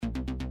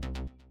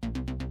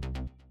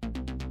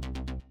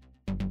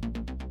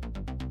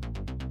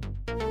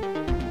Hello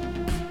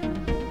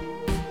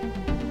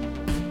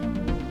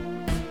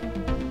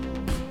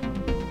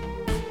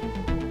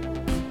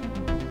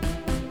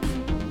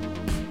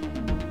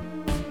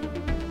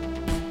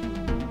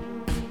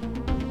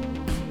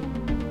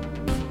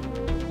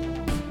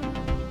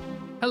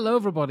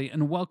everybody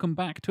and welcome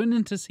back to an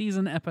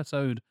inter-season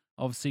episode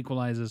of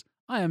Sequelizers.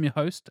 I am your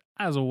host,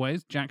 as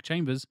always, Jack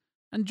Chambers,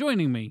 and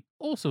joining me,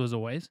 also as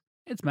always,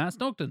 it's Matt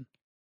Stockton.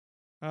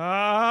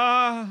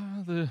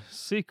 The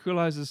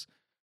Sequelizers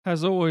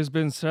has always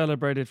been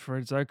celebrated for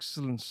its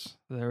excellence.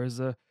 There is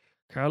a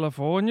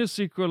California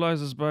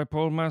Sequelizers by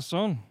Paul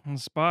Masson,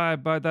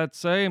 inspired by that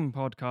same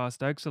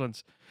podcast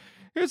excellence.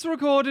 It's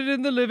recorded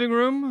in the living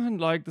room, and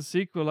like the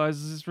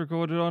Sequelizers, it's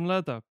recorded on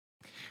leather.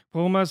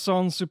 Paul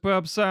Masson's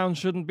superb sound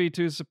shouldn't be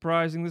too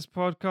surprising. This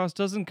podcast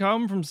doesn't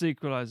come from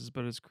Sequelizers,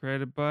 but it's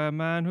created by a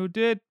man who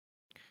did.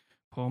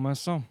 Paul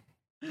Masson.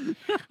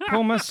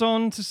 Paul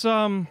Masson to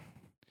some,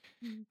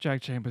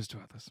 Jack Chambers to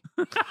others.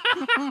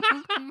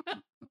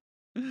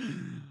 I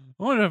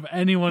wonder if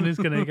anyone is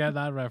going to get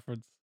that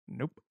reference.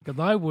 Nope. Because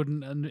I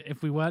wouldn't, and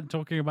if we weren't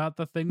talking about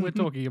the thing we're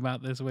talking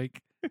about this week.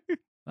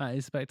 That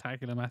is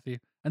spectacular, Matthew.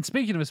 And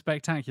speaking of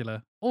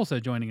spectacular, also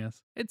joining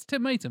us, it's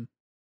Tim Matum.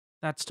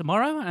 That's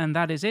tomorrow, and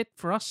that is it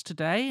for us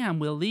today, and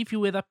we'll leave you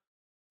with a...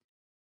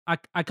 I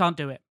can't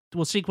do it.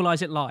 We'll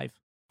sequelize it live.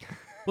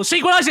 We'll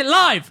sequelize it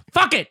live!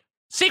 Fuck it!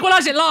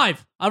 Sequelize it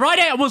live! I'll write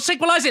it and we'll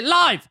sequelize it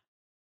live!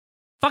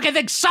 Fucking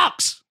thing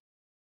sucks!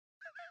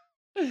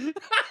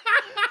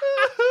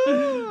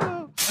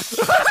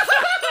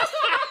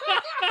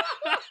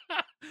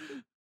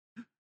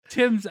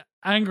 Tim's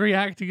angry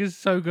acting is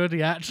so good,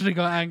 he actually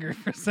got angry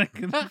for a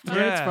second. Threw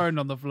his phone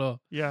on the floor.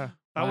 Yeah,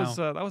 that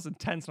was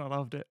intense and I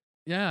loved it.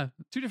 Yeah.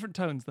 2 different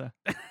tones there.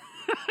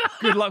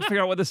 Good luck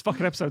figuring out what this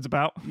fucking episode's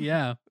about.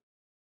 Yeah.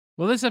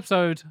 Well, this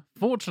episode,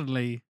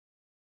 fortunately,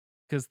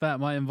 because that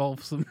might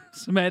involve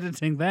some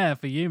editing there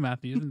for you,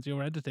 Matthew, since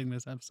you're editing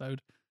this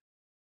episode,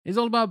 is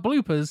all about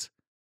bloopers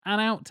and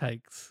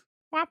outtakes.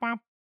 Wah, wah.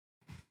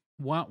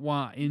 Wah,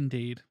 wah,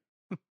 indeed.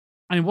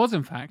 And it was,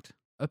 in fact,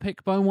 a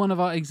pick by one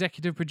of our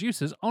executive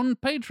producers on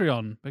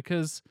Patreon,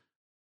 because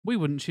we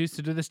wouldn't choose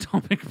to do this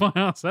topic by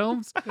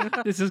ourselves.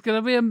 This is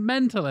going to be a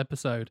mental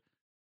episode.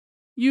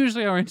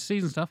 Usually our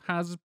inter-season stuff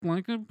has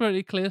like a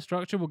pretty clear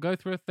structure. We'll go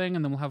through a thing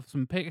and then we'll have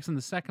some picks in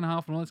the second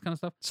half and all this kind of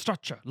stuff.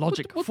 Structure,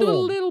 logic, we'll form. do a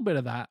little bit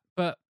of that,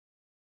 but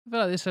I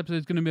feel like this episode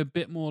is going to be a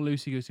bit more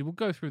loosey-goosey. We'll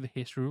go through the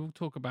history. We'll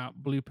talk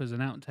about bloopers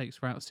and outtakes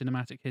throughout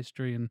cinematic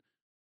history and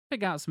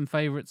pick out some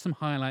favourites, some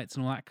highlights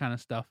and all that kind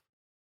of stuff.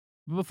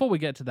 But before we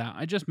get to that,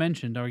 I just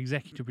mentioned our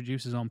executive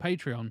producers on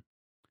Patreon.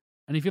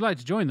 And if you'd like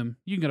to join them,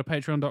 you can go to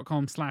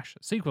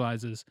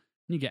patreon.com/sequelizers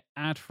and you get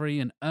ad-free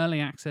and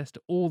early access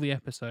to all the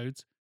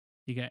episodes.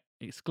 You get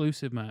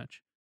exclusive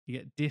merch. You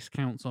get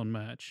discounts on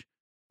merch.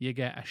 You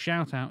get a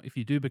shout out if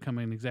you do become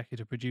an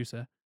executive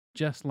producer,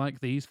 just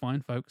like these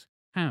fine folks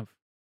have.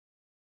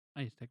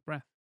 I need to take a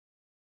breath.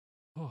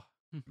 Oh.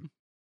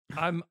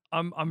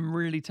 I'm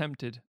really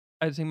tempted.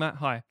 Editing Matt,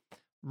 hi.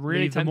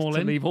 Really Leave them tempted all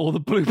to in? leave all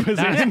the bloopers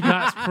in.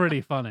 That's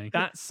pretty funny.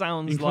 That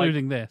sounds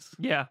including this.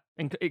 Yeah,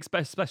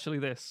 especially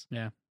this.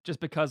 Yeah. Just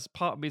because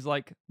part of me is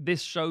like,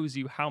 this shows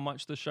you how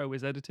much the show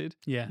is edited.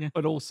 Yeah.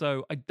 But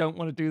also, I don't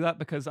want to do that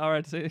because our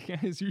editing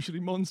is usually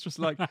monstrous.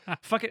 Like,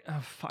 fuck it.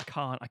 Oh, I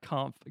can't.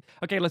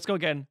 Okay, let's go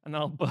again. And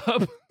then I'll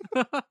burp.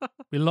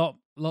 Be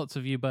lots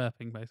of you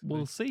burping, basically.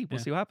 We'll see. We'll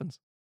see what happens.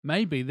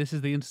 Maybe this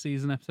is the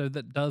inter-season episode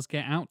that does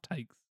get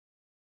outtakes.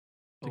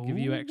 To give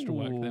you extra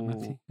work there,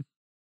 Matthew.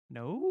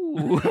 No.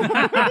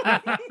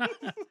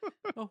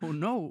 Oh,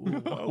 no.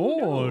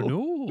 Oh,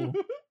 no.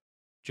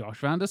 Josh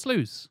Van der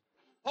Sluis.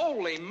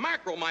 Holy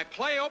mackerel, my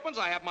play opens,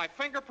 I have my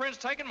fingerprints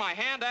taken, my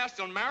hand asked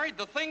and married,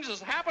 the things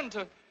has happened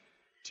to...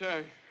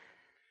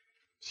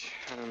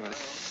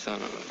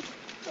 Son of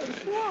a...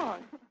 What's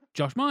wrong?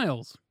 Josh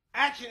Miles.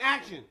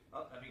 Action!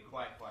 Oh, I mean,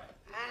 quiet.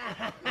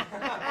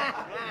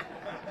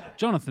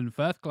 Jonathan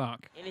Firth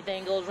Clark.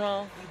 Anything goes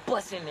wrong, you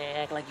bust in there and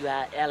act like you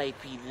out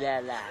LAP,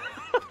 la.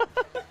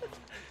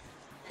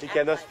 He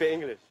cannot speak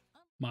English.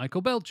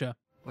 Michael Belcher.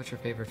 What's your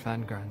favorite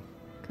fan grind?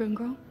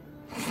 Kungro?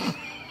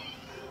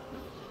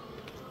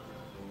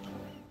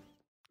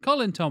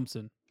 Colin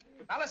Thompson.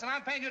 Now listen,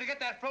 I'm paying you to get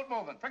that fruit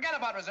moving. Forget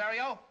about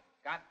Rosario.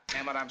 God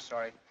damn it, I'm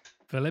sorry.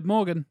 Philip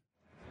Morgan.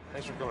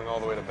 Thanks for coming all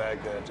the way to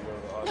Baghdad to go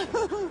to the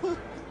hospital.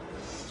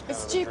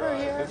 It's cheaper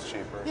here. It's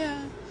cheaper.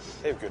 Yeah.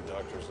 They have good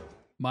doctors.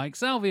 Mike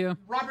Salvia.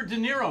 Robert De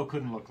Niro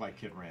couldn't look like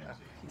Kid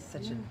Ramsey. He's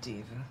such a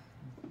diva.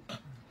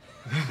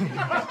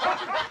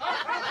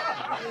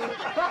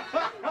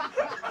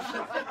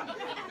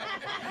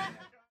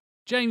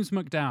 James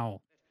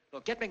McDowell.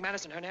 Well, get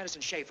McManus and Hernandez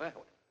and Schaefer.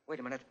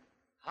 Wait a minute.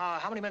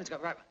 How many minutes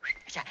got right?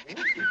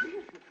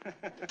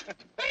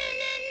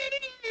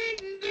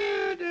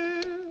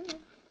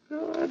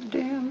 God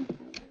damn.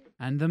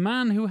 And the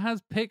man who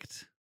has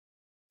picked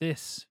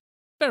this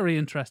very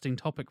interesting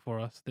topic for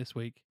us this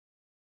week,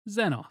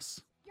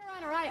 Xenos. Your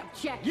Honor, I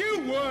object.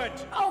 You would!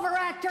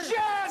 Overactor!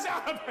 Shut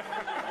up!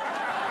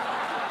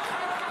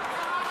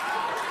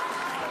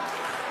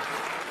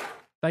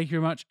 Thank you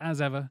very much,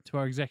 as ever, to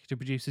our executive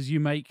producers.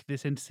 You make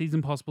this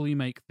interseason possible. You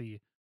make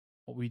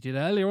what we did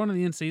earlier on in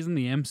the interseason,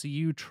 the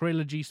MCU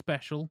trilogy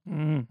special,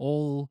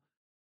 all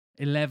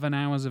 11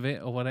 hours of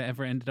it, or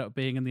whatever it ended up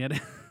being in the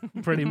edit,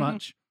 pretty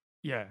much.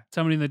 Yeah.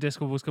 Somebody in the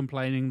Discord was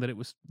complaining that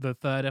the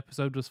third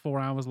episode was 4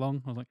 hours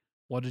long. I was like,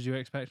 what did you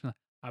expect?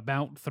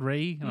 About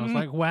 3. And I was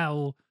like,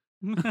 well,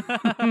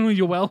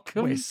 you're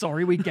welcome. We're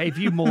sorry we gave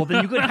you more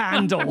than you could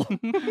handle.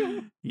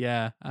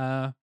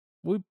 Yeah.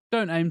 We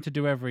don't aim to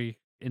do every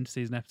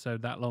interseason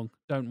episode that long.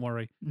 Don't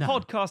worry. No.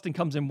 Podcasting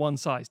comes in one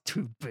size.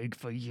 Too big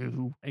for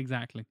you.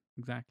 Exactly.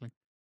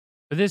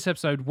 But this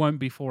episode won't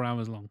be 4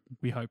 hours long.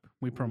 We hope.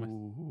 We promise.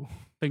 Ooh.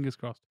 Fingers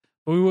crossed.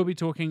 But we will be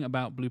talking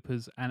about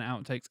bloopers and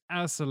outtakes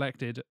as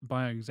selected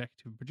by our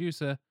executive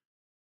producer,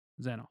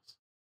 Xenos.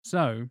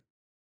 So,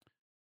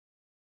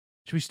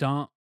 should we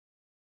start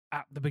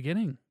at the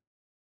beginning?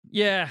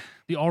 Yeah.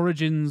 The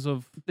origins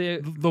of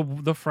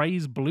the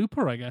phrase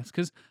blooper, I guess.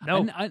 Because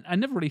I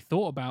never really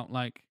thought about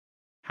like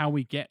how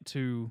we get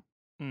to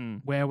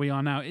where we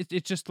are now.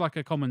 It's just like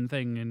a common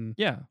thing in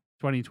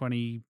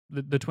 2020,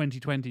 the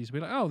 2020s. Be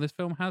like, oh, this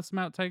film has some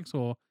outtakes,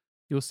 or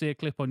you'll see a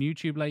clip on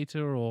YouTube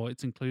later, or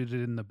it's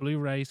included in the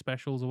Blu-ray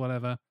specials or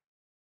whatever.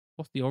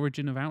 What's the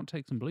origin of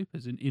outtakes and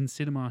bloopers in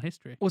cinema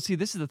history? Well, see,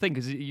 this is the thing,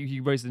 because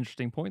you raised an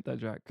interesting point there,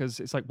 Jack, because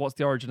it's like, what's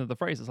the origin of the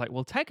phrase? It's like,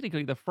 well,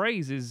 technically the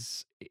phrase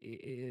is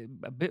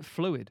a bit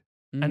fluid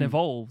and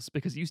evolves,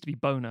 because it used to be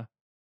boner.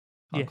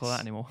 Can't call that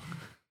anymore.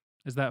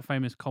 Is that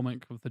famous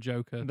comic with the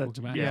Joker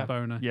talking about his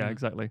boner? Yeah,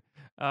 exactly.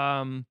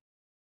 And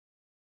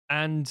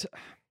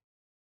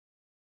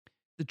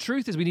the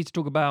truth is we need to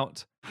talk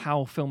about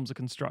how films are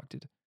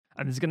constructed.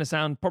 And this is going to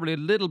sound probably a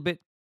little bit,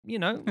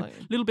 like... a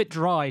little bit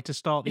dry to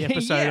start the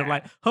episode of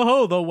like,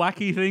 oh, the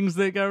wacky things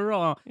that go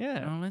wrong. Yeah.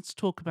 Now, let's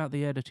talk about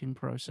the editing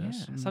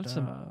process. Yeah,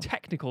 some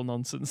technical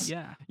nonsense.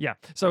 Yeah. Yeah.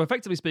 So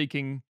effectively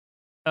speaking,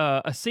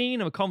 a scene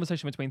of a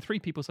conversation between three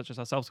people such as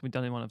ourselves can be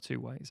done in one of two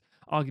ways.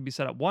 Arguably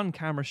set up one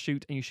camera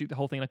shoot and you shoot the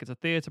whole thing like it's a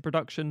theatre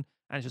production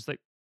and it's just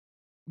like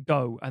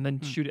go and then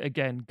shoot it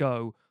again,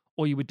 go.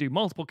 Or you would do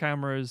multiple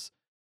cameras,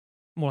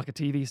 more like a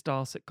TV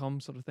style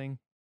sitcom sort of thing,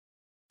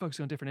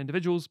 focusing on different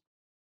individuals,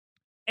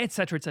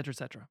 etc., etc.,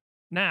 etc.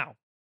 Now,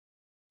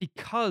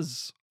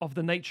 because of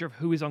the nature of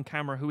who is on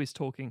camera, who is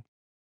talking,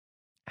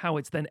 how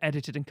it's then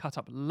edited and cut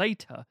up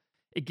later,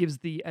 it gives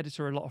the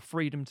editor a lot of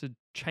freedom to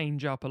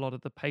change up a lot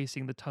of the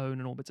pacing, the tone,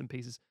 and all bits and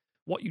pieces,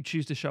 what you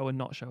choose to show and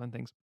not show and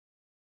things.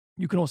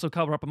 You can also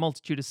cover up a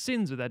multitude of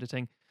sins with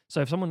editing.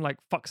 So if someone like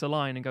fucks a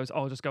line and goes,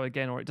 oh, I'll just go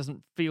again, or it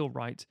doesn't feel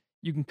right,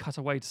 you can cut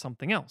away to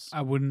something else.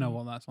 I wouldn't know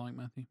what that's like,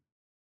 Matthew.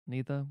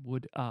 Neither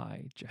would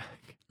I,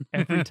 Jack.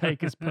 Every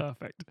take is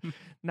perfect.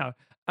 Now,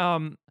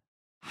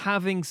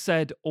 having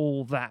said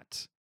all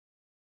that,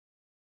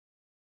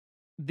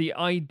 the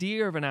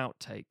idea of an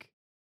outtake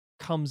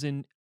comes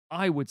in,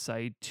 I would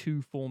say,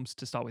 two forms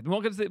to start with.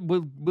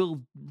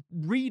 We'll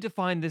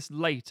redefine this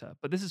later,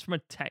 but this is from a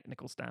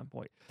technical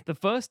standpoint. The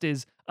first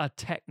is a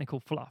technical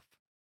fluff,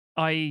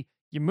 i.e.,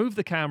 you move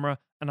the camera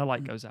and a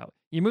light goes out.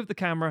 You move the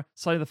camera,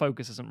 suddenly the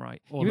focus isn't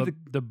right. Or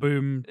the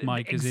boom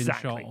mic is in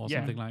shot or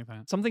something like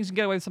that. Some things you can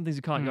get away with, some things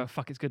you can't. You go,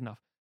 fuck, it's good enough.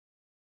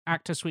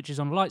 Actor switches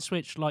on a light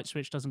switch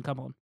doesn't come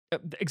on.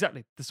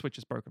 Exactly. The switch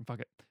is broken,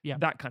 fuck it. Yeah.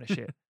 That kind of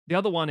shit. The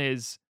other one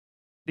is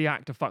the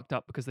actor fucked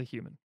up because they're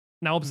human.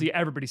 Now, obviously,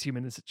 everybody's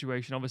human in this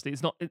situation. Obviously,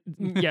 it's not...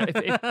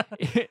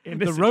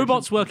 The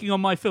robots working on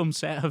my film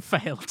set have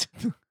failed.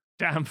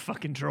 Damn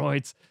fucking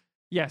droids.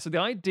 Yeah, so the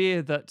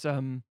idea that...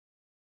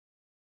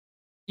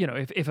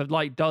 if a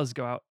light does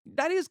go out,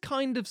 that is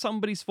kind of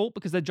somebody's fault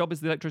because their job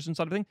is the electrician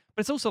side of thing.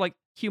 But it's also like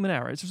human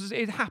error.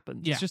 It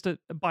happens. Yeah. It's just a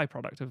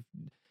byproduct of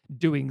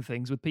doing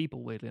things with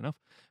people, weirdly enough.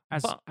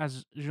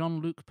 As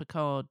Jean-Luc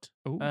Picard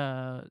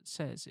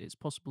says, it's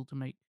possible to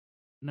make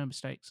no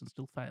mistakes and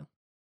still fail.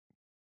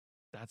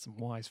 That's some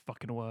wise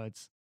fucking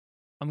words.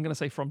 I'm going to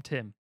say from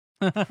Tim.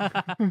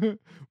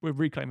 We're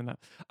reclaiming that.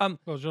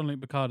 Well,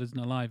 Jean-Luc Picard isn't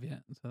alive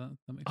yet, so that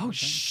makes oh sense.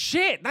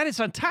 Shit, that is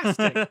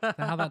fantastic. Is that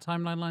how that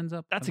timeline lines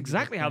up? That's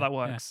exactly how that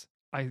works,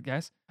 I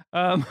guess.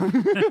 No,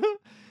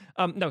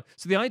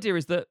 so the idea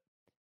is that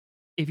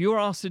if you're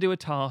asked to do a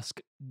task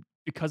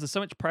because there's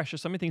so much pressure,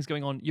 so many things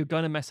going on, you're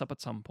going to mess up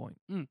at some point.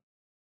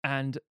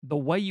 And the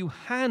way you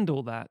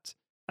handle that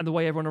and the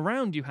way everyone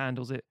around you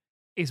handles it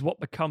is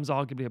what becomes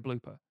arguably a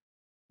blooper.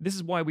 This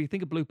is why we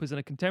think of bloopers in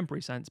a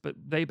contemporary sense, but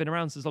they've been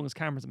around as long as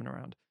cameras have been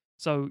around.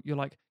 So you're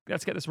like,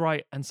 let's get this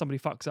right, and somebody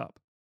fucks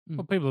up.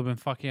 Well, people have been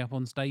fucking up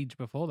on stage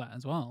before that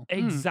as well.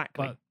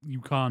 Exactly. But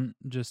you can't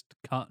just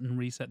cut and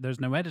reset.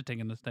 There's no editing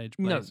in the stage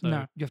play. No, so...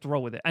 no. You have to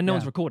roll with it. And no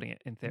one's recording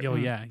it, in theory. Oh,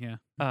 yeah.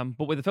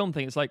 But with the film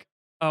thing, it's like,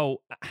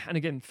 oh, and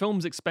again,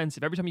 film's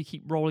expensive. Every time you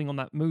keep rolling on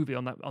that movie,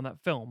 on that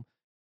film,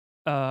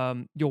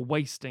 you're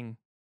wasting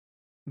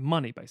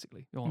money,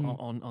 basically,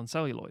 on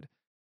celluloid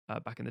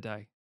back in the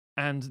day.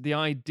 And the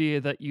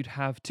idea that you'd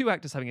have two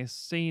actors having a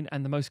scene,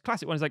 and the most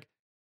classic one is like,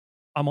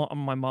 I'm on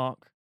my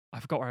mark. I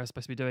forgot what I was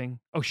supposed to be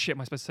doing. Oh shit,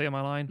 am I supposed to say my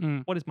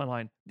line? What is my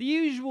line? The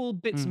usual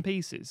bits and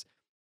pieces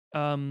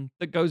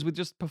that goes with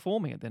just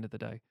performing at the end of the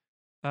day.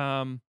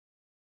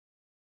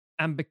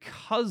 And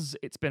because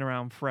it's been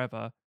around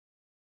forever,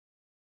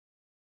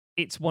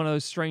 it's one of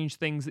those strange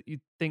things that you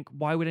think,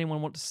 why would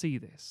anyone want to see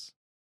this?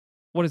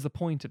 What is the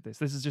point of this?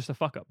 This is just a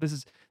fuck up. This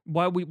is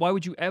why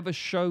would you ever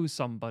show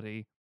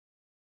somebody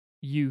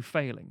you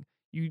failing?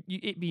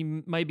 It'd be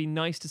maybe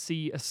nice to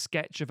see a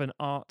sketch of an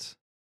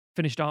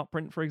finished art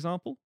print, for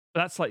example.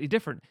 But that's slightly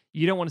different.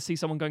 You don't want to see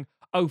someone going,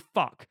 oh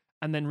fuck,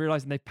 and then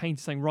realizing they've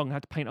painted something wrong and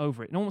had to paint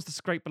over it. No one wants to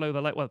scrape below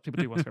the leg. Well,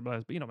 people do want to scrape below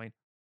those, but you know what I mean.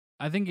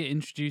 I think it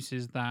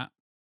introduces that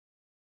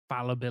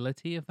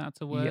fallibility, if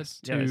that's a word, Yes.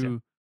 to Yeah, it is, yeah.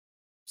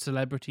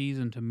 celebrities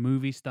and to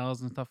movie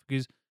stars and stuff.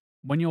 Because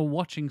when you're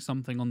watching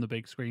something on the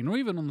big screen or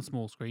even on the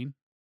small screen,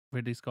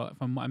 Ridley Scott,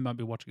 I might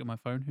be watching it on my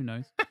phone, who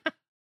knows?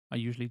 I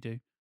usually do.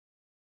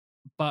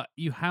 But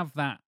you have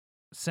that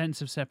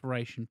sense of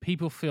separation.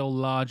 People feel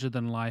larger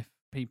than life.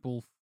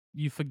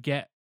 You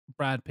forget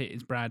Brad Pitt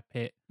is Brad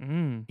Pitt.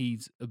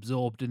 He's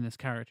absorbed in this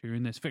character,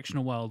 in this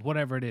fictional world,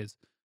 whatever it is.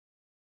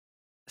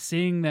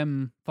 Seeing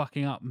them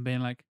fucking up and being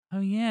like,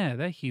 oh yeah,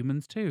 they're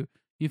humans too.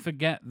 You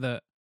forget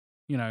that,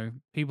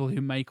 people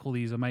who make all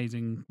these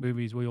amazing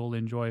movies we all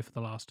enjoy for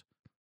the last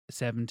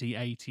 70,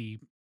 80,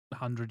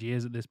 100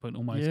 years at this point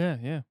almost.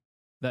 Yeah.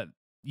 That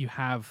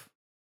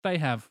they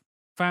have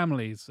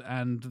families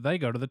and they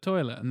go to the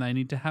toilet and they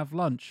need to have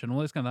lunch and all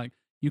this kind of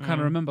you kind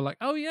of remember like,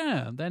 oh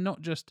yeah, they're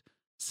not just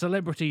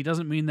celebrity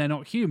doesn't mean they're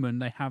not human.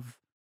 They have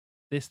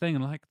this thing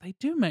and like they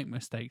do make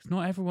mistakes.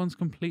 Not everyone's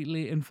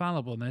completely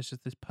infallible. And there's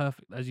just this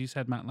perfect, as you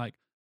said, Matt, like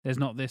there's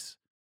not this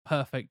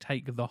perfect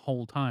take the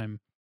whole time.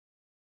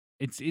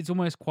 It's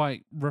almost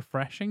quite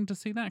refreshing to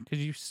see that because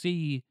you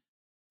see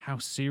how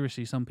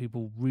seriously some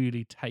people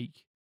really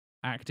take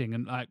acting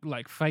and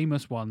like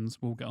famous ones.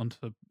 We'll get onto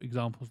the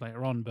examples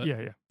later on, but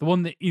yeah. the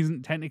one that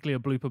isn't technically a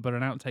blooper but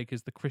an outtake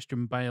is the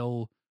Christian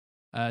Bale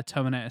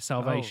Terminator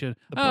Salvation.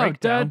 The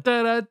breakdown.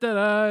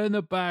 Da, in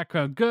the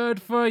background. Good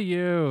for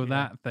you. Yeah.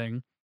 That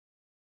thing.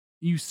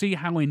 You see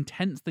how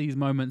intense these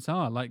moments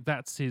are. Like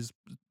that's his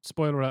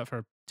spoiler alert for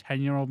a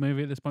 10-year-old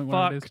movie at this point.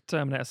 Fuck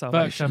Terminator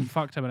Salvation.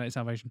 Fuck Terminator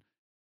Salvation.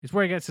 It's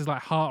where he gets his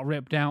like heart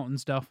ripped out and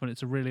stuff, and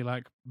it's a really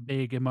like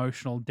big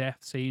emotional death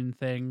scene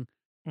thing.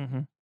 Mm-hmm.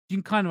 You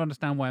can kind of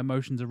understand why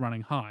emotions are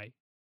running high,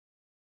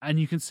 and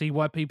you can see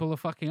why people are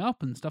fucking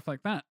up and stuff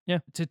like that. Yeah,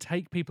 to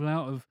take people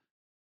out of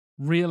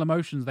real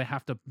emotions they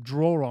have to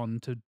draw on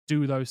to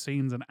do those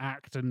scenes and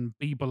act and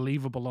be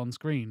believable on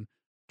screen.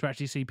 To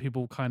actually see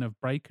people kind of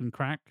break and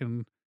crack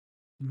and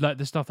like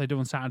the stuff they do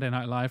on Saturday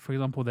Night Live, for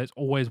example, there's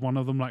always one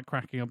of them like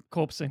cracking up,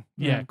 corpsing.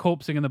 Yeah,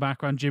 corpsing in the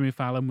background. Jimmy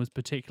Fallon was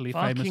particularly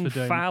famous for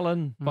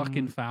doing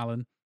fucking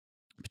Fallon,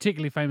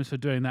 particularly famous for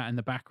doing that in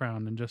the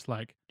background and just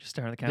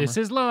staring at the camera. This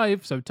is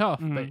live, so tough.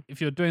 But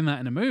if you're doing that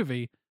in a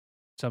movie,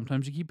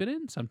 sometimes you keep it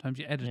in, sometimes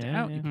you edit it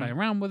out, you play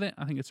around with it.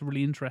 I think it's a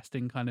really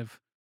interesting kind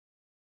of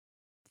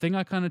thing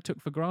I kind of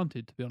took for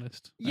granted, to be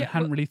honest. I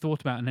hadn't really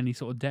thought about in any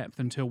sort of depth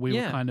until we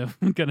were kind of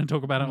going to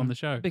talk about it on the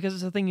show. Because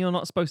it's a thing you're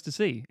not supposed to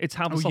see. It's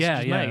how the sausage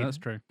is made. Yeah, that's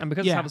true. And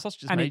because it's how the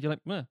sausage is made, you're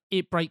like, meh.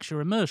 It breaks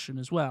your immersion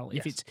as well.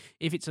 Yes.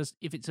 If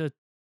it's a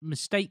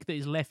mistake that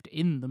is left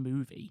in the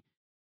movie,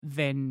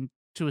 then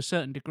to a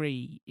certain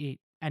degree,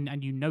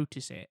 and you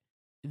notice it,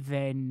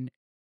 then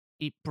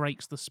it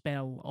breaks the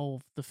spell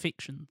of the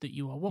fiction that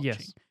you are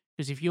watching.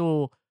 Because if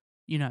you're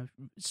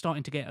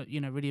starting to get,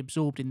 really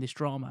absorbed in this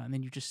drama, and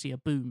then you just see a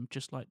boom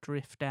just like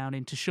drift down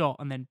into shot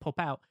and then pop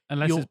out.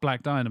 Unless it's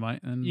Black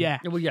Dynamite. And... Yeah.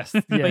 Well, yes.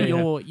 But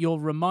you're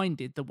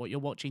reminded that what you're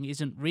watching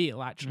isn't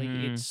real,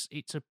 actually.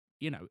 It's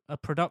a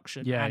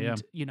production.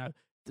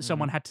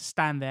 Someone had to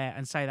stand there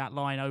and say that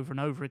line over and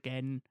over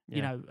again,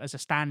 as a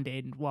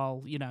stand-in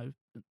while,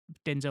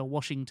 Denzel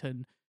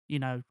Washington,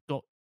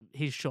 got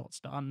his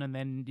shots done, and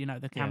then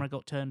the camera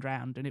got turned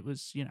around and it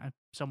was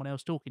someone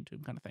else talking to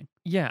him, kind of thing.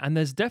 And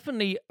there's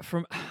definitely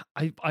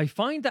I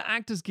find that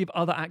actors give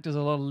other actors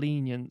a lot of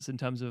lenience in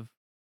terms of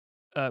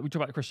we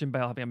talk about Christian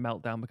Bale having a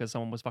meltdown because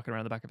someone was fucking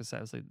around the back of his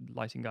set as the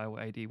lighting guy or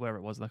AD, whatever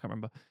it was, I can't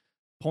remember.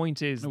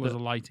 Point is, it was a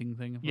lighting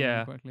thing, if I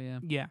remember correctly.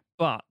 Yeah.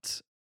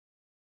 But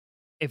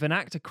if an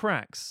actor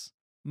cracks,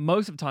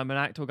 most of the time an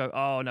actor will go,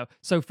 oh no.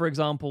 So for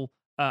example,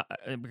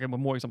 again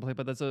with more examples here,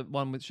 but there's a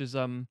one which is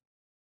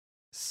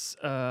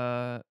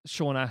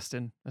Sean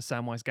Astin as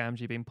Samwise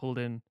Gamgee being pulled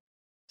in,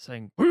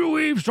 saying, "Are you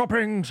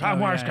eavesdropping,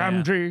 Samwise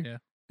Gamgee?" Yeah.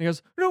 He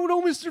goes,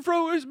 "No, Mr.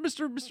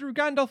 Mr.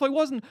 Gandalf, I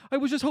wasn't. I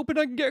was just hoping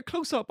I can get a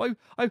close up. I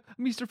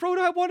Mr. Frodo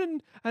had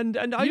one, and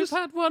I You've just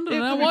had one,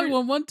 and I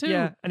want one too."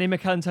 Yeah, and Ian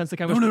McKellen turns to the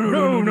camera.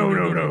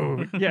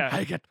 No. Yeah,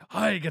 I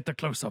get the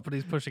close up, and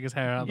he's pushing his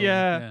hair out.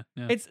 Yeah.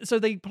 It's so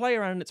they play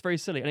around, and it's very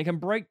silly, and it can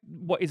break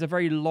what is a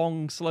very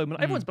long, slow.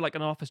 Everyone's been like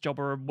an office job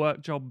or a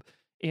work job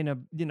in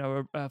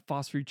a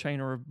fast food chain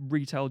or a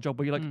retail job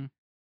where you're like,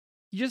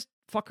 you just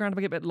fuck around and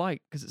make it a bit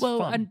light because it's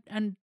fun.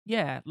 and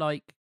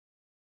like,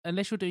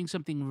 unless you're doing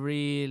something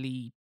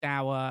really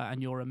dour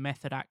and you're a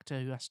method actor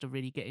who has to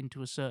really get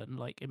into a certain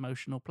like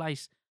emotional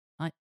place,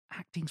 like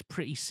acting's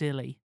pretty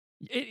silly.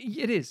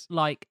 It is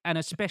like, and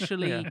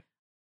especially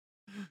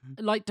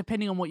like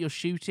depending on what you're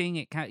shooting,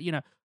 it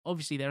can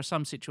obviously there are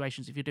some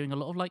situations if you're doing a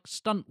lot of like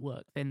stunt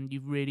work, then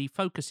you're really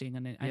focusing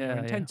and you're Yeah,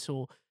 intense,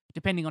 or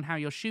depending on how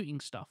you're shooting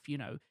stuff, you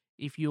know,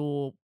 if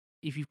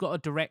you've got a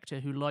director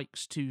who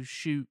likes to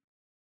shoot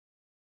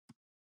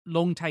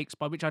long takes,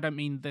 by which I don't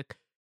mean the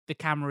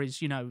camera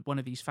is, you know, one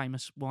of these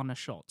famous Warner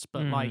shots,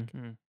 but like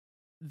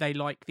they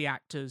like the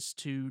actors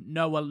to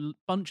know a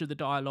bunch of the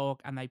dialogue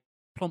and they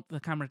plump the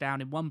camera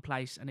down in one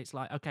place and it's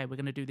like, okay, we're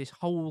going to do this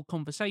whole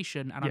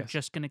conversation and I'm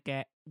just going to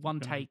get one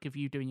take of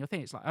you doing your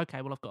thing. It's like,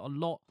 okay, well, I've got a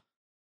lot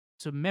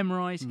to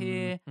memorize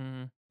here.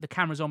 The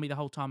camera's on me the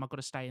whole time. I've got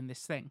to stay in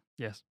this thing.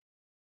 Yes.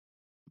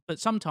 But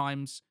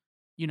sometimes,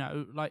 you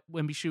know, like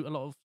when we shoot a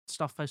lot of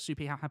stuff for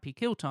Super Happy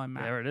Kill Time,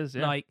 Matt, There it is,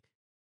 yeah. like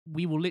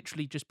we will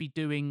literally just be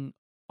doing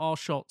our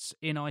shots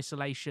in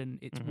isolation.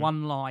 It's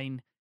one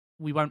line.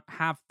 We won't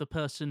have the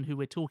person who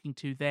we're talking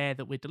to there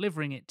that we're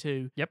delivering it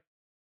to. Yep.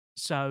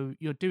 So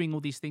you're doing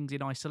all these things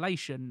in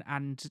isolation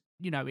and,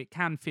 you know, it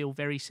can feel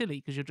very silly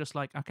because you're just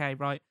like, okay,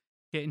 right,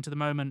 get into the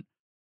moment.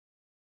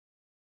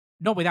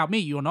 Not without me,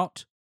 you're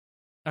not.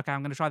 Okay,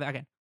 I'm going to try that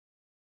again.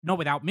 Not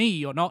without me,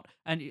 you're not.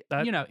 And,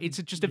 you know, it's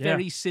just a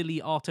very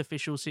silly,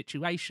 artificial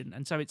situation.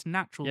 And so it's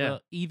natural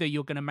that either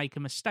you're going to make a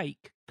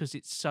mistake because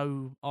it's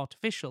so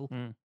artificial,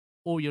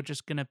 or you're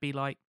just going to be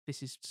like,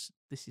 this is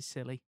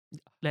silly.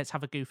 Let's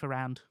have a goof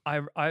around.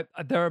 There are,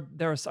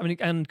 I mean,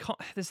 and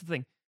this is the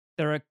thing.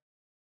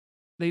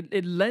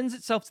 It lends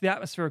itself to the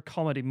atmosphere of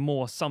comedy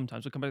more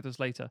sometimes. We'll come back to this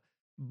later.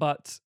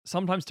 But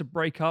sometimes to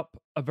break up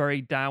a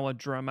very dour,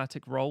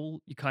 dramatic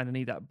role, you kind of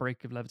need that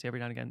break of levity every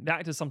now and again. The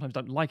actors sometimes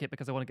don't like it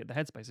because they want to get the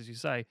headspace, as you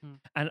say.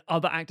 And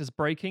other actors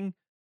breaking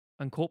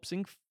and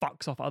corpsing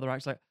fucks off other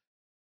actors. Like,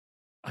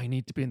 I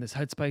need to be in this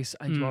headspace,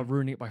 and you are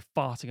ruining it by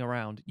farting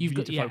around. You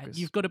need to focus.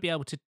 You've got to be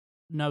able to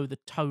know the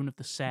tone of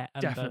the set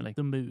and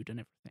the mood and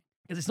everything.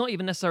 Because it's not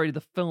even necessarily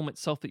the film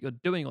itself that you're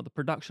doing or the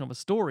production of a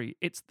story.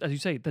 It's, as you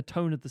say, the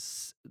tone of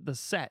the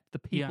set, the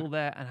people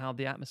there, and how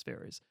the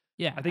atmosphere is.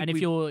 Yeah, I think and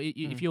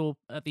if you're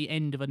at the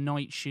end of a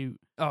night shoot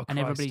and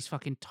everybody's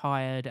fucking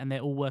tired and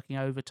they're all working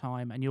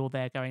overtime and you're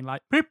there going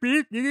like, I'm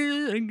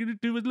gonna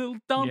do a little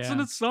dance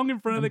and a song in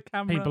front of the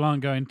camera. People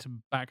aren't going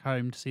back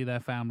home to see their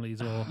families,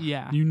 or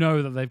you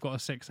know that they've got a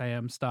 6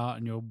 a.m. start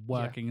and you're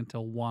working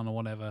until 1 or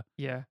whatever.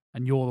 Yeah,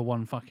 and you're the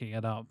one fucking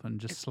it up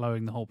and just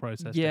slowing the whole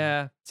process down.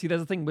 Yeah, see,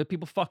 there's a thing where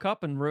people fuck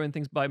up and ruin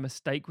things by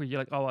mistake. Where you're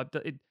like, oh,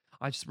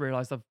 I just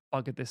realized I've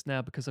buggered this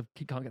now because I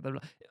can't get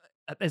the.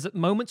 There's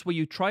moments where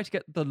you try to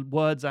get the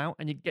words out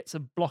and you get a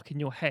block in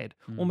your head,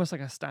 almost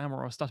like a stammer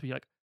or a stutter. You're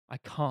like, I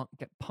can't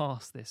get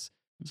past this.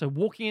 So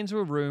walking into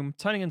a room,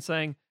 turning and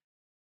saying,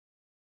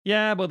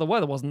 yeah, well, the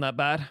weather wasn't that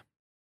bad.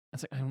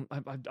 It's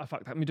like, I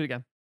fucked that. Let me do it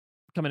again.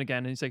 Come in again.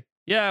 And you say,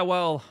 yeah,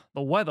 well,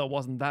 the weather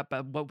wasn't that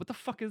bad. What the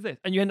fuck is this?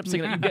 And you end up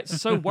saying that you get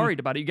so worried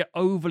about it. You get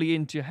overly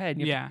into your head.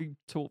 And you have to be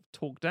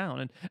talk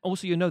down. And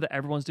also, you know that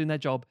everyone's doing their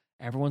job.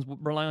 Everyone's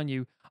relying on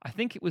you. I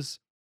think it was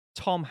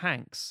Tom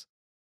Hanks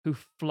who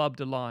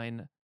flubbed a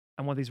line,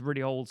 and one of these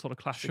really old sort of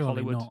classic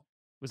Hollywood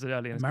was it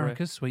early in his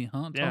America's career.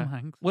 Sweetheart, Tom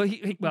Hanks. Well,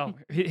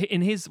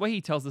 in his way he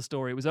tells the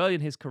story, it was early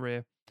in his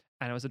career,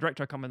 and it was a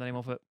director, I can't remember the name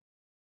of it,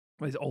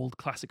 one of these old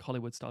classic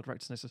Hollywood style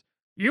directors, and he says,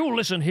 you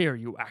listen here,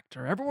 you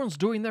actor. Everyone's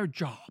doing their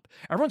job.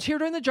 Everyone's here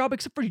doing their job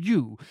except for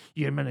you.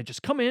 You're going to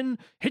just come in,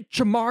 hit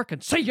your mark,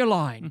 and say your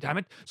line, damn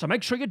it. So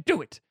make sure you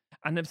do it.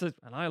 And it says,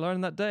 and I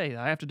learned that day,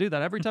 I have to do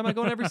that every time I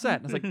go on every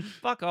set. And I was like,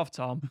 fuck off,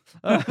 Tom.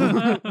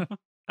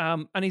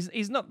 And he's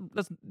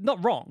that's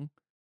not wrong,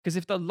 because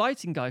if the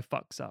lighting guy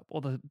fucks up or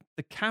the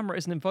camera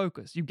isn't in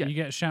focus, you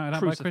get shouted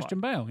at by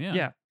Christian Bale.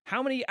 Yeah.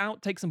 How many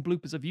outtakes and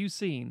bloopers have you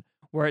seen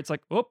where it's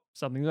like, oh,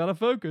 something's out of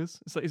focus?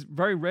 It's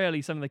very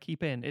rarely something they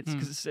keep in. It's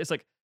because it's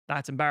like,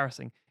 that's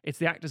embarrassing. It's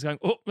the actors going,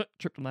 oh,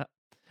 tripped on that.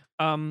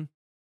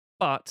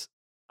 But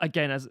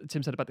again, as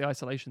Tim said about the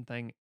isolation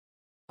thing,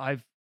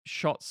 I've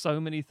shot so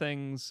many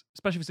things,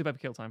 especially for Super Happy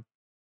Kill Time,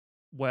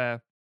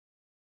 where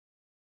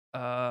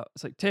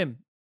it's like, Tim,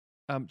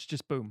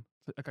 just boom.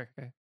 Okay.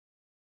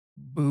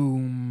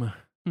 Boom.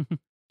 Can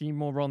you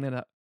more roll on the end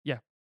of that? Yeah.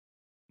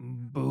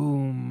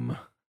 Boom.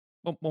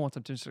 One more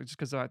time, just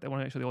because they want to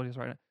make sure the audio's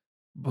right now.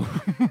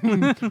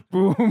 Boom.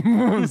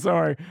 Boom.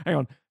 Sorry. Hang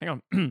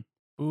on.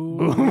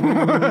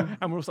 Boom.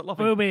 And we'll start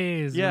laughing.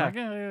 Boobies. Yeah.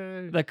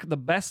 The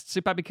best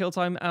Super Happy Kill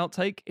Time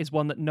outtake is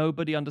one that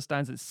nobody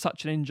understands. It's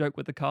such an in-joke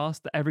with the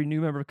cast that every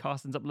new member of the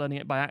cast ends up learning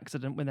it by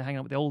accident when they hang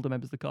out with the older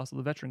members of the cast or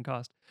the veteran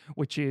cast,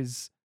 which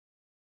is,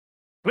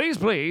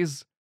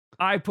 please,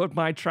 I put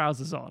my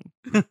trousers on.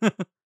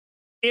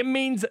 It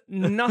means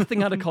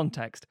nothing out of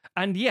context.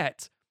 And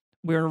yet,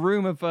 we're in a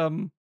room of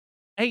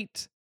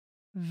 8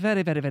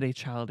 very, very, very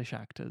childish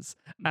actors.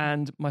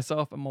 And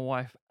myself and my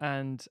wife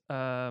and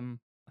I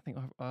think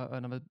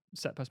another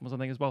set person or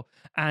something as well.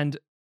 And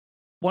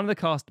one of the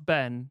cast,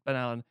 Ben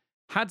Allen,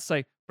 had to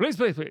say, please,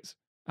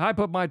 I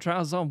put my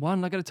trousers on one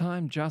leg at a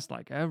time, just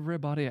like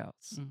everybody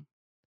else.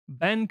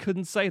 Ben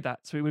couldn't say that.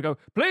 So he would go,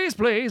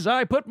 please,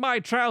 I put my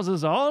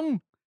trousers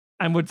on.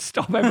 and would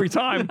stop every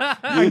time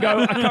and go,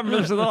 I can't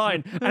remember the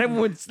line. And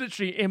everyone would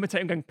literally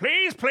imitate him going,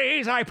 please,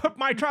 please, I put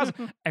my trousers.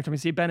 Every time we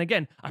see Ben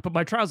again, I put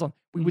my trousers on.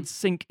 We would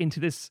sink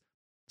into this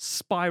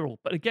spiral.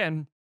 But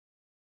again,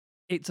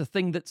 it's a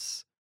thing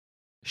that's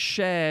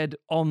shared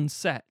on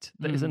set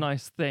that is a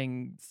nice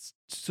thing,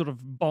 sort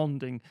of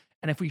bonding.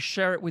 And if we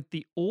share it with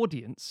the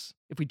audience,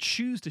 if we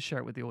choose to share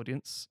it with the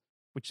audience,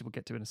 which we'll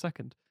get to in a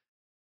second,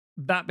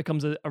 that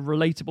becomes a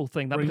relatable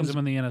thing. That Brings becomes them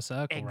in the inner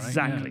circle,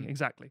 exactly, right?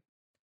 exactly.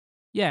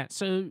 Yeah,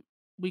 so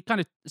we kind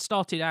of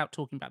started out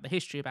talking about the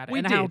history about it We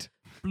and did. how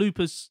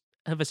bloopers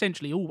have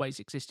essentially always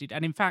existed.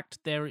 And in fact,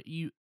 there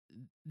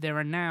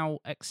are now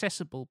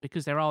accessible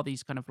because there are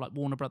these kind of like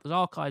Warner Brothers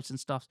archives and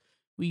stuff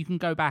where you can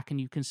go back and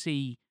you can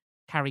see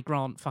Cary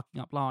Grant fucking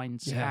up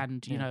lines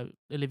and, you know,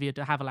 Olivia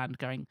de Havilland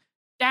going,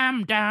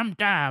 damn, damn,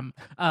 damn,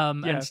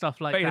 and stuff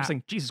like that.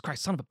 Saying, Jesus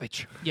Christ, son of a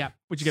bitch. Yeah.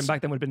 Which again,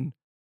 back then would have been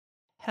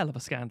hell of a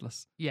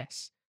scandalous.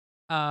 Yes.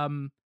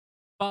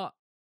 But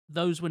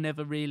those were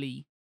never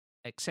really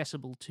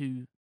accessible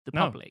to the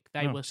public.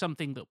 They were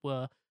something that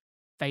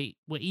they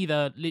were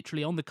either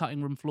literally on the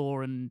cutting room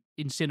floor and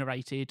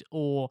incinerated,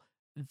 or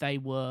they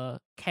were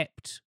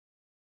kept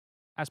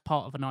as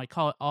part of an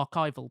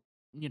archival,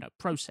 you know,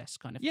 process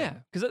kind of Yeah,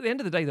 thing. because at the end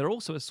of the day, they're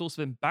also a source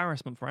of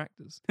embarrassment for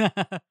actors.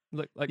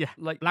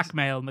 Like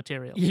blackmail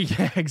material.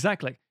 Yeah,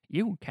 exactly.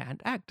 You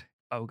can't act,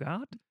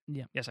 Bogart.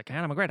 Yeah. Yes, I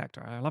can. I'm a great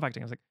actor. I love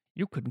acting. I was like,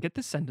 you couldn't get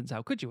this sentence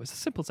out, could you? It's a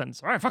simple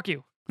sentence. All right, fuck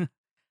you.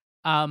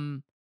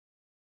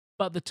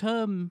 But the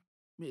term,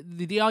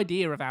 the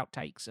idea of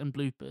outtakes and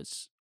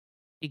bloopers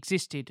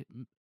existed.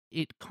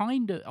 It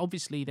kind of,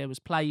 obviously there was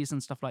plays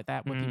and stuff like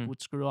that where people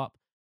would screw up.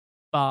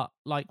 But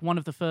like one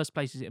of the first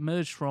places it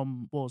emerged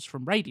from was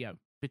from radio,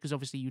 because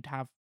obviously you'd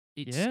have,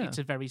 it's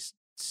a very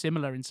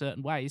similar in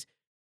certain ways,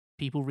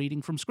 people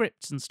reading from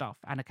scripts and stuff,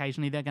 and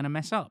occasionally they're going to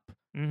mess up.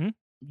 Mm-hmm.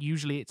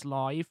 Usually it's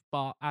live,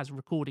 but as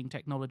recording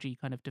technology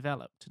kind of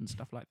developed and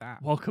stuff like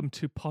that. Welcome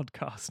to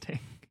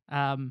podcasting.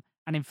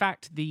 And in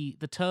fact, the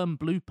term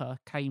blooper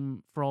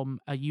came from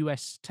a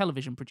US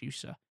television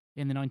producer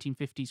in the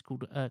 1950s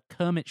called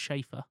Kermit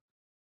Schaefer.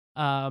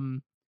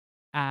 And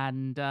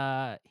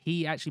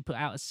he actually put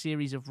out a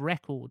series of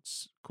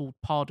records called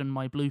Pardon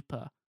My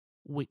Blooper,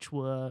 which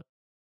were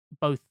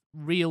both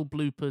real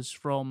bloopers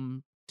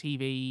from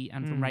TV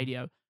and from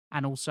radio,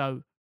 and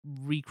also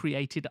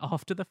recreated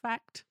after the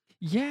fact.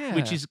 Yeah.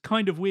 Which is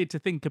kind of weird to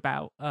think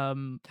about.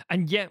 And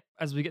yet,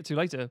 as we get to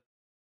later,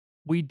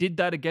 we did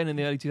that again in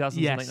the early 2000s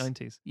and late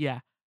 90s. Yeah.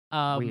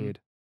 Weird.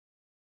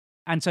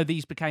 And so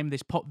these became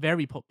this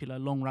very popular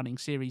long-running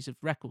series of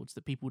records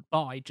that people would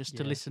buy just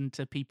to listen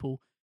to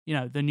people, you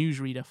know, the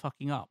newsreader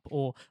fucking up,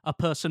 or a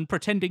person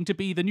pretending to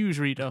be the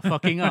newsreader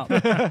fucking up.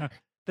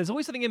 There's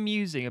always something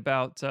amusing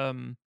about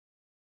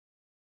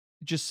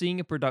just seeing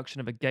a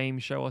production of a game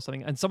show or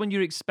something, and someone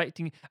you're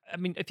expecting. I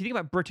mean, if you think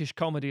about British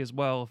comedy as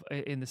well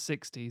in the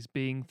 60s,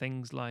 being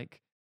things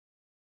like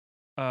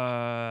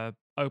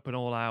Open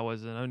All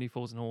Hours and Only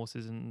Fools and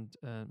Horses, and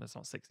that's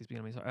not 60s, but you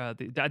know what I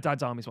mean, sorry,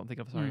 Dad's Army is what I'm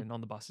thinking of, sorry, and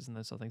On the Buses and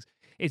those sort of things.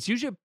 It's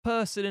usually a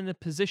person in a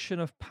position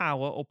of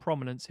power or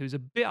prominence who's a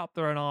bit up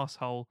their own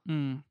arsehole,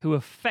 who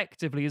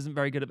effectively isn't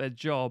very good at their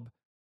job,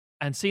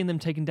 and seeing them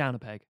taken down a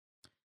peg.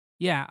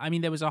 Yeah, I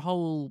mean, there was a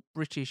whole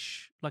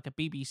British, like a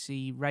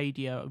BBC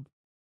radio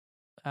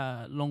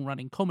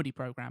long-running comedy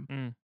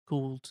program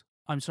called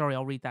I'm Sorry,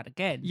 I'll Read That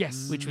Again.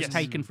 Yes. Which was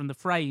taken from the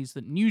phrase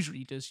that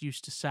newsreaders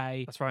used to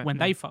say when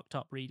they fucked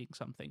up reading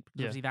something. Because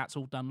obviously that's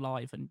all done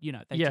live, and, you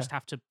know, they just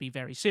have to be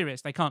very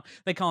serious. They can't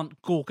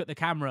gawk at the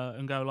camera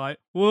and go like,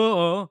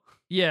 whoa.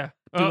 Yeah.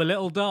 Do a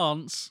little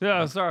dance.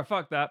 Yeah, sorry,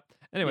 fuck that.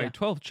 Anyway,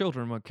 12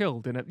 children were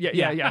killed in it.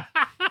 Yeah.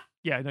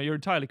 Yeah, no, you're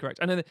entirely correct.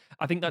 And then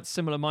I think that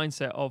similar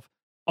mindset of,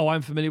 oh,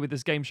 I'm familiar with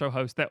this game show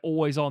host. They're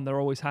always on. They're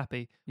always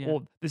happy. Yeah.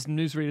 Or this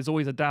newsreader is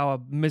always a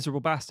dour, miserable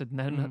bastard, and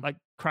then like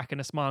cracking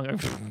a smile and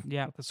going,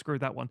 yeah, screw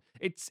that one.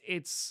 It's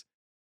as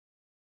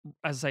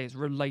I say, it's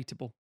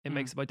relatable. It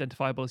makes them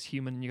identifiable as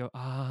human, and you go,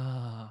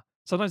 ah.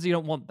 Sometimes you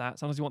don't want that.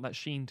 Sometimes you want that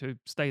sheen to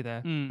stay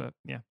there. But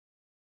yeah.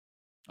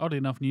 Oddly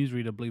enough,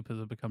 newsreader bloopers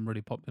have become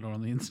really popular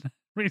on the internet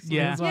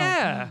recently as well.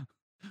 Yeah.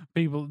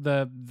 People,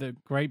 the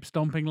grape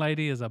stomping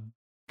lady is a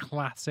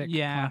classic.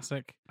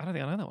 Classic. I don't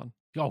think I know that one.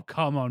 Oh,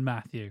 come on,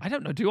 Matthew. I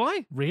don't know. Do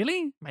I?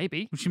 Really?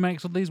 Maybe. She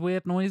makes all these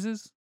weird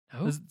noises.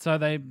 Oh. So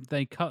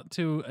they cut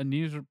to a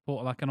news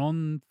report, like an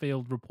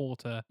on-field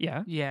reporter.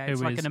 Yeah. Yeah,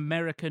 it's like an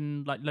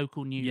American, like,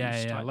 local news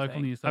type local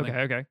thing. news.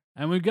 Okay.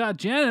 And we've got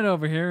Janet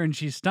over here, and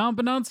she's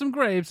stomping on some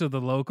grapes at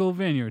the local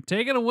vineyard.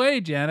 Take it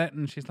away, Janet.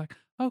 And she's like,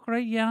 oh,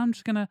 great, yeah, I'm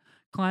just going to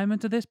climb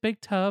into this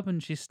big tub.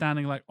 And she's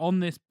standing, like, on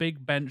this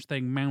big bench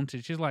thing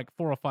mounted. She's, like,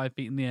 4 or 5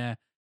 feet in the air,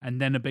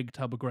 and then a big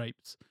tub of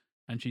grapes.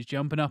 And she's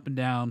jumping up and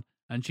down,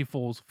 and she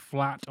falls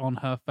flat on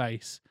her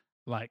face,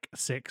 like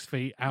 6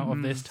 feet out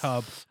of this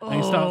tub. And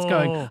he starts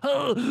going,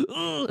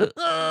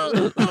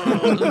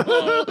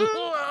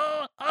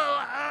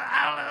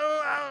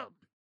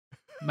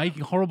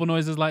 making horrible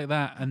noises like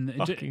that. And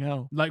fucking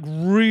hell. Like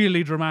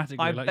really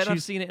dramatically. I like bet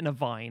I've seen it in a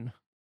Vine.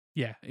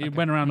 Yeah, it Okay.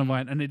 went around the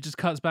vine, and it just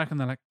cuts back, and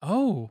they're like,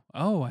 "Oh,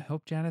 I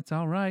hope Janet's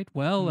all right.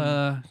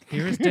 Well,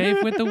 here is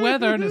Dave with the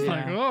weather," and it's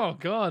like, Yeah. "Oh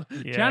God,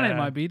 Yeah. Janet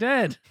might be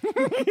dead."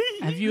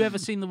 Have you ever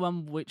seen the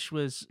one which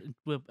was?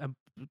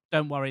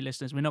 Don't worry,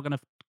 listeners. We're not going to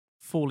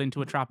fall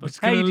into a trap of.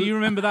 Just Hey, gonna do you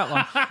remember that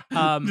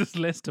one? Just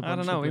list a bunch I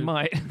don't know. of We them.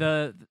 might.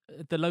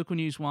 the local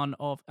news one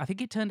of. I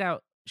think it turned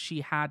out she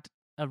had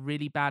a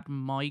really bad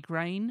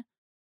migraine,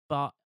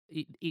 but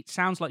it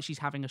sounds like she's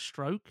having a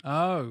stroke.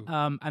 Oh,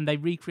 And they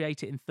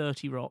recreate it in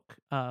 30 Rock.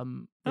 There's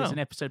Oh. an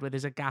episode where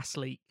there's a gas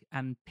leak,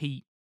 and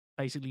Pete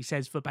basically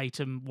says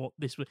verbatim what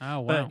this was.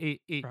 wow. But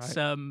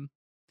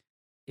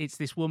it's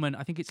this woman.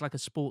 I think it's like a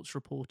sports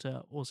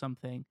reporter or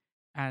something,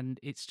 and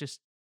it's just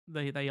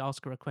they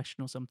ask her a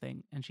question or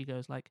something, and she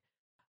goes like,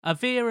 "A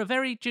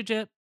very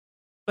ginger,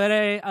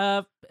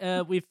 but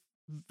with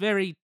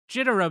very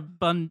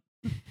jitterabun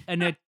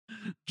and a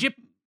jip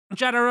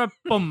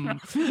jitterabum."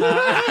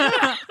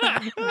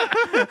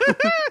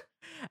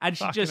 And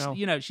she Fucking just,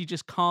 hell. she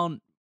just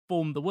can't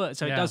form the word.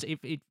 So Yeah. it does.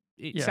 It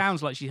Yes.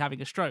 sounds like she's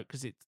having a stroke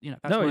because it's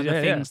that's No, one of the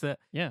yeah, yeah. things that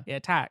Yeah. it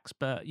attacks.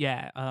 But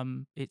yeah,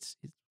 it's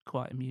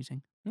quite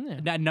amusing.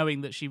 Yeah. And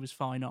knowing that she was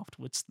fine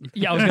afterwards.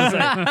 Yeah, I was going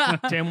to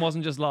say, Tim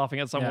wasn't just laughing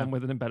at someone Yeah.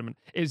 with an impediment.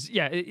 It's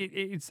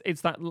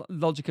that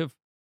logic of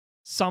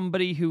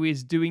somebody who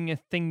is doing a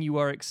thing you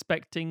are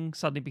expecting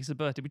suddenly be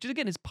subverted, which is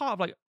again is part of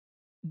like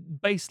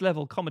base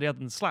level comedy other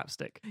than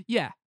slapstick.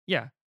 Yeah.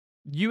 Yeah,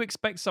 you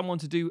expect someone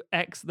to do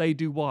X, they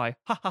do Y.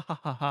 Ha ha ha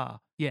ha ha.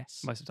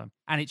 Yes. Most of the time.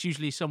 And it's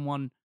usually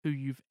someone who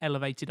you've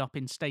elevated up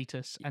in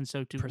status, and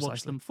so to watch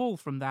Precisely. them fall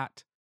from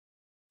that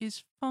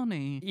is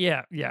funny.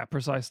 Yeah,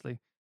 precisely.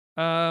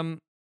 So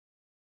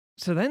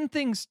then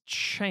things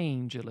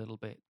change a little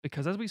bit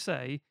because, as we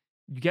say,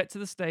 you get to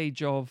the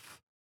stage of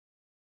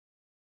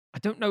I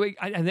don't know.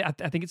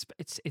 I think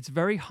it's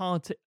very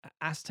hard to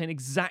ascertain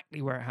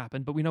exactly where it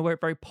happened, but we know where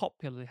it very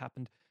popularly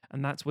happened,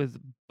 and that's with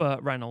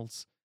Burt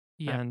Reynolds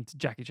Yeah. and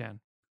Jackie Chan,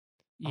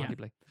 Yeah.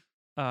 arguably.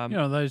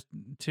 Those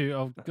two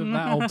of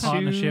that old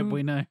partnership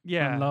we know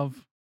Yeah. and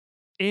love.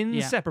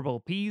 Inseparable,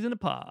 peas in a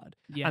pod.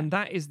 Yeah. And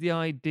that is the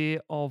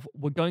idea of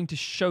we're going to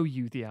show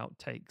you the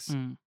outtakes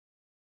Mm.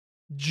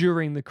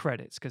 during the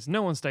credits, because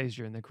no one stays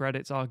during the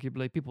credits,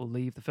 arguably. People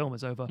leave, the film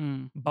is over.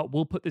 Mm. But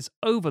we'll put this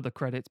over the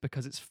credits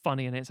because it's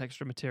funny and it's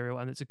extra material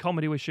and it's a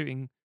comedy we're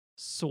shooting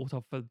sort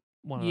of for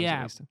one of those at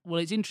Yeah. least. Well,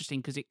 it's interesting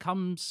because it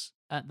comes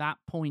at that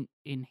point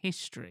in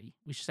history.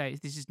 We should say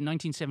this is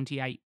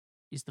 1978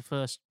 is the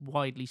first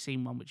widely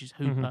seen one, which is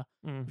Hooper,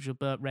 Mm. which is a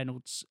Burt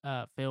Reynolds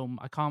film.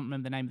 I can't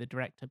remember the name of the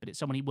director, but it's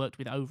someone he worked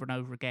with over and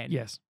over again.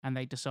 Yes. And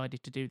they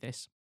decided to do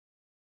this.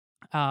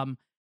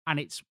 And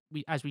it's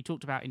as we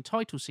talked about in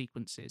title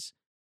sequences,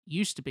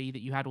 used to be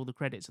that you had all the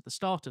credits at the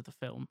start of the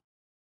film,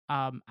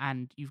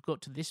 and you've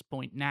got to this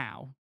point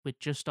now, with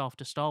just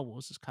after Star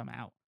Wars has come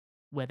out,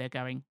 where they're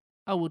going,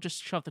 "Oh, we'll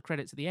just shove the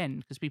credits at the end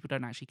because people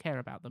don't actually care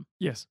about them."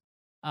 Yes.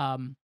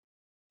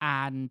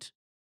 And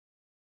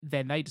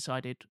then they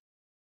decided,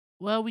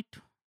 well, we'd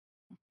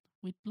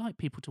like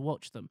people to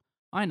watch them.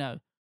 I know.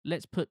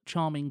 Let's put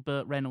charming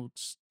Burt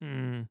Reynolds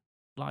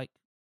like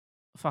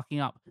fucking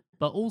up,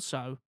 but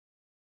also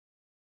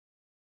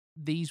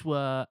these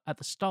were at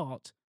the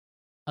start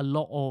a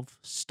lot of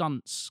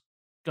stunts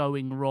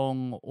going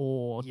wrong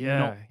or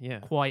not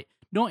quite,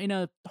 not in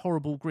a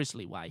horrible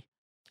grisly way.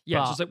 Yeah,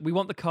 but- it's just like we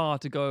want the car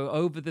to go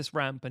over this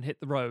ramp and hit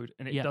the road,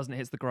 and it Yeah. doesn't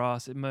hit the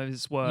grass, it moves, it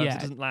swerves, Yeah.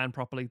 it doesn't land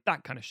properly,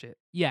 that kind of shit.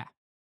 Yeah.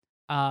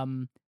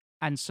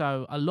 And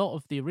so a lot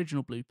of the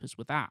original bloopers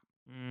were that.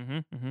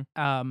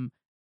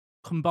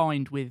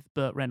 Combined with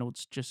Burt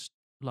Reynolds just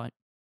like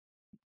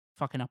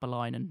fucking up a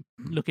line and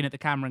looking at the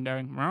camera and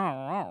going,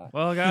 "Rawr, rawr."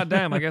 Well,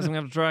 goddamn, I guess I'm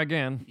gonna have to try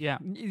again. Yeah.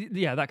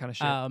 Yeah, that kind of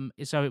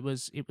shit. So it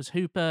was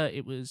Hooper,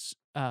 it was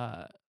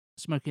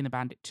Smokey and the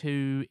Bandit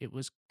 2, it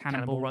was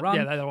Cannonball Run.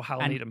 Yeah, they're all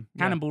Hal and Needham.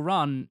 Yeah. Cannonball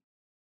Run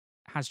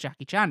has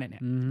Jackie Chan in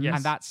it. Mhm. Yes.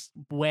 And that's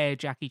where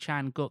Jackie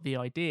Chan got the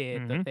idea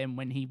Mhm. that then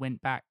when he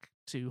went back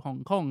to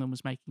Hong Kong and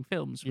was making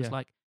films, was Yeah.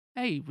 like,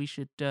 hey, we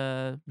should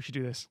do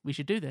this. We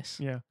should do this.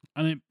 Yeah.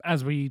 And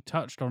as we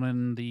touched on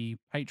in the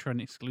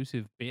Patreon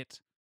exclusive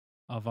bit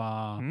of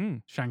our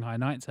Shanghai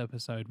Nights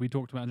episode, we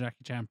talked about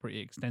Jackie Chan pretty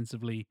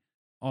extensively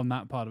on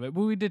that part of it.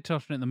 But we did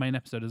touch on it in the main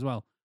episode as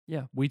well.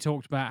 Yeah. We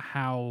talked about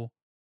how,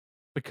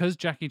 because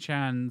Jackie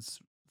Chan's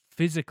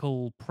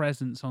physical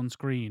presence on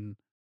screen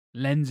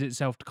lends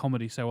itself to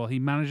comedy so well, he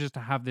manages to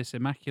have this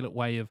immaculate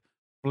way of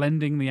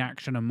blending the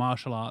action and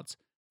martial arts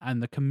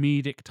and the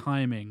comedic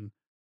timing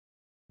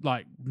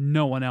like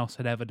no one else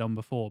had ever done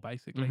before,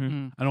 basically.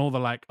 Mhm. And all the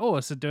like, oh,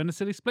 it's doing a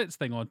silly splits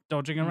thing or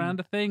dodging around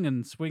a thing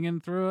and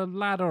swinging through a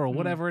ladder or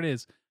whatever it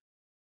is.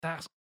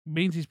 That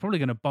means he's probably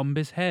going to bump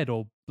his head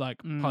or like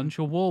punch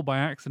a wall by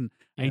accident.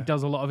 And he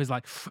does a lot of his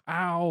like,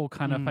 ow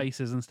kind of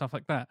faces and stuff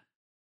like that.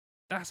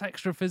 That's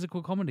extra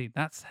physical comedy.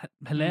 That's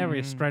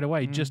hilarious straight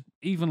away. Just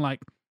even like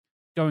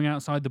going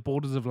outside the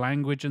borders of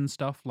language and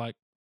stuff, like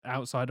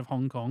outside of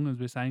Hong Kong, as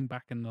we're saying,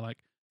 back in the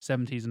like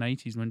 70s and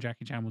 80s when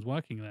Jackie Chan was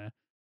working there.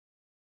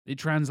 It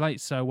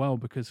translates so well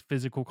because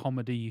physical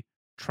comedy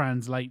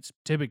translates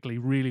typically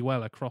really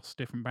well across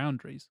different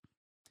boundaries.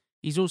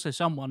 He's also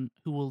someone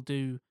who will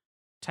do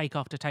take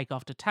after take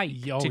after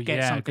take Oh, to get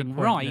yeah, something good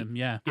point, right. Nim,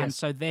 yeah. And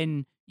so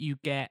then you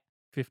get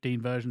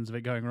 15 versions of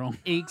it going wrong.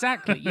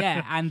 exactly,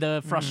 yeah, and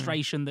the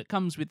frustration that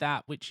comes with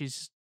that, which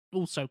is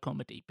also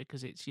comedy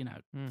because it's,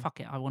 fuck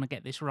it, I want to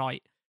get this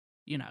right,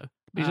 But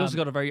he's also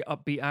got a very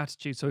upbeat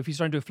attitude. So if he's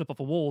trying to do a flip off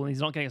a wall and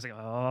he's not getting, it's like,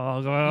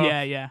 oh,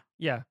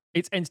 yeah.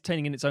 It's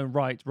entertaining in its own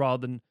right,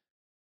 rather than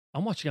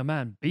I'm watching a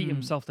man beat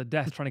himself to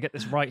death trying to get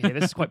this right here.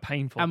 This is quite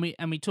painful.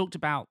 And we talked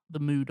about the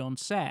mood on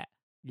set.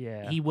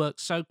 Yeah, He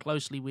works so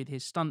closely with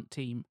his stunt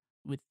team,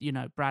 with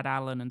Brad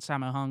Allen and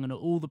Sammo Hung and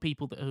all the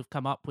people that have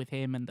come up with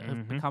him and that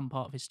have become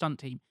part of his stunt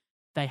team.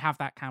 They have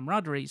that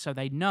camaraderie, so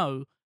they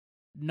know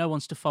no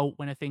one's to fault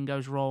when a thing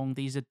goes wrong.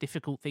 These are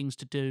difficult things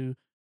to do.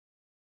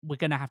 We're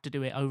going to have to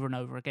do it over and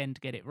over again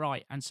to get it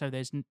right, and so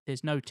there's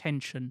no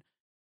tension.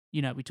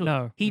 We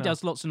talk. He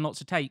does lots and lots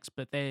of takes,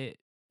 but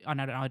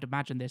I'd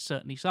imagine there's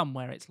certainly some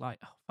where it's like,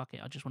 oh, fuck it,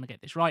 I just want to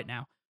get this right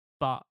now.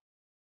 But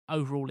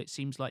overall, it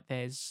seems like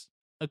there's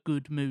a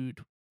good mood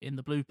in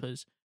the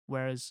bloopers,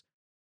 whereas,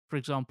 for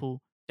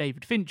example,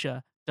 David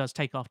Fincher does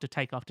take after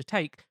take after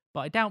take, but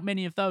I doubt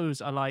many of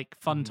those are like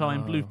fun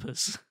time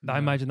bloopers. I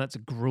imagine that's a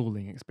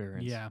grueling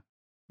experience. Yeah.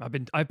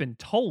 I've been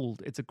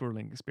told it's a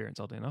grueling experience,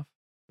 oddly enough,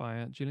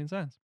 by Julian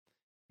Sands.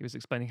 He was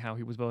explaining how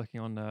he was working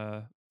on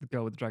The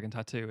Girl with the Dragon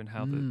Tattoo and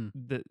how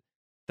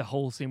the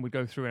whole scene would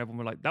go through and everyone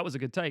would like, that was a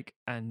good take.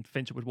 And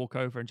Fincher would walk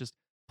over and just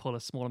pull a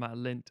small amount of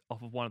lint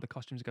off of one of the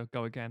costumes and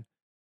go again.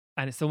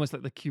 And it's almost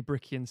like the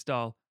Kubrickian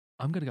style.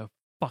 I'm going to go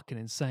fucking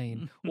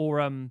insane. Or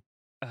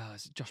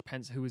Josh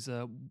Pence, who was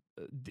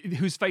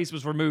whose face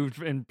was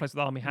removed in place with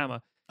Armie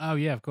Hammer. Oh,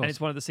 yeah, of course. And it's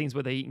one of the scenes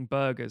where they're eating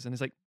burgers and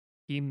it's like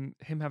him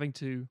having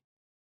to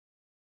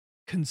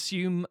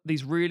consume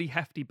these really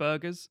hefty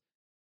burgers.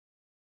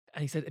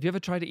 And he said, have you ever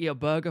tried to eat a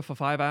burger for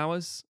 5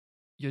 hours?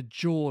 Your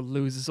jaw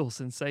loses all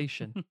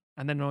sensation.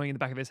 And then knowing in the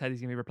back of his head he's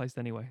going to be replaced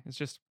anyway. It's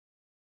just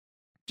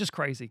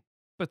crazy.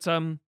 But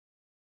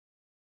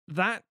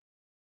that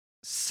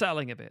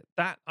selling of it,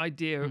 that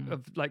idea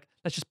of like,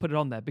 let's just put it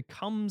on there,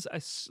 becomes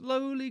a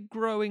slowly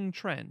growing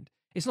trend.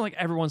 It's not like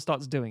everyone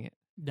starts doing it.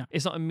 No.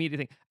 It's not an immediate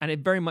thing. And it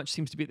very much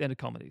seems to be at the end of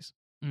comedies.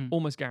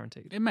 Almost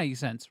guaranteed. It makes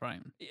sense, right?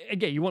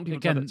 Again, you want people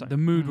Again, to the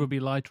mood would be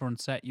lighter on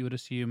set. You would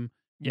assume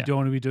you don't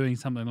want to be doing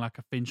something like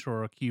a Fincher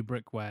or a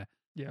Kubrick where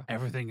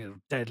everything is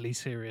deadly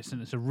serious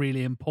and it's a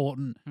really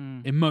important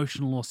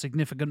emotional or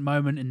significant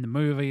moment in the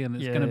movie and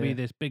it's going to be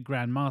this big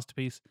grand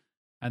masterpiece,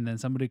 and then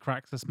somebody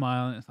cracks a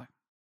smile and it's like,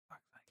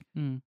 fuck's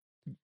sake.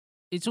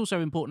 It's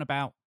also important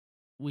about,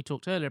 we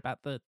talked earlier about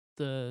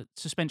the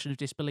suspension of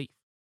disbelief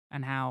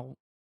and how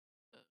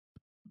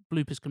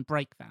bloopers can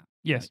break that.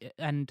 Yes.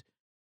 And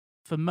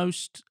for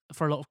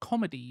a lot of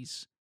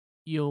comedies,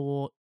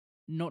 you're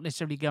not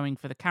necessarily going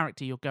for the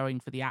character, you're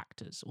going for the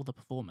actors or the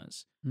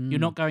performers.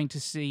 You're not going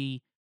to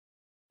see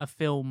a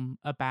film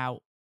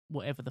about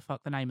whatever the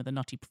fuck the name of the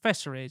nutty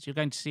professor is. You're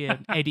going to see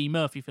an Eddie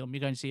Murphy film. You're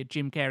going to see a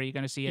Jim Carrey. You're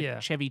going to see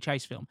a Chevy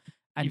Chase film.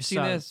 And you've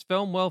seen this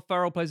film, Will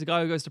Ferrell plays a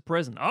guy who goes to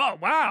prison. Oh,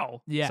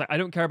 wow. Yeah. It's like, I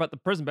don't care about the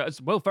prison, but it's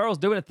Will Ferrell's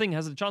doing a thing,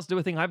 has a chance to do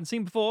a thing I haven't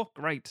seen before.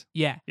 Great.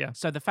 Yeah. Yeah.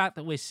 So the fact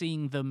that we're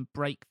seeing them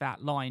break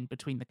that line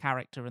between the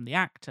character and the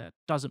actor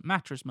doesn't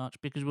matter as much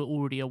because we're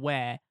already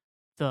aware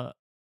that,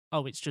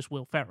 oh, it's just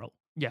Will Ferrell.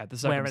 Yeah, the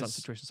circumstance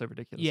situation is so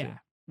ridiculous. Yeah.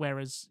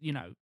 Whereas,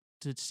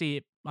 to see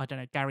it, I don't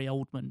know, Gary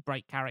Oldman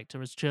break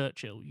character as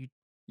Churchill,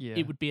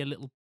 it would be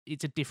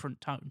it's a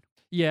different tone.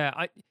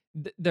 Yeah,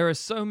 there are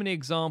so many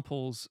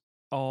examples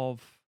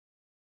of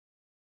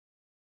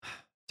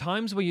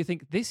times where you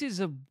think this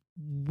is a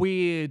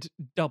weird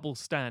double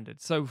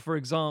standard. So, for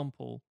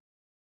example,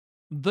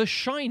 The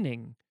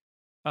Shining.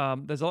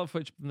 There's a lot of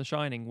footage from The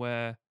Shining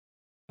where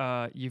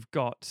you've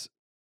got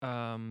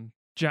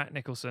Jack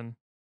Nicholson,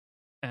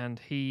 and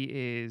he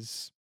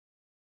is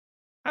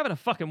having a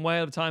fucking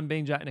whale of a time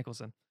being Jack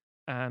Nicholson.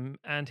 And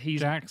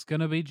Jack's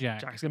gonna be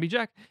Jack. Jack's gonna be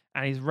Jack,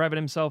 and he's revving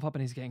himself up,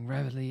 and he's getting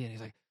revelly, and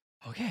he's like,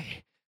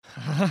 okay.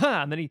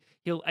 And then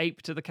he'll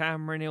ape to the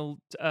camera, and he'll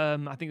I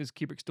think it was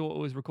Kubrick's daughter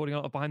was recording a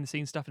lot of behind the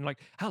scenes stuff, and like,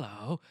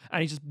 hello,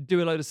 and he just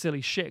do a load of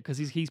silly shit because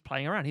he's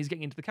playing around, he's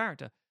getting into the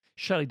character.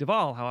 Shelley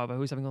Duvall, however,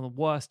 who's having one of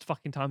the worst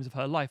fucking times of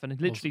her life, and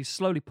literally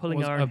slowly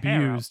pulling her own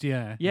hair out. Abused,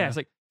 yeah. It's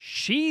like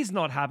she's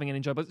not having an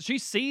enjoy, but she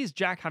sees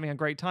Jack having a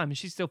great time, and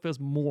she still feels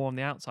more on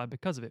the outside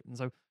because of it. And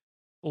so,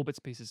 all bits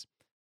and pieces.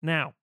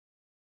 Now,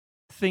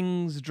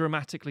 things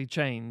dramatically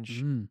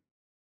change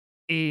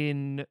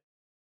in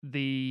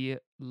the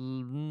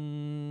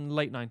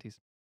late 90s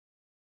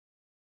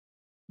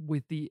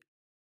with the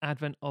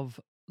advent of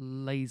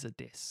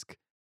Laserdisc,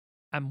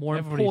 and more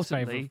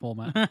importantly,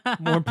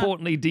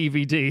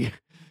 DVD,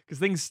 because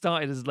things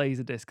started as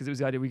Laserdisc because it was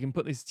the idea we can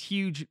put this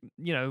huge,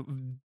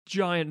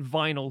 giant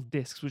vinyl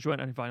discs, which weren't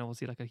only vinyl,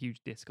 obviously like a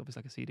huge disc, obviously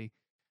like a CD,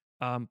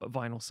 but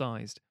vinyl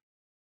sized,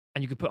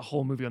 and you could put a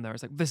whole movie on there.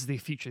 It's like, this is the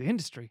future of the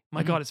industry.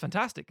 My God, it's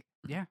fantastic.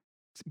 Yeah.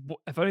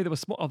 If only they were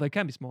small. Oh, they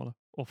can be smaller.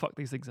 Or fuck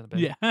these things in a bit.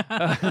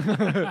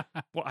 Yeah.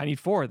 What, I need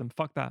 4 of them.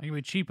 Fuck that. It would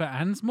be cheaper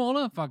and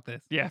smaller? Fuck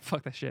this. Yeah,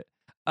 fuck that shit.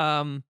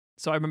 So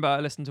I remember I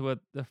listened to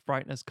the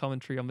Frighteners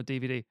commentary on the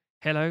DVD.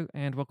 Hello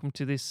and welcome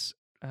to this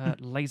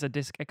laser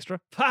disc extra.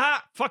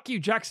 Ha! Fuck you,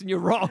 Jackson. You're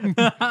wrong.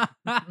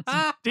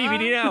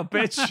 DVD now,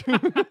 bitch.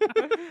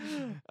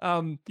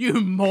 You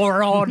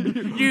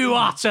moron! You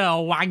utter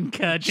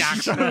wanker,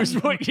 Jackson.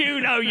 Shows what you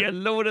know, you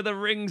Lord of the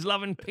Rings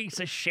loving piece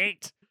of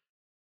shit.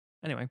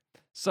 Anyway,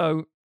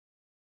 so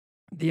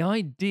the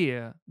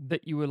idea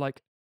that you were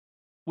like,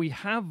 we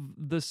have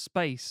the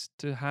space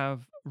to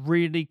have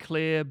really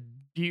clear,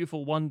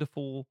 beautiful,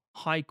 wonderful,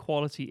 high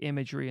quality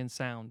imagery and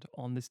sound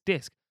on this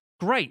disc.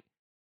 Great.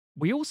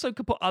 We also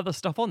could put other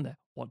stuff on there.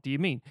 What do you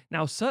mean?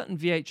 Now, certain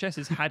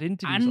VHSs had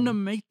interviews.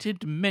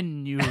 Animated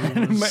menus.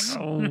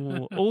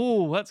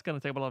 Oh, that's going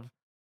to take a lot of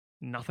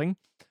nothing.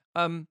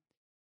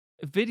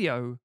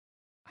 Video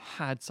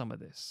had some of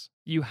this.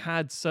 You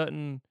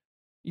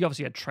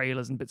obviously had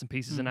trailers and bits and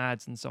pieces and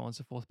ads and so on and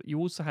so forth, but you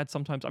also had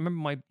sometimes, I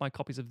remember my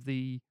copies of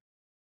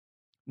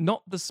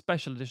not the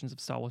special editions of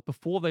Star Wars,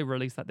 before they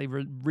released that, they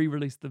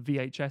re-released the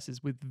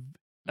VHSs with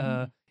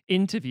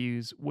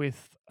interviews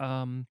with,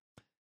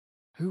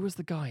 who was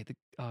the guy?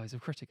 He's a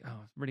critic.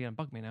 Oh, it's really going to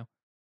bug me now.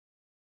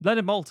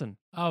 Leonard Maltin.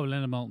 Oh,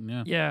 Leonard Maltin,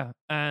 yeah. Yeah,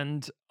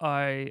 and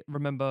I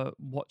remember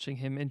watching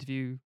him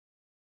interview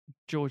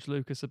George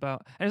Lucas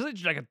about, and it's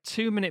literally like a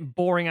 2-minute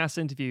boring ass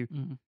interview,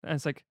 and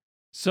it's like,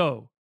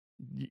 so,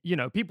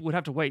 people would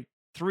have to wait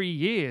 3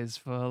 years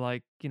for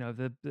like,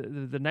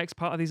 the next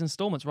part of these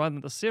installments rather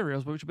than the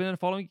serials, which have been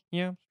following.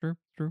 Yeah, true.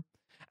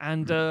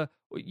 And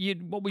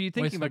what were you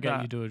thinking about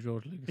that? You do a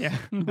George Lucas. Yeah.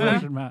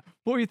 Version, Matt.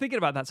 What were you thinking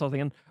about that sort of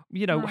thing?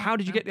 And how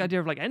did you get the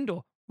idea of like Endor?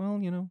 Well,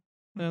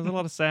 there's a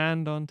lot of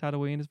sand on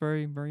Tatooine. It's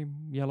very, very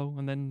yellow,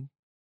 and then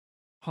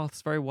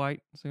Hoth's very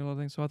white. So a lot of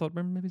things. So I thought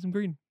maybe some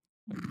green.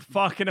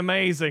 Fucking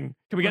amazing.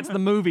 Can we get to the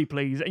movie,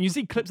 please? And you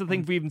see clips of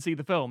things we even see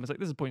the film. It's like,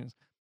 this is pointless.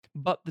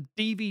 But the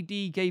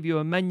DVD gave you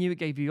a menu. It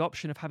gave you the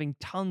option of having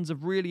tons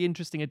of really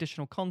interesting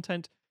additional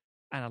content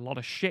and a lot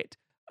of shit.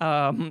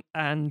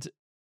 And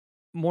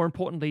more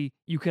importantly,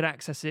 you could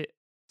access it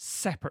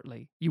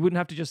separately. You wouldn't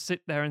have to just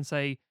sit there and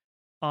say,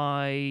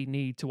 I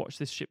need to watch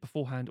this shit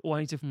beforehand, or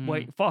I need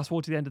to fast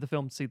forward to the end of the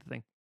film to see the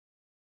thing.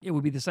 It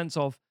would be the sense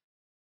of,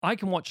 I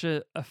can watch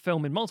a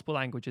film in multiple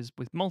languages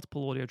with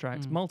multiple audio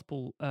tracks,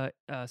 multiple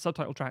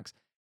subtitle tracks,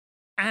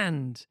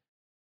 and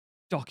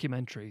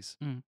documentaries,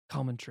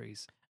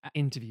 commentaries,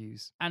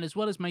 interviews. And as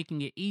well as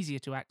making it easier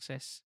to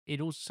access,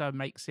 it also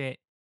makes it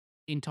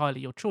entirely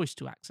your choice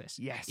to access.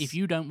 Yes. If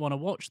you don't want to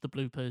watch the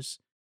bloopers,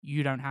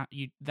 you don't have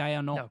they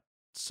are not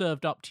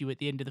served up to you at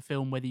the end of the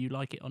film whether you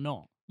like it or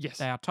not. Yes.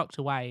 They are tucked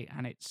away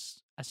and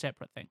it's a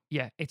separate thing.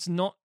 Yeah, it's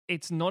not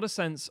a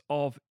sense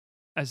of,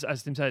 as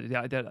Tim said, the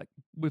idea like,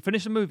 we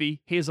finished a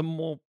movie, here's some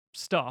more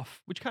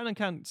stuff, which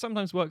can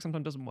sometimes work,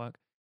 sometimes doesn't work.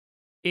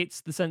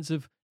 It's the sense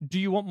of, do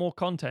you want more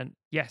content?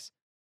 Yes.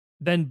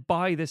 Then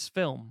buy this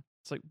film.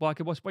 It's like, well, I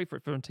could wait for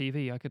it on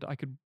TV.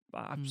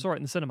 I saw it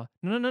in the cinema.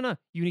 No.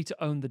 You need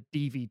to own the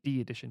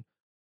DVD edition.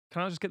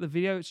 Can I just get the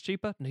video? It's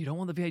cheaper. No, you don't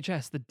want the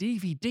VHS. The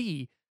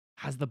DVD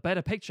has the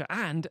better picture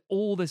and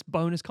all this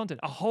bonus content.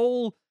 A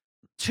whole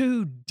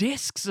 2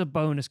 discs of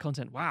bonus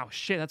content. Wow,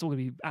 shit, that's all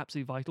going to be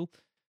absolutely vital.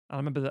 I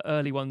remember the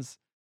early ones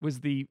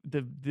was the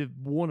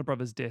Warner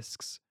Brothers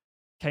discs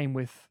came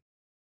with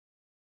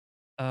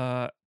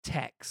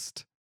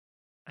text,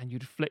 and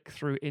you'd flick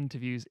through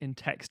interviews in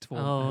text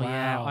form. Oh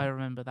yeah, I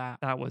remember that.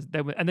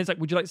 And there's like,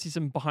 would you like to see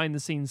some behind the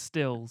scenes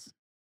stills?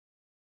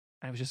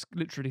 And it was just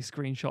literally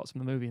screenshots from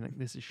the movie, and like,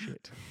 this is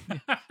shit.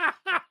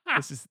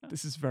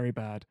 This is very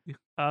bad.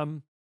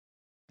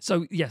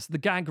 So yes, the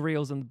gag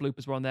reels and the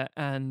bloopers were on there,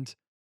 and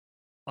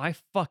I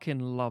fucking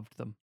loved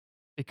them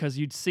because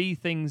you'd see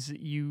things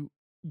that you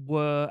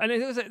were, and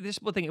it was this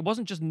thing. It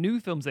wasn't just new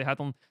films they had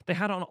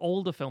on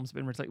older films.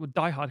 Been like with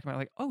Die Hard come out,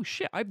 like, oh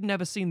shit, I've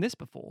never seen this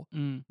before.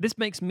 This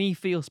makes me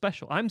feel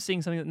special. I'm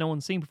seeing something that no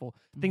one's seen before.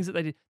 Things that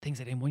they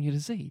didn't want you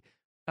to see.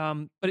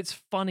 But it's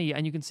funny,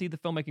 and you can see the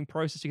filmmaking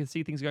process. You can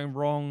see things going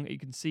wrong. You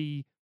can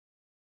see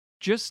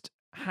just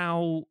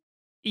how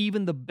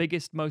even the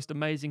biggest, most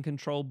amazing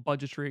controlled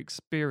budgetary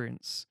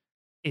experience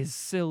is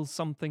still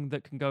something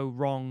that can go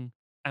wrong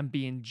and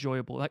be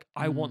enjoyable. Like,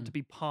 I want to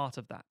be part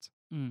of that.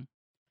 And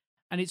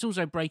it's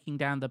also breaking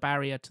down the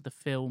barrier to the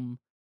film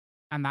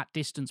and that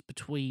distance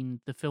between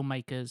the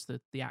filmmakers,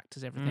 the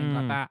actors, everything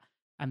like that,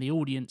 and the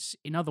audience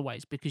in other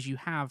ways, because you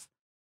have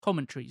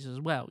commentaries as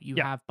well. You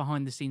have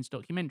behind-the-scenes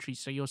documentaries,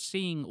 so you're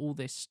seeing all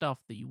this stuff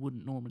that you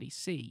wouldn't normally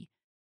see.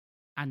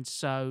 And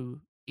so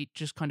it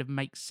just kind of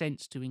makes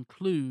sense to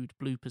include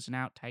bloopers and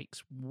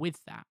outtakes with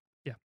that.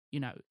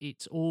 Yeah.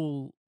 It's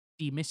all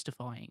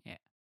demystifying it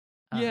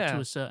to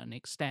a certain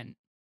extent.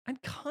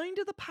 And kind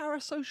of the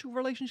parasocial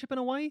relationship in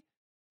a way.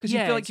 Because you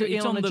feel like you're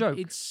in on the joke.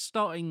 It's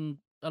starting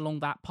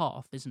along that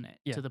path, isn't it?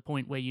 Yeah. To the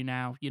point where you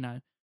now,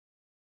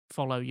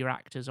 follow your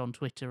actors on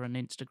Twitter and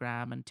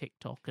Instagram and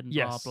TikTok and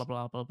blah,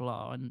 blah, blah,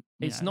 blah. And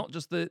it's not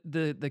just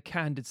the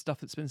candid stuff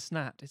that's been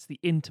snapped. It's the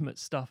intimate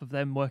stuff of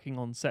them working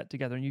on set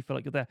together, and you feel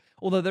like you're there.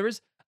 Although there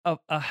is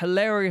a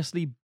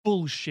hilariously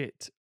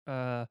bullshit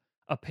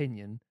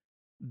opinion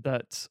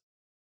that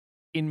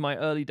in my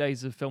early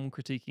days of film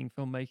critiquing,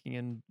 filmmaking,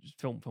 and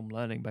film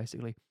learning,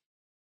 basically,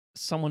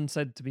 someone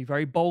said to me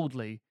very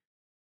boldly,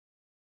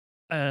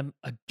 a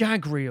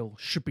gag reel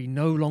should be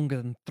no longer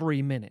than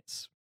 3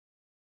 minutes.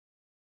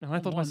 And I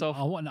thought to myself,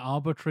 I want an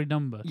arbitrary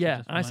number.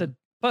 yeah. And I said,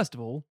 first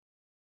of all,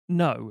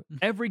 no.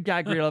 Every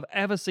gag reel I've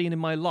ever seen in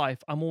my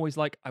life, I'm always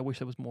like, I wish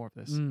there was more of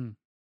this.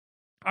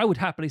 I would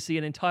happily see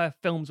an entire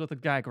film's worth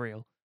of gag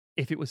reel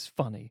if it was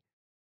funny.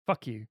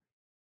 Fuck you.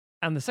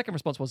 And the second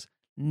response was,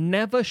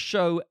 never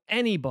show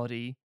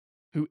anybody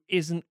who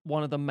isn't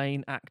one of the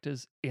main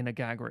actors in a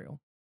gag reel,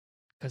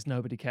 because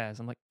nobody cares.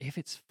 I'm like, if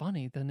it's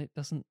funny, then it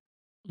doesn't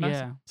matter.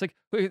 Yeah. It's like,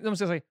 I'm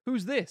just gonna say,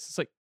 who's this? It's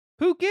like,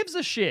 who gives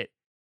a shit?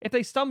 If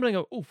they stumble and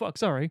go, oh fuck,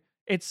 sorry,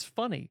 it's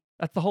funny.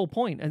 That's the whole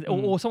point. And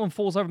or someone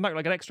falls over back,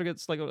 like an extra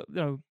gets like,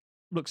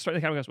 looks straight at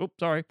the camera and goes, oh,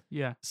 sorry.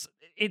 Yeah.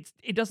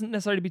 It doesn't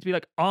necessarily need to be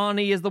like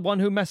Arnie is the one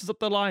who messes up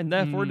the line,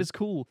 therefore it is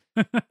cool.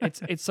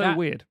 It's so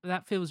weird.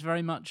 That feels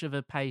very much of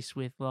a pace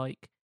with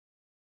like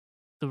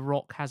The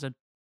Rock has a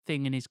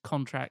thing in his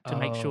contract to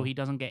make sure he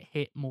doesn't get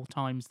hit more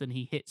times than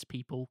he hits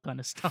people, kind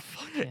of stuff.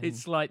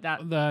 It's like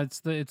that.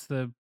 It's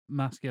the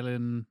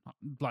masculine,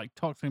 like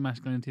toxic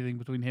masculinity thing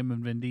between him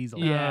and Vin Diesel.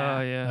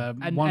 Yeah.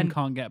 One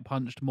can't get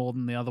punched more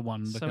than the other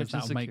one So because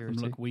much that'll make them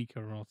insecurity. look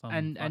weaker or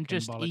something. And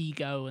just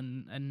ego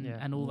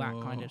and all that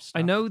kind of stuff.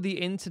 I know the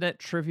internet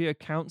trivia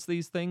counts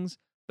these things,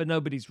 but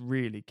nobody's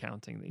really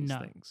counting these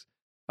things.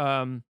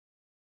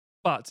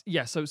 But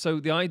yeah, so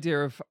the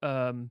idea of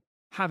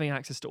having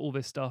access to all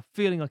this stuff,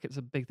 feeling like it's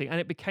a big thing, and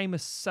it became a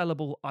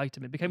sellable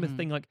item. It became a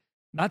thing like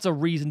that's a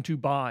reason to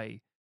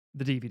buy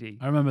the DVD.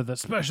 I remember the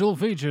special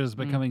features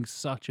becoming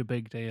such a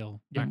big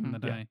deal back in the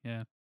day.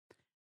 Yeah.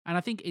 And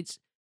I think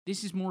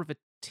this is more of a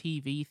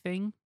TV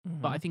thing,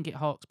 but I think it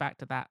harks back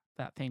to that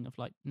thing of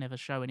like never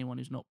show anyone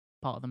who's not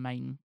part of the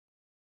main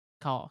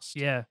cast.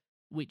 Yeah.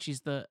 Which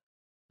is the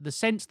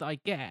sense that I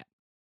get,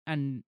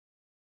 and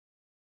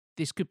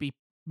this could be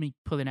me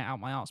pulling it out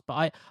my arse,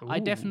 but I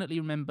definitely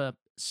remember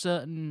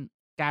certain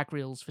gag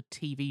reels for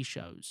TV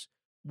shows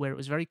where it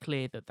was very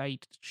clear that they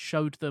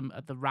showed them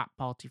at the wrap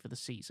party for the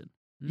season.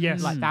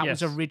 Yes. Like that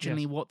yes, was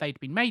originally what they'd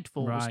been made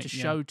for, was Right, to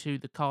yeah. show to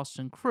the cast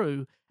and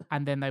crew,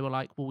 and then they were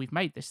like, well, we've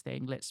made this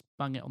thing, let's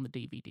bung it on the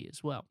DVD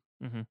as well.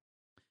 Mhm.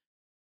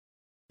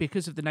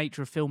 Because of the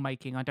nature of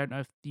filmmaking, I don't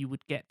know if you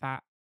would get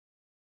that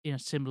in a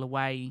similar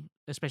way,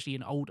 especially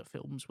in older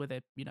films where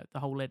the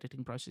whole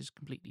editing process is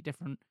completely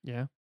different.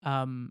 Yeah.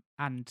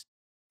 And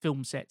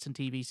film sets and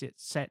TV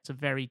sets are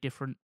very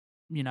different,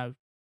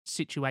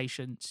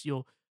 situations.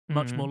 You're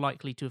much more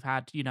likely to have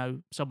had,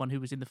 someone who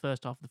was in the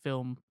first half of the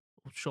film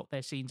shot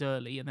their scenes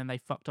early and then they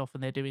fucked off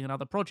and they're doing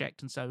another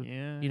project. And so,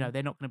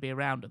 they're not going to be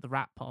around at the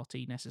wrap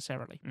party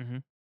necessarily.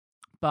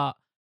 But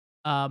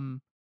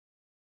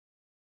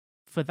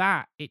for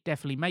that, it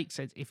definitely makes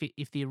sense.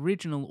 If the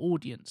original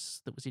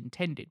audience that was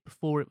intended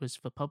before it was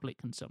for public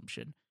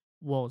consumption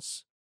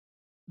was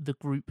the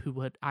group who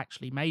had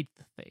actually made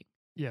the thing,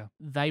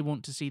 they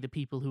want to see the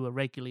people who are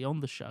regularly on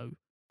the show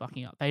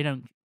fucking up. They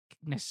don't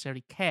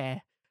necessarily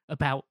care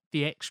about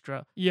the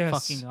extra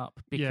fucking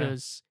up,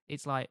 because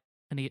it's like,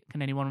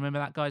 can anyone remember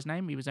that guy's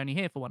name? He was only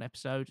here for one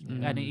episode,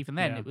 and even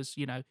then, it was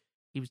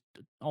he was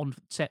on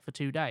set for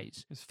 2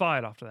 days. It's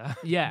fired after that.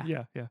 Yeah,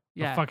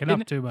 You're fucking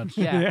up too much.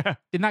 Yeah.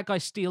 Didn't that guy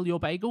steal your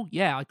bagel?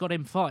 Yeah, I got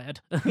him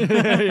fired.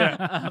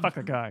 Fuck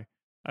a guy.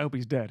 I hope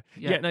he's dead.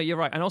 Yeah. Yeah, no, you're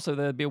right. And also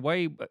there'd be a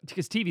way,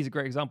 because TV is a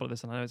great example of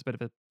this, and I know it's a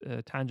bit of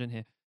a tangent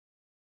here,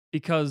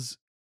 because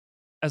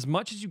as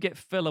much as you get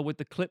filler with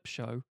the clip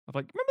show of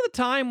like, remember the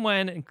time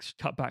when, and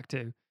cut back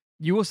to,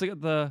 you also get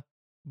the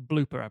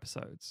blooper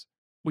episodes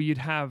where you'd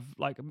have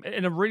like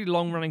in a really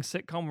long running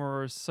sitcom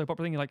or a soap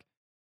opera thing, you're like,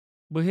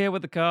 we're here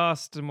with the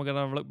cast and we're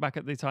going to look back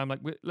at the time. Like,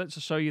 let's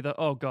just show you that,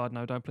 oh God,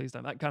 no, don't, please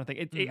don't. That kind of thing.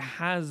 It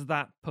has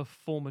that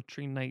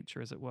performatory nature,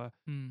 as it were.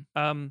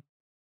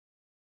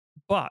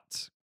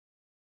 But,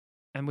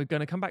 and we're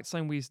going to come back to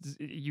something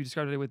you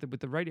described it with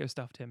the radio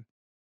stuff, Tim.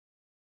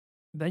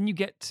 Then you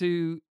get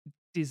to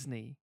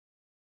Disney.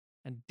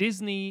 And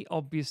Disney,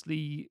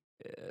 obviously,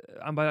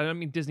 and by I don't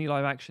mean Disney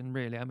live action,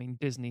 really. I mean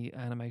Disney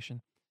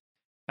animation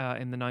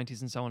in the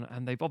 90s and so on.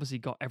 And they've obviously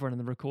got everyone in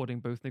the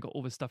recording booth. They've got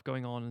all this stuff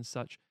going on and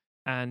such.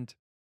 And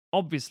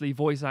obviously,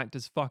 voice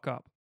actors fuck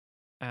up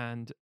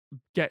and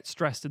get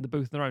stressed in the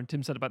booth on their own.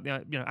 Tim said about the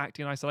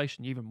acting in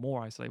isolation. You're even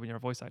more isolated when you're a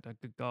voice actor.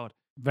 Good God.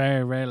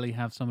 Very rarely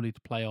have somebody to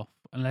play off,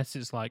 unless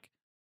it's like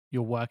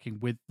you're working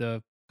with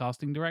the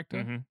casting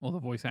director or the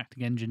voice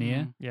acting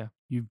engineer. Yeah.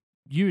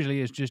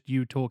 Usually it's just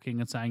you talking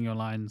and saying your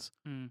lines,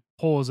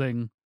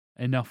 pausing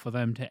enough for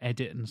them to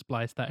edit and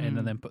splice that in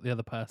and then put the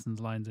other person's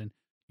lines in.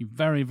 You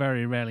very,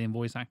 very rarely in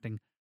voice acting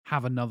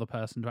have another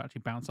person to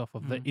actually bounce off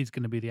of that is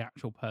going to be the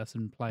actual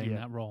person playing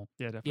that role.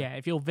 Yeah, definitely. Yeah,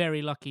 if you're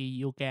very lucky,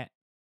 you'll get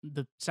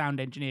the sound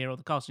engineer or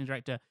the casting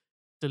director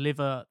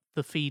deliver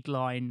the feed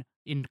line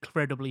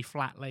incredibly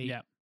flatly.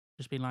 Yeah.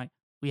 Just being like,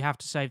 we have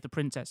to save the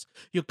princess.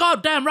 You're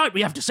goddamn right,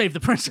 we have to save the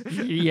princess.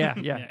 yeah,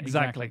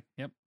 exactly.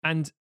 Yep.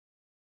 And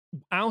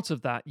out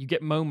of that, you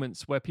get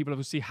moments where people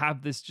obviously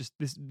have this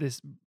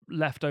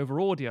leftover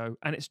audio,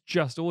 and it's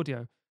just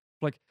audio.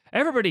 Like,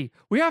 everybody,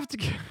 we have to.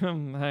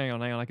 Hang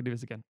on, I can do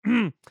this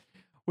again.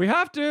 We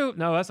have to.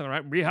 No, that's not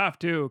right. We have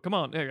to. Come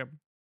on, there you go.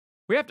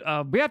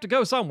 We have to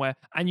go somewhere,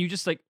 and you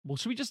just like, well,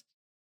 should we just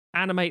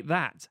animate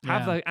that?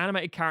 Have Yeah. the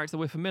animated character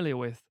we're familiar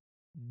with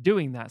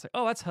doing that. It's like,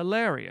 oh, that's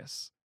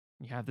hilarious.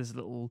 You have this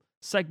little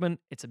segment.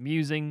 It's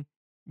amusing.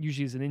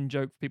 Usually, it's an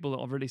in-joke for people that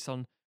are released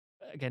on,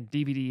 again,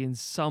 DVD in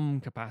some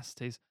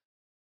capacities.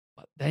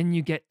 But then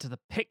you get to the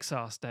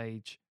Pixar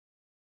stage,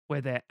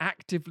 where they're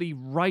actively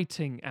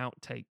writing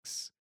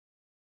outtakes.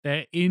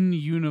 They're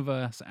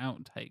in-universe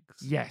outtakes.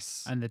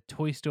 Yes. And the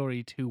Toy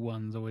Story 2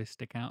 ones always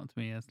stick out to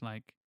me as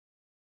like,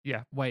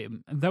 Yeah. wait,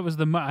 that was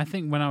I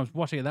think when I was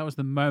watching it, that was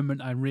the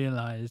moment I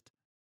realized,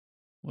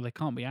 well, they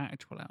can't be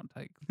actual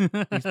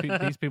outtakes.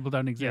 These people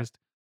don't exist.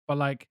 But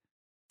like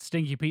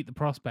Stinky Pete the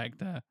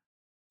Prospector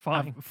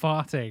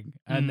farting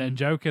and then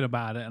joking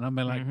about it, and I'm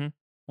like,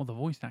 well, the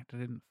voice actor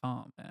didn't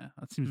fart there.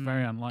 That seems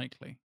very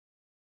unlikely.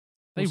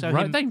 They Also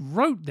wrote, him- they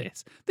wrote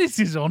this. This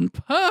is on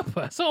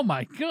purpose. Oh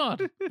my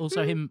god.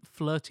 Also, him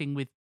flirting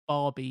with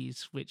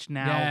Barbies, which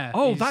now. Yeah.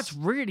 Oh, is- that's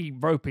really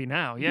ropey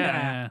now. Yeah.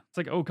 Yeah. It's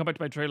like, oh, come back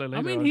to my trailer later.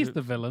 I mean, he's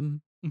the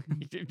villain.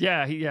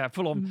 yeah,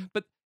 full on.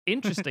 But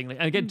interestingly,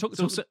 and again, talk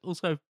also,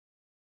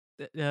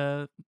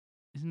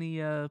 isn't he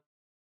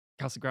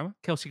Kelsey Grammer.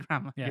 Kelsey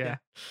Grammer? Yeah.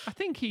 I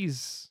think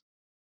he's.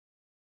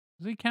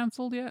 Is he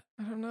cancelled yet?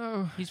 I don't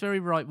know. He's very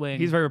right wing.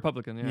 He's very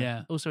Republican. Yeah.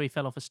 Yeah. Also, he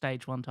fell off a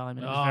stage one time,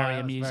 and it was Oh, very that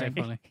was amusing.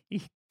 very funny.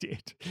 He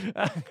did.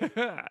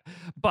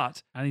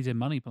 But And he's in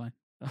Money Plane.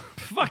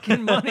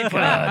 fucking money plane.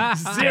 God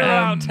Zero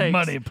damn outtakes.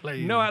 Money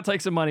Plane. No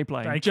outtakes of money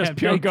plane. They Just kept-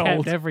 pure they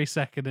gold. kept every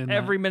second in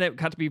Every that. minute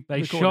had to be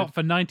They recorded. shot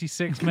for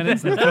 96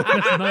 minutes. And it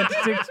was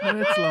 96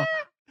 minutes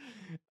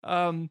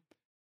long.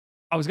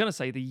 I was going to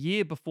say the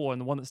year before, and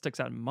the one that sticks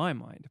out in my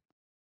mind,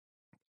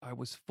 I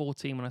was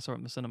 14 when I saw it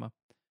in the cinema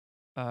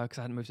because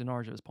I hadn't moved to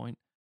Norwich at this point.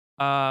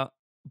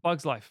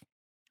 Bug's Life.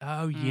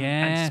 Oh, And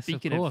yes,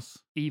 speaking of course.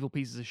 evil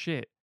pieces of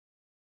shit,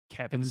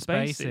 Kevin Kevin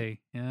Spacey. Spacey.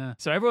 Yeah.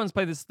 So everyone's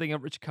played this thing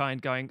of Richard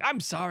Kind going, I'm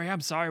sorry,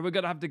 we're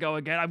going to have to go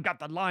again. I've got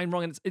the line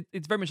wrong. And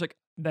it's very much like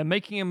they're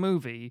making a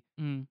movie.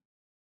 Mm.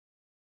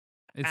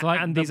 It's like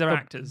and these are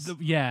actors.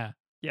 Yeah.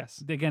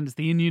 Yes. Again, it's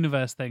the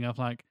in-universe thing of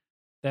like,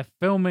 they're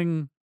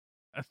filming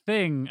a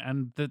thing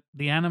and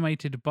the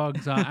animated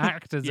bugs are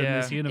actors in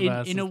this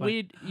universe. In a It's like-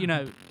 weird,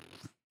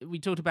 we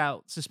talked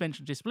about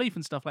suspension of disbelief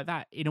and stuff like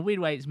that. In a weird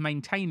way, it's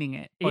maintaining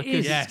it. It because is.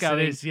 it's Yes, going,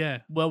 it is, yeah.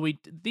 Well,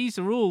 these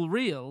are all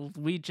real.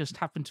 We just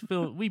happen to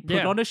feel we put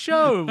Yeah. on a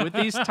show with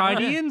these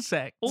tiny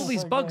insects. All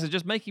these bugs are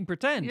just making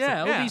pretend. It's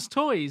yeah, like, all these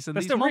toys and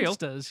They're these still real.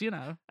 monsters.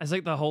 It's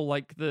like the whole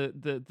like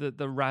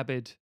the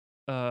rabid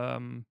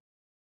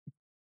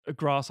a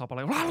grasshopper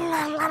like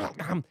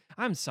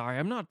I'm sorry,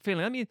 I'm not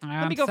feeling. Let me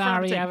go for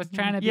an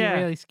update.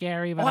 Yeah.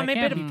 scary, Oh, I made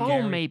a bit of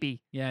foam,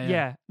 maybe.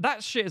 Yeah.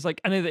 That shit is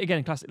like, and then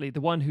again, classically,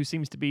 the one who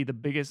seems to be the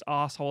biggest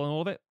asshole in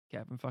all of it,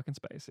 Kevin fucking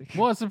Spacey.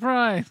 What a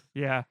surprise.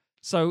 Yeah.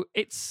 So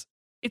it's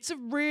a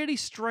really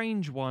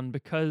strange one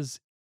because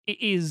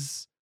it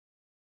is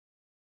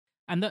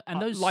And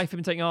those life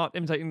imitating art,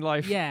 imitating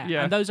life. yeah,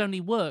 Yeah. and those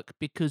only work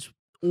because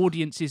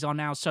audiences are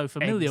now so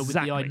familiar with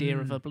Exactly. the idea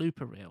of a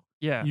blooper reel.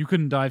 Yeah. You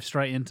couldn't dive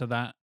straight into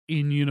that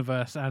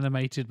in-universe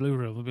animated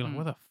Blu-ray. We'll be like,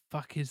 what the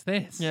fuck is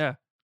this? Yeah.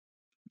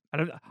 I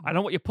don't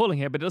know what you're pulling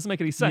here, but it doesn't make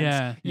any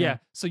sense. Yeah.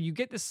 So you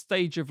get this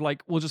stage of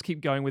like, we'll just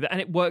keep going with it.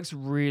 And it works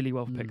really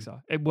well for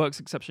Pixar. It works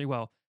exceptionally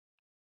well.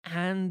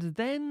 And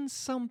then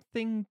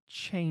something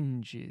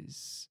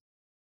changes.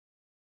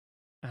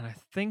 And I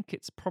think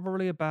it's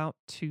probably about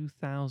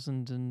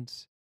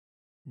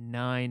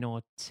 2009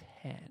 or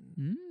 10.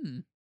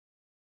 Mm.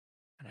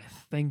 And I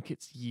think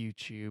it's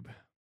YouTube.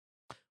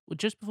 Well,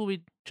 just before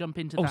we jump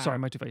into Oh, that, sorry,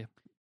 motivate you.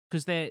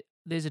 because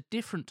there's a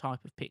different type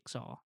of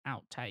Pixar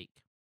outtake,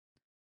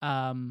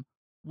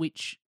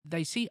 which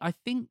they see. I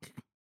think,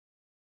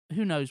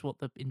 who knows what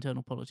the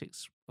internal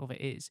politics of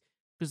it is,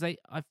 because I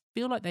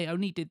feel like they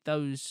only did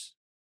those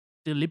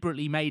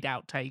deliberately made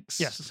outtakes,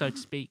 Yes. so to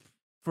speak,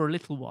 for a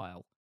little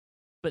while.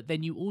 But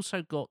then you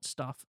also got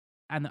stuff,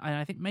 and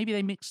I think maybe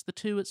they mixed the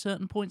two at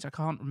certain points. I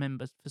can't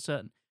remember for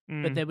certain.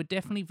 But there were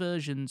definitely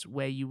versions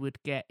where you would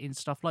get, in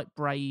stuff like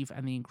Brave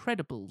and The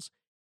Incredibles,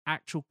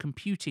 actual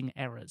computing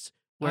errors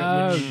where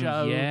it would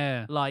show,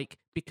 yeah. like,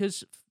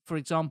 because, for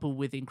example,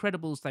 with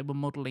Incredibles, they were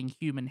modeling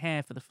human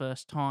hair for the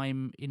first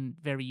time in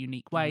very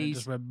unique And it ways.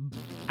 just went,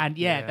 And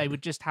they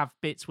would just have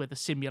bits where the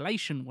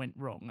simulation went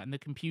wrong and the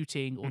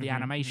computing or the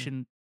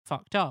animation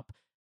fucked up.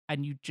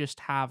 And you just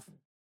have,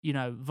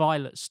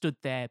 Violet stood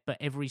there, but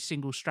every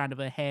single strand of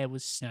her hair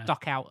was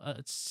stuck out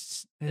at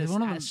There's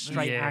one of a them-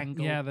 straight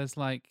angle. Yeah, there's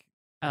like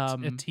a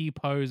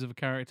T-pose of a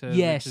character,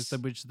 Yes.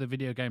 which is the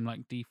video game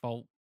like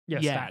default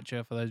Yes. Yeah.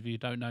 stature for those of you who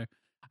don't know.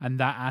 And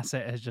that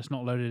asset has just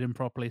not loaded in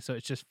properly, so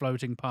it's just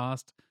floating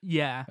past.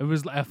 Yeah. It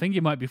was, I think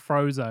it might be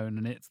Frozone,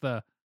 and it's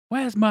the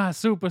 "Where's my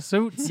super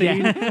suit?"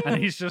 scene,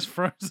 and he's just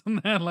frozen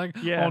there, like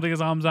holding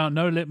his arms out,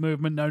 no lip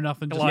movement, no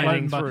nothing, just Gliding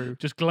floating by- through.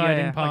 just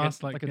gliding Yeah.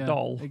 past, Like a yeah,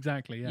 doll.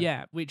 Exactly. Yeah.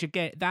 Yeah, which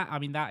again,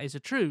 that is a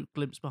true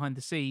glimpse behind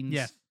the scenes.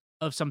 Yes.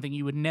 of something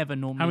you would never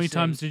normally How many see.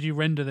 times did you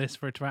render this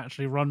for it to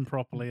actually run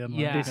properly? And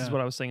like, Yeah. This is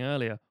what I was saying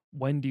earlier.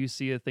 When do you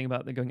see a thing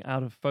about them going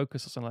out of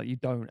focus or something like that? You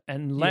don't,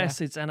 unless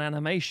it's an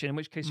animation, in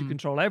which case you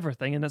control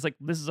everything. And it's like,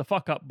 this is a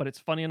fuck up, but it's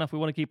funny enough. We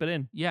want to keep it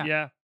in.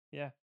 Yeah.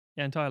 Yeah,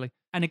 entirely.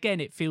 And again,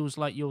 it feels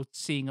like you're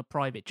seeing a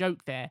private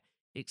joke there,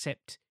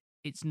 except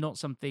it's not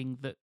something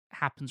that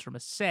happens from a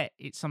set.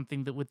 It's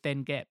something that would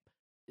then get,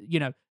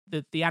 the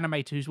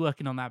animator who's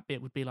working on that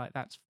bit would be like,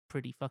 that's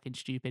pretty fucking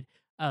stupid.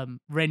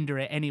 Render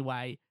it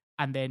anyway,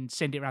 and then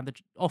send it around the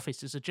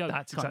office as a joke.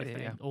 That's kind exactly of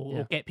it, thing. yeah.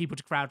 Or get people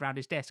to crowd around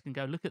his desk and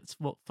go, look at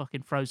what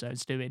fucking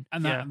Frozo's doing.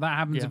 And that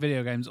happens in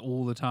video games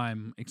all the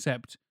time,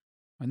 except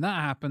when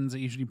that happens, it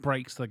usually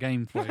breaks the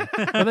game for you.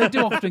 But they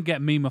do often get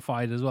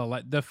memeified as well.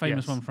 Like the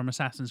famous one from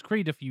Assassin's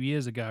Creed a few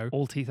years ago.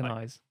 All teeth and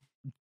eyes.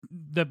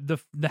 The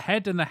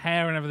head and the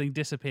hair and everything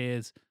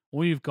disappears.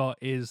 All you've got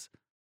is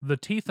the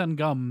teeth and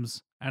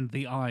gums and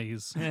the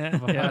eyes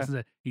of a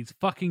person. He's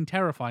fucking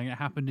terrifying. It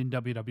happened in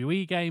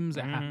WWE games.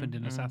 It happened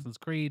in Assassin's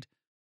Creed.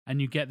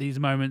 And you get these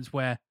moments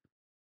where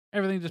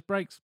everything just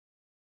breaks.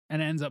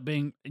 And it ends up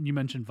being, and you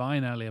mentioned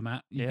Vine earlier,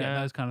 Matt. You get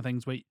those kind of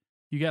things where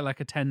you get like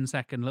a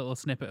 10-second little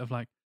snippet of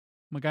like,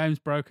 my game's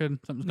broken,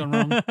 something's gone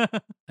wrong.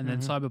 And then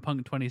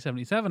Cyberpunk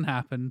 2077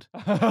 happened.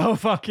 Oh,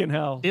 fucking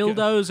hell.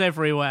 Dildos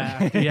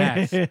everywhere.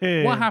 Yes.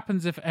 What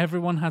happens if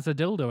everyone has a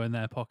dildo in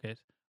their pocket?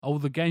 Oh,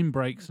 the game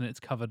breaks and it's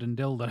covered in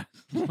dildos.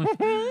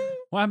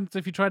 What happens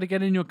if you try to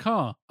get in your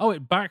car? Oh,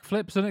 it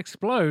backflips and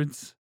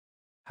explodes.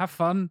 Have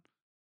fun.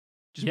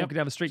 Just walking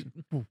down the street.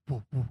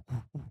 What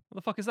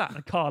the fuck is that?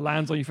 A car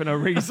lands on you for no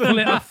reason.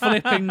 A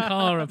flipping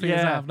car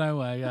appears out of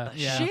nowhere.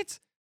 Yeah. Shit.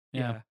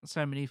 Yeah.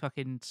 So many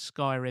fucking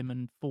Skyrim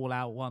and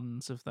Fallout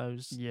ones of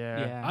those.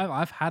 Yeah.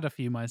 I've had a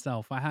few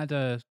myself. I had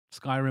a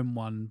Skyrim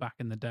one back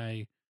in the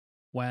day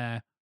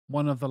where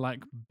one of the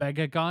like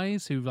beggar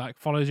guys who like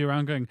follows you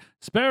around going,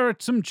 spare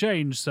it some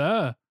change,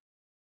 sir.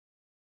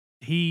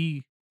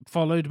 He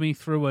followed me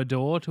through a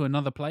door to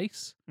another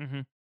place.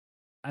 Mm-hmm.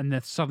 And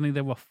then suddenly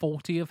there were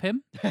 40 of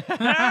him.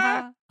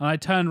 And I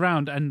turned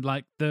around and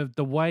like the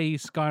way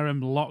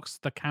Skyrim locks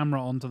the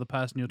camera onto the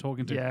person you're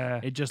talking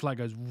to, it just like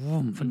goes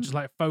woof and just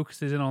like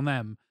focuses in on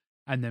them.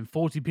 And then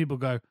 40 people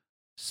go,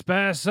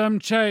 spare some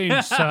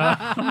change, sir.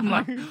 I'm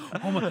like,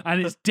 oh my,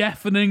 and it's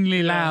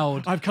deafeningly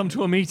loud. I've come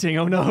to a meeting.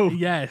 Oh no.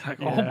 Yeah, it's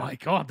like, oh my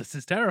God, this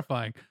is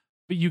terrifying.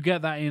 But you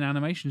get that in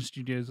animation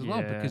studios as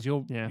well because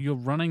you're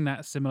running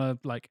that similar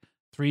like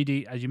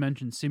 3D, as you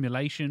mentioned,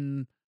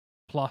 simulation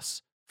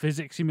plus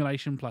physics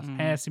simulation plus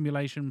hair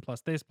simulation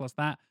plus this plus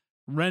that,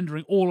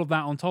 rendering all of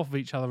that on top of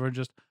each other and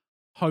just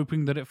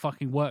hoping that it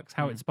fucking works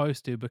how it's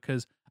supposed to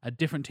because a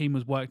different team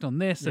was worked on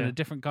this and a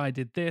different guy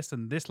did this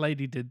and this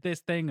lady did this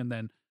thing and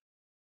then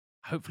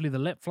hopefully the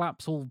lip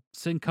flaps all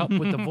sync up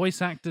with the voice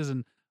actors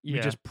and we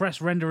just press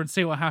render and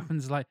see what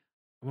happens. Like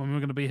when we're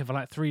going to be here for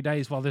like 3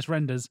 days while this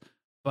renders,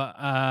 but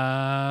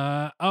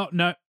oh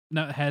no,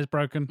 the hair's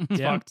broken.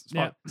 It's fucked. It's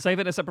fucked. Save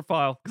it in a separate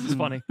file because it's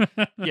funny.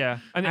 Yeah.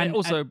 And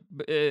also,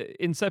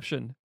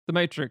 Inception, The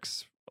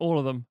Matrix, all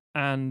of them,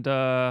 and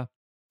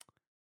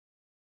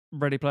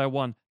Ready Player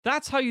One.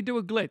 That's how you do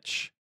a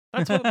glitch.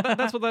 That's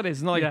what that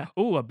is. Not like,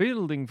 oh, a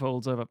building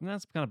folds over.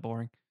 That's kind of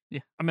boring.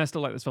 Yeah. I mean, I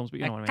still like those films, but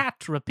you know what I mean.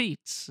 Cat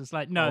repeats. It's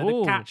like,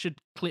 no, the cat should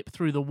clip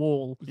through the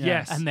wall.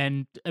 Yes. And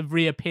then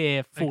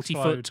reappear 40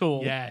 foot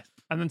tall. Yes.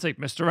 And then say,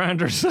 Mr.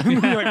 Anderson.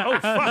 You're like, oh,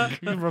 fuck.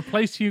 You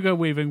replace Hugo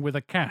Weaving with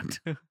a cat.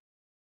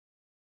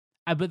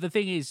 But the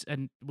thing is,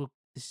 and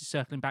this is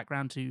circling back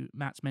around to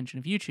Matt's mention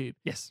of YouTube.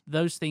 Yes.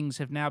 Those things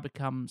have now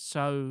become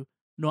so,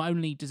 not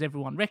only does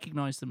everyone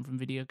recognize them from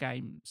video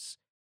games,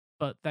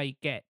 but they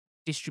get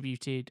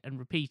distributed and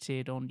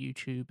repeated on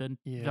YouTube and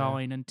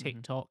Vine and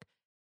TikTok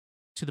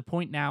to the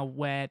point now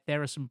where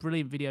there are some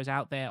brilliant videos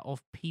out there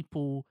of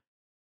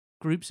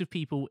groups of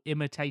people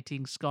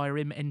imitating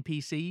Skyrim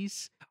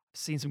NPCs. I've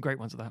seen some great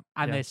ones of that.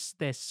 And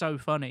they're so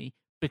funny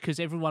because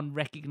everyone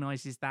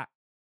recognizes that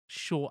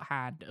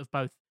shorthand of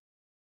both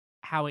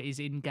how it is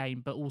in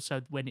game, but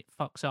also when it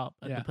fucks up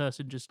and the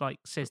person just like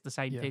says the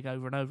same thing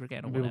over and over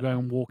again. Or people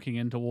going walking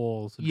into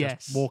walls and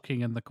just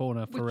walking in the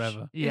corner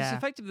forever. It's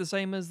effectively the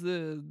same as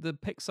the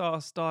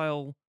Pixar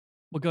style.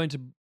 We're going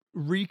to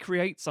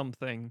recreate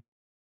something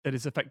that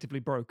is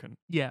effectively broken.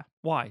 Yeah.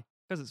 Why?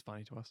 Because it's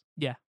funny to us.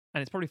 Yeah.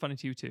 And it's probably funny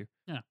to you too.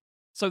 Yeah.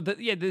 So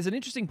there's an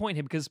interesting point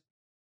here because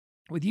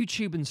with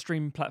YouTube and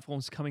stream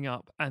platforms coming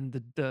up and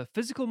the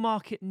physical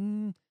market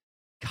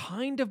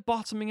kind of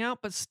bottoming out,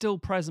 but still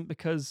present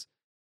because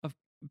of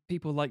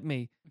people like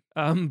me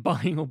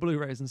buying all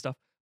Blu-rays and stuff.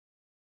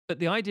 But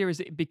the idea is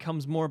it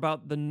becomes more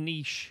about the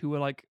niche who are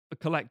like a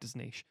collector's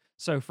niche.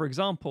 So, for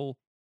example,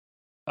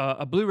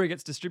 a Blu-ray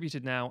gets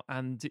distributed now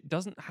and it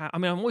doesn't have... I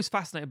mean, I'm always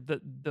fascinated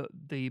that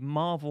the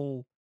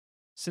Marvel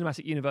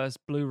Cinematic Universe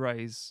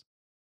Blu-rays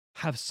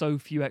have so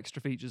few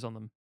extra features on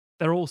them.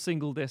 They're all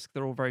single disc.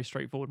 They're all very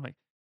straightforward. I'm like,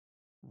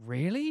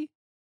 really?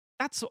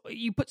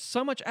 You put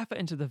so much effort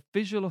into the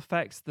visual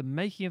effects, the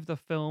making of the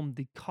film,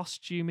 the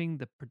costuming,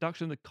 the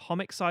production, the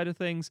comic side of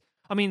things.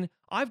 I mean,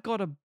 I've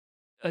got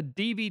a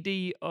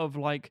DVD of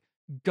like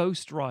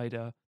Ghost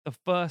Rider, the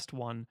first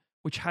one,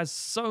 which has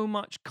so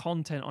much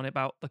content on it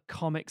about the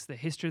comics, the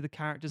history of the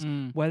characters,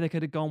 Mm. where they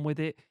could have gone with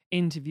it,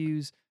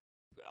 interviews,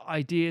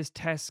 ideas,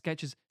 tests,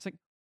 sketches. It's like,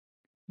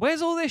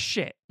 where's all this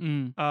shit?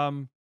 Mm.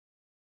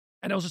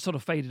 And it was just sort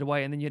of faded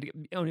away. And then you had to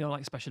get only on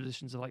like special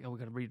editions of like, oh, we're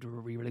going to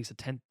re-release a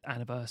 10th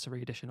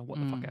anniversary edition or what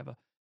the fuck ever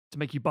to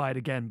make you buy it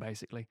again,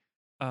 basically.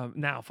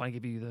 Now finally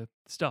give you the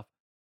stuff.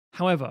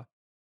 However,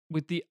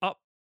 with the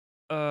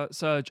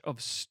surge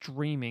of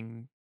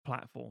streaming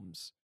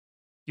platforms,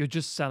 you're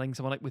just selling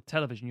someone like with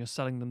television, you're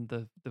selling them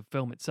the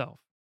film itself,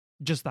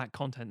 just that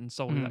content and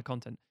solely that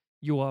content.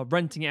 You are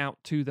renting it out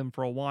to them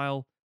for a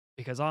while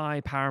because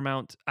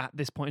Paramount, at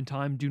this point in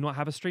time, do not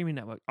have a streaming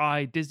network.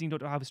 Disney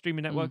don't have a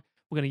streaming network.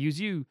 We're going to use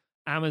you,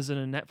 Amazon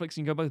and Netflix,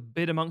 and go both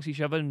bid amongst each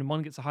other, and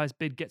one gets the highest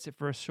bid, gets it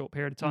for a short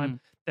period of time.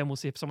 Then we'll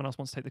see if someone else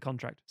wants to take the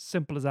contract.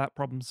 Simple as that,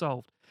 problem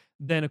solved.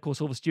 Then, of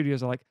course, all the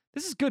studios are like,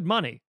 this is good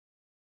money.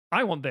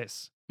 I want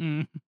this.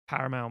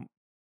 Paramount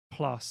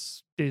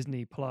Plus,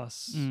 Disney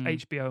Plus,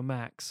 HBO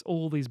Max,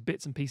 all these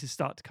bits and pieces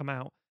start to come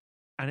out.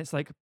 And it's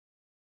like,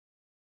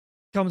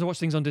 come to watch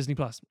things on Disney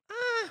Plus.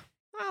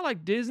 I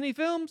like Disney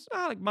films.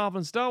 I like Marvel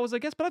and Star Wars, I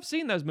guess, but I've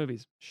seen those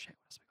movies. Shit,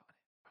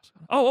 what else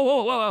have we got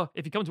in here? Oh.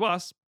 If you come to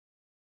us,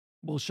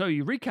 we'll show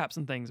you recaps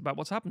and things about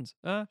what's happened.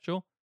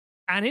 Sure.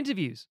 And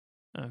interviews.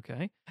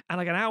 Okay. And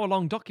like an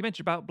hour-long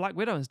documentary about Black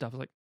Widow and stuff. I was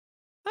like,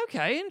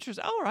 okay,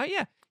 interesting. All right,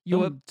 yeah.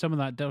 Some of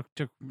that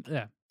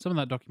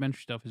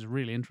documentary stuff is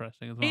really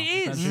interesting as well. It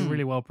It's is. actually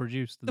really well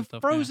produced and The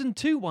stuff. Frozen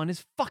 2 one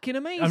is fucking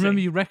amazing. I remember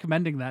you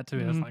recommending that to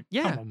me. I was like,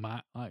 yeah. come on,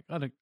 Matt.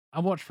 Like, I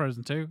watched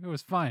Frozen 2. It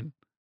was fine.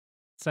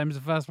 Same as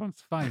the first one.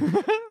 It's fine.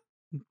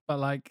 But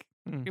like,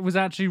 it was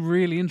actually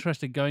really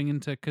interesting going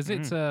into, because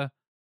it's a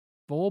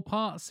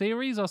 4-part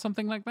series or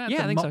something like that.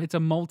 Yeah, I think so. It's a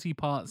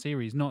multi-part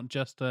series, not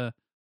just a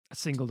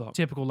single doc.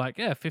 Typical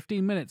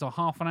 15 minutes or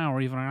half an hour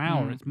or even an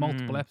hour. It's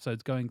multiple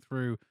episodes going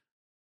through.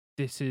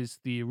 This is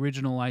the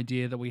original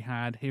idea that we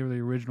had. Here are the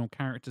original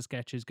character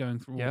sketches going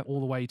through all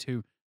the way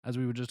to, as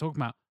we were just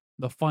talking about,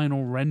 the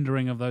final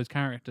rendering of those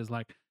characters.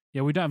 Like,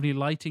 yeah, we don't have any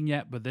lighting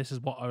yet, but this is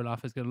what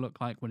Olaf is going to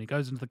look like when he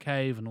goes into the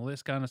cave and all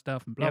this kind of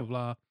stuff and blah, blah,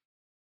 blah.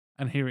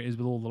 And here it is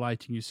with all the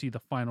lighting. You see the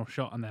final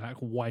shot and they like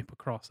wipe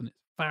across, and it's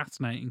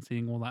fascinating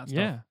seeing all that stuff.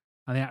 Yeah.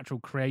 And the actual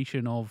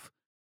creation of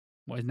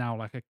what is now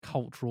like a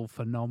cultural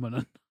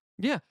phenomenon.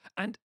 Yeah.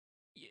 And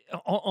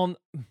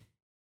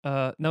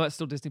no, it's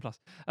still Disney Plus.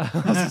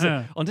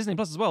 On Disney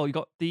Plus as well, you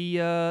got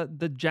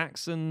the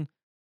Jackson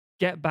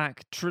Get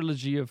Back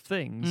trilogy of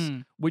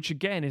things, which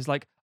again is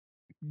like,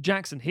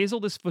 Jackson, here's all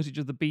this footage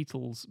of the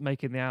Beatles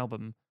making the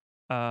album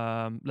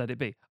Let It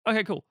Be.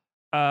 Okay, cool.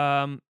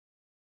 Can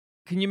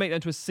you make that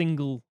into a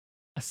single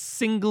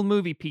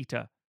movie,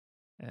 Peter?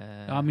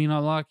 I mean, I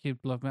like it.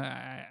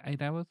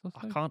 8 hours or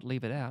so. I can't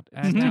leave it out.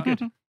 It's It's too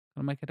good.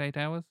 I'll make it 8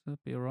 hours. That'll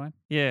be all right.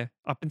 Yeah,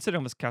 I've been sitting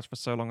on this couch for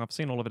so long. I've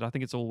seen all of it. I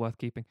think it's all worth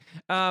keeping.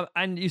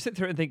 And you sit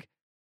through it and think,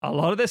 a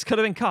lot of this could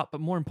have been cut, but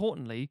more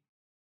importantly,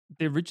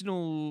 the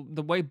original,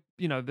 the way,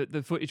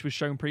 the footage was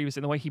shown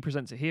previously and the way he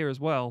presents it here as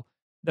well,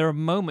 there are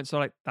moments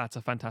where like, that's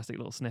a fantastic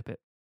little snippet.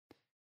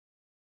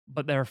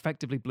 But they're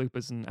effectively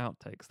bloopers and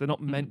outtakes. They're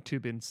not meant to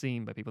have been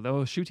seen by people. They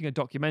were shooting a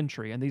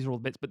documentary and these are all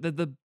the bits, but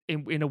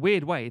in a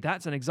weird way,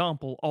 that's an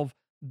example of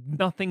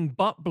nothing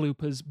but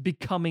bloopers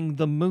becoming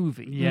the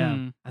movie. Yeah.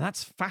 And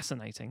that's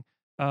fascinating.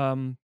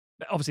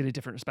 Obviously in a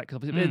different respect,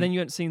 but then you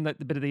haven't seen like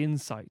the bit of the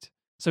insight.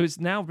 So it's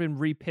now been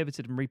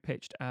repivoted and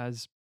repitched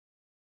as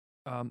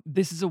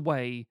this is a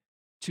way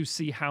to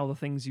see how the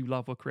things you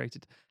love were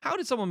created. How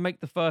did someone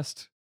make the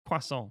first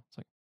croissant? It's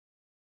like,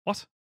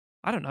 what?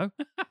 I don't know.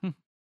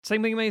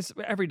 Same thing as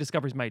every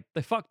discovery's made.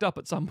 They fucked up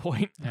at some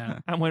point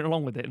and went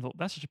along with it and thought,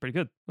 that's actually pretty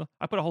good.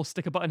 I put a whole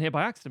stick of butter in here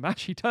by accident.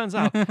 Actually, turns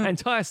out an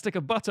entire stick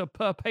of butter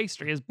per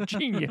pastry is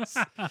genius.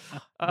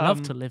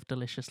 Love to live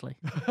deliciously.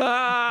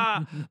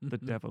 The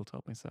devil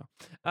told me so.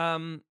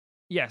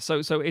 Yeah, so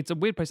it's a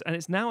weird place. And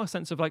it's now a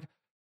sense of like,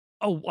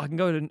 oh, I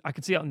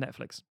can see it on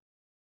Netflix.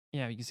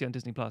 Yeah, you can see it on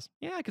Disney Plus.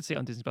 Yeah, I could see it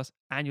on Disney Plus.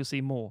 And you'll see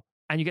more.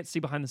 And you get to see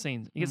behind the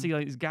scenes. You get to see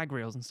like these gag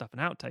reels and stuff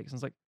and outtakes. And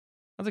it's like,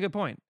 that's a good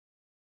point.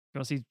 You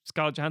want to see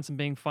Scarlett Johansson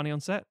being funny on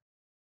set?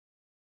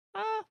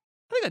 I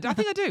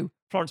think I do.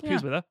 Florence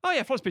Pugh's with her. Oh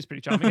yeah, Florence Pugh's pretty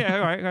charming. Yeah,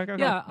 all right. Go.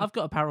 Yeah, I've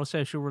got a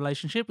parasocial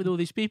relationship with all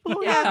these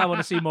people. Yeah, I want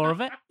to see more of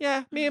it.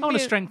 Yeah, I want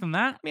to strengthen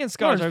that. Me and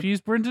Scarlett Florence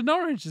Pugh's Brendan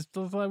Norwich. It's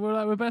like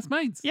we're best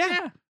mates.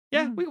 Yeah.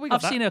 We got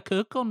I've that. seen her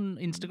cook on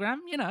Instagram.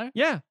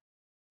 Yeah.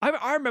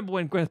 I remember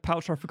when Gwyneth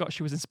Paltrow forgot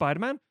she was in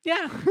Spider-Man.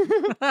 Yeah.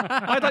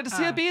 I'd like to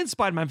see her be in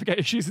Spider-Man,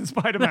 forget she's in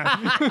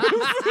Spider-Man.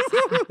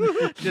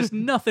 Just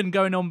nothing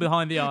going on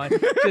behind the eye.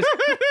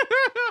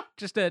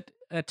 Just a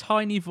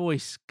tiny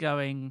voice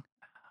going,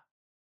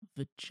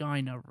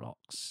 vagina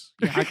rocks.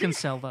 Yeah, I can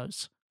sell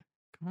those.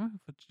 Come on,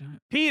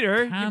 vagina.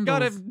 Peter, you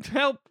gotta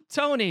help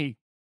Tony.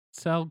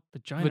 Sell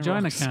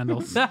vagina rocks.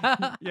 candles.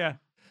 Yeah.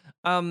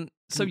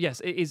 So yes,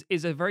 it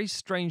is a very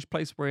strange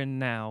place we're in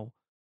now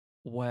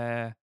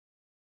where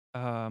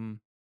the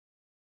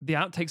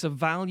outtakes are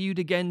valued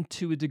again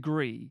to a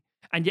degree,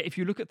 And yet, if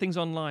you look at things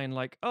online,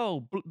 like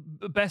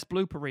best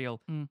blooper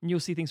reel, Mm. and you'll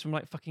see things from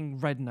like fucking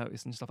Red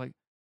Notice and stuff like,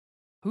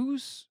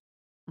 who's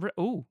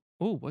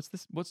what's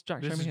this? What's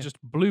Jack This showing is me here? just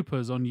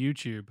bloopers on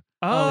YouTube.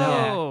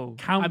 Oh,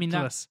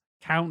 Countless,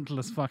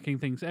 countless fucking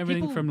things.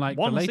 Everything People from like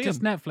the wanna see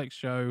latest Netflix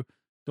show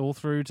all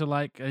through to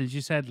like, as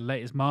you said,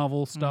 latest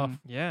Marvel stuff.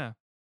 yeah.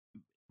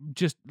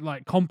 Just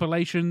like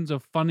compilations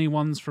of funny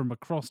ones from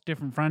across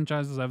different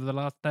franchises over the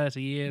last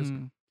 30 years.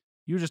 Mm.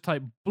 You just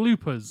type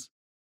bloopers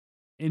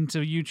into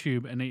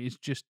YouTube and it is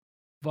just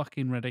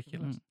fucking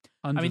ridiculous.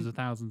 Hundreds of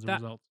thousands of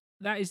results.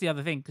 That is the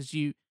other thing, because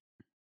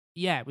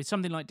with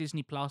something like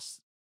Disney Plus,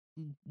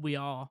 we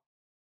are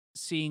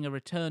seeing a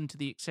return to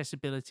the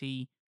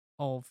accessibility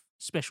of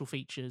special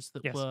features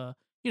that Yes. were,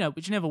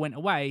 which never went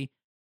away.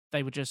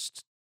 They were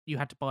just, you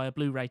had to buy a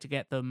Blu-ray to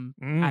get them,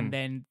 and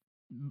then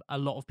a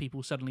lot of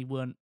people suddenly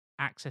weren't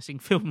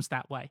accessing films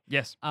that way.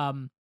 Yes.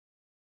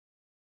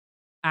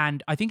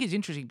 And I think it's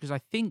interesting because I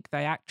think,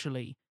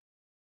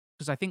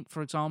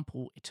 for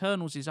example,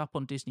 Eternals is up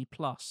on Disney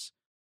Plus,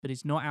 but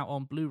it's not out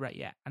on Blu-ray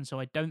yet, and so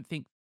I don't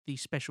think the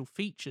special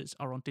features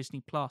are on Disney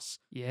Plus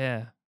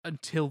Yeah.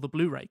 until the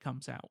Blu-ray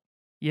comes out.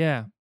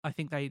 Yeah. I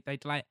think they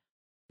delay it.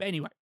 But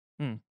anyway,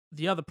 Hmm.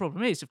 the other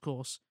problem is, of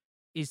course,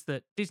 is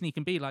that Disney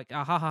can be like,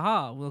 ah, ha ha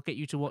ha, we'll get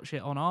you to watch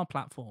it on our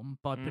platform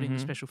by putting the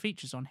Mhm. special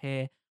features on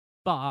here,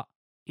 but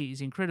it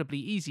is incredibly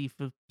easy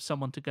for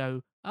someone to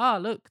go, ah,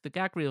 look, the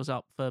gag reel's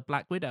up for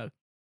Black Widow.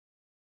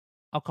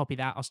 I'll copy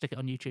that, I'll stick it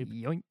on YouTube.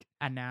 Yoink.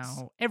 And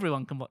now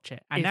everyone can watch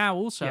it. And If- now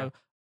also,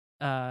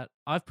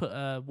 I've put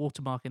a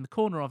watermark in the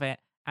corner of it,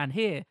 and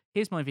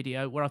here's my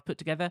video where I've put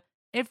together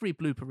every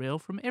blooper reel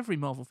from every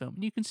Marvel film,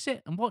 and you can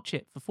sit and watch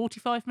it for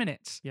 45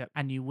 minutes. Yep.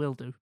 And you will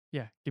do.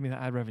 Yeah, give me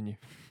that ad revenue.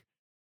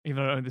 Even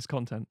though I don't own this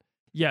content.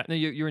 Yeah, no,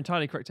 you're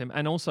entirely correct, Tim.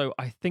 And also,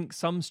 I think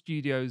some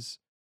studios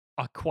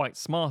are quite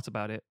smart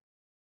about it.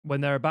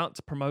 When they're about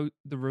to promote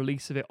the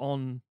release of it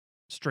on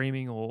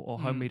streaming or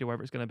home media,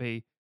 wherever it's going to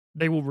be,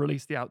 they will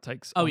release the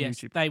outtakes Oh, on yes,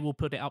 YouTube. they will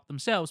put it up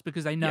themselves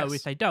because they know Yes.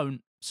 if they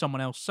don't, some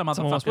other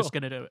fucker's will.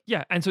 going to do it.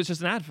 Yeah, and so it's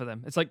just an ad for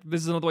them. It's like,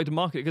 this is another way to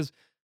market it, because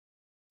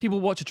people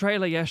watch a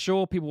trailer, yeah,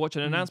 sure. People watch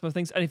an announcement of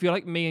things. And if you're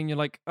like me and you're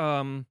like,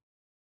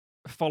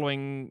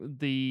 following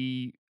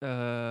the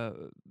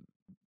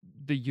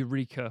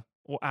Eureka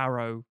or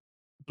Arrow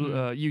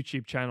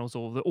YouTube channels,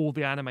 or all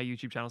the anime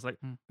YouTube channels, like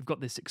we've got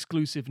this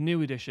exclusive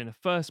new edition, a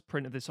first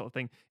print of this sort of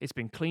thing. It's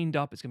been cleaned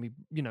up. It's gonna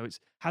be, it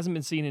hasn't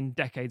been seen in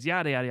decades.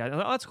 Yada yada yada.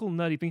 Like, oh, that's a cool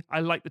nerdy thing. I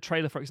like the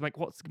trailer for it. It's like,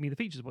 what's gonna be the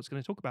features? What's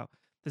going to talk about?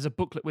 There's a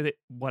booklet with it.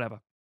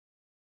 Whatever.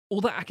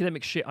 All that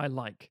academic shit I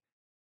like.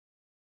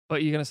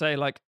 But you're gonna say,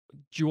 like,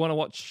 do you want to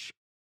watch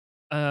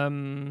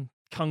Kung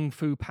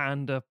Fu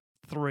Panda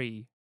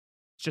 3?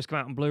 It's just come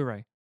out on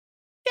Blu-ray.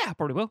 Yeah, I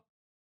probably will.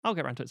 I'll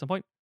get around to it at some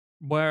point.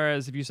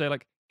 Whereas if you say,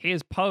 like,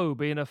 here's Poe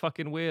being a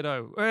fucking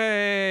weirdo.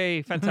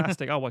 Hey,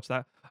 fantastic. I'll watch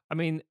that. I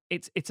mean,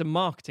 it's a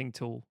marketing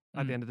tool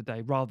at the end of the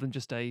day, rather than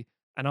just an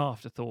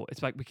afterthought.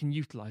 It's like, we can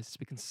utilize this,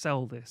 we can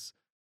sell this.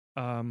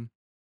 And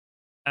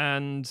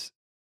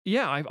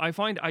yeah,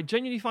 I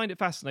genuinely find it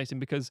fascinating,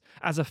 because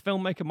as a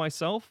filmmaker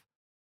myself,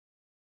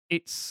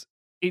 it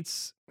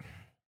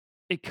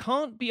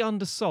can't be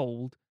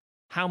undersold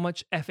how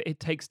much effort it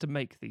takes to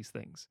make these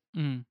things.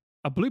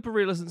 A blooper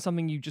reel isn't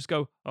something you just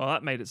go, oh,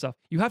 that made itself.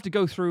 You have to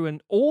go through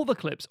and all the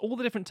clips, all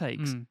the different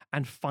takes,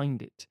 and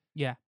find it.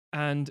 Yeah.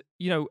 And,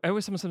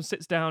 every time someone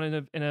sits down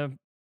in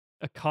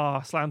a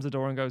car, slams the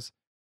door and goes,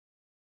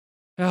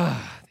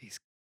 ah, these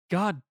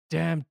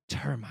goddamn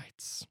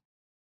termites.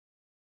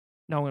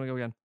 Now I'm going to go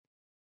again.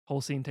 Whole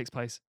scene takes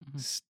place.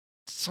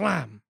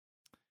 Slam.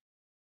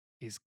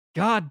 These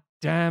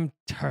goddamn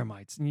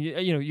termites. And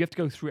you have to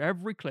go through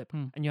every clip,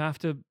 and you have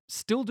to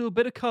still do a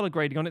bit of color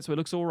grading on it so it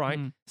looks all right.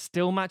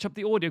 Still match up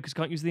the audio because you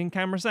can't use the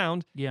in-camera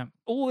sound. Yeah.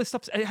 All this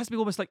stuff, it has to be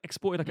almost like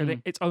exported like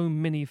its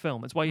own mini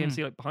film. It's why you can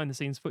see like behind the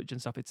scenes footage and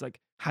stuff. It's like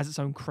has its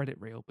own credit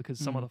reel because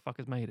some other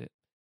fuckers made it.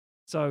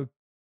 So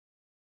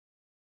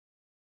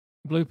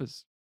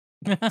bloopers.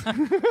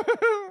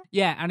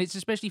 Yeah, and it's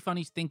especially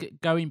funny to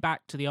think going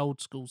back to the old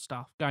school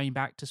stuff, going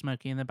back to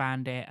Smokey and the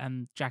Bandit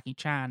and Jackie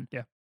Chan,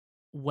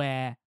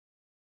 where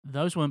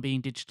those weren't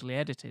being digitally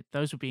edited.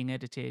 Those were being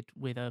edited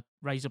with a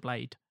razor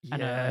blade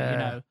and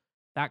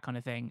that kind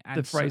of thing. And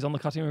the phrase on the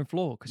cutting room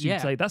floor, because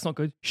you'd say, that's not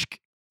good,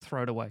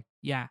 throw it away.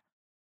 Yeah.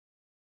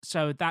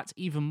 So that's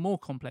even more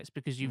complex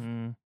because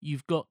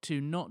you've got to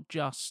not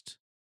just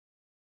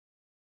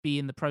be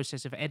in the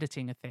process of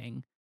editing a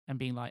thing and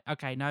being like,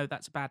 okay, no,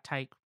 that's a bad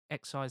take,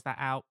 excise that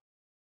out,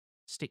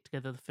 stick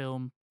together the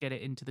film, get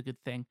it into the good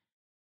thing.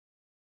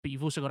 But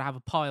you've also got to have a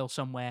pile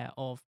somewhere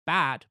of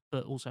bad,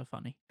 but also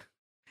funny.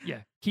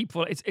 Yeah, keep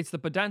for it's the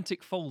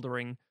pedantic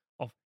foldering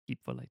of keep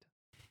for later.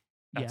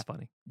 That's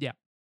funny. Yeah.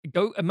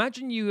 Go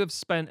imagine you have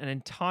spent an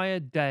entire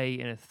day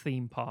in a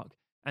theme park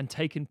and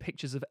taken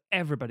pictures of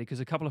everybody because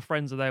a couple of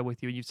friends are there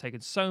with you and you've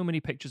taken so many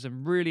pictures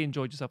and really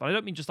enjoyed yourself. And I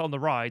don't mean just on the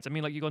rides. I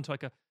mean like you've gone to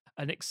like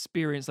an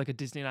experience like a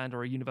Disneyland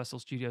or a Universal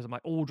Studios and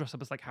like all dressed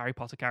up as like Harry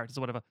Potter characters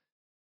or whatever.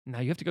 Now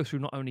you have to go through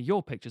not only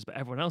your pictures but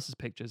everyone else's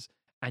pictures,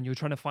 and you're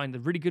trying to find the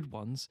really good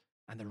ones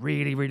and the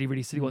really, really,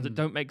 really silly ones that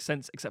don't make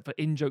sense except for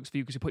in jokes for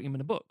you because you're putting them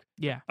in a book.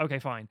 Yeah. Okay,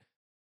 fine.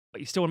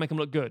 But you still want to make them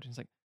look good. It's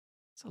like,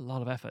 it's a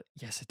lot of effort.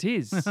 Yes, it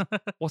is.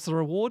 What's the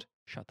reward?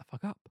 Shut the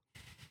fuck up.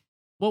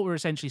 What we're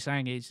essentially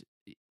saying is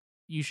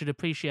you should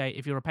appreciate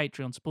if you're a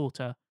Patreon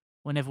supporter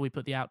whenever we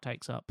put the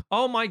outtakes up.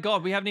 Oh my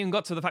God, we haven't even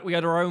got to the fact we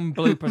had our own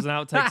bloopers and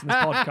outtakes in this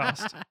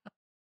podcast.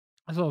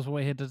 That's what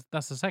we're here to.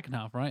 That's the second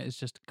half, right? It's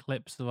just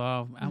clips of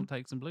our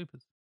outtakes and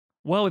bloopers.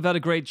 Well, we've had a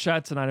great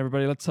chat tonight,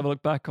 everybody. Let's have a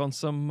look back on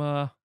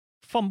some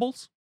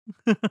fumbles.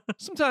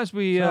 Sometimes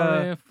we...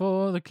 Sorry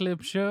for the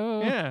clip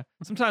show. Yeah.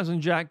 Sometimes when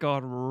Jack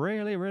got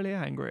really, really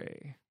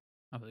angry.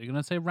 I thought you were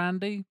going to say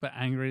Randy, but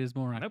angry is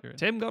more accurate. Nope.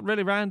 Tim got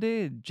really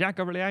randy, Jack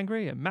got really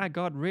angry, and Matt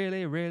got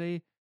really,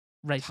 really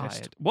Racist.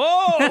 tired.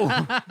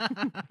 Whoa!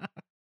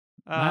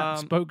 Matt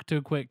spoke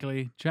too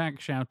quickly. Jack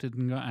shouted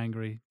and got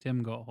angry.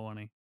 Tim got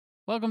horny.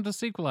 Welcome to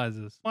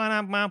Sequelizers. It's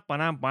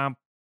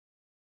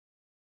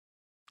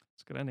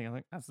a good ending, I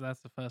think.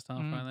 That's the first half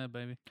right there,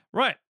 baby.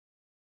 Right.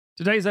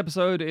 Today's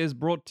episode is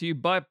brought to you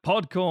by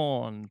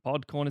Podcorn.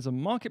 Podcorn is a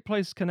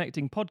marketplace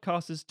connecting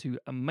podcasters to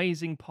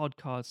amazing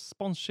podcast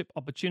sponsorship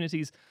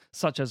opportunities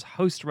such as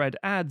host-read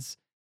ads,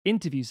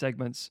 interview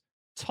segments,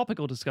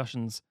 topical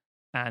discussions,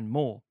 and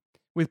more.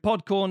 With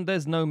Podcorn,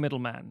 there's no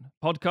middleman.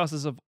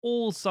 Podcasters of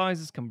all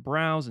sizes can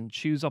browse and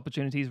choose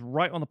opportunities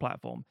right on the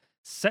platform,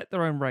 set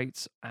their own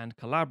rates, and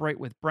collaborate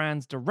with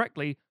brands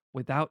directly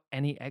without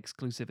any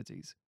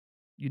exclusivities.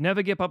 You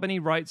never give up any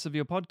rights of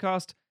your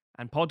podcast,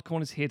 and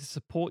Podcorn is here to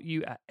support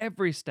you at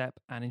every step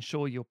and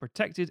ensure you're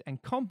protected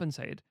and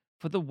compensated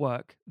for the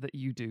work that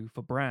you do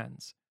for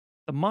brands.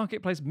 The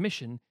marketplace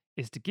mission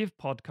is to give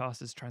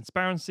podcasters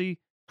transparency,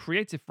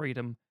 creative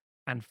freedom,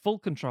 and full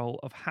control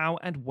of how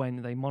and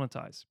when they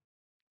monetize.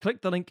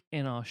 Click the link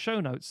in our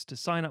show notes to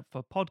sign up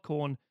for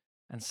Podcorn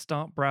and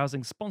start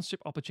browsing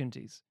sponsorship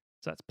opportunities.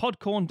 So that's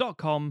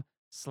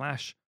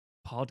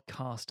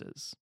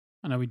podcorn.com/podcasters.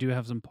 I know we do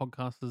have some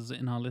podcasters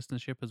in our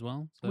listenership as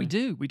well. So We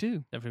do.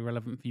 definitely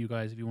relevant for you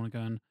guys if you want to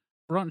go and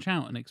branch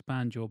out and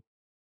expand your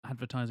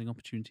advertising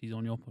opportunities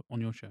on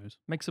your shows.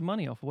 Make some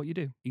money off of what you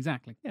do.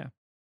 Exactly. Yeah.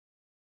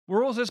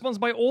 We're also sponsored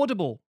by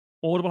Audible.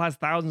 Audible has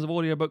thousands of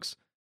audiobooks,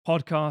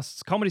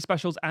 podcasts, comedy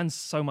specials, and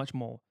so much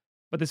more.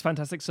 But this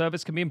fantastic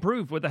service can be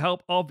improved with the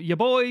help of your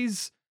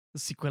boys, the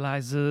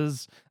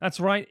Sequelizers.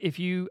 That's right. If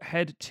you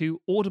head to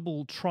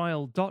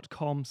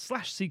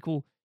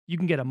audibletrial.com/sequel, you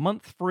can get a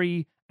month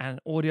free and an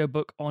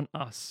audiobook on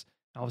us.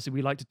 Obviously,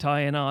 we like to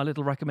tie in our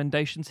little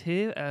recommendations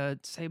here,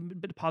 say a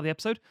bit of part of the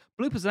episode.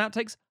 Bloopers and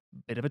outtakes,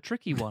 bit of a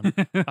tricky one.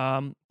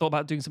 Thought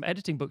about doing some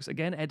editing books.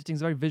 Again,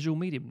 editing's a very visual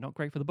medium, not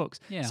great for the books.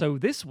 Yeah. So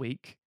this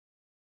week,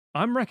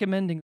 I'm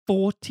recommending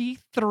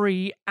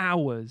 43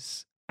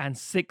 hours and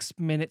 6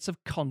 minutes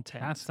of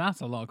content. That's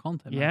a lot of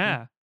content. Yeah.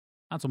 Actually.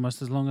 That's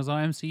almost as long as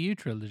our MCU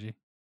trilogy.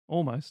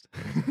 Almost.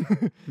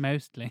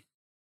 Mostly.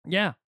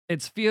 Yeah.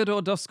 It's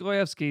Fyodor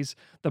Dostoevsky's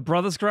The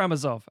Brothers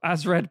Karamazov,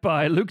 as read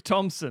by Luke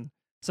Thompson.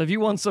 So if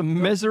you want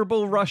some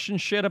miserable Russian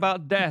shit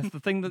about death, the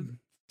thing that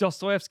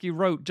Dostoevsky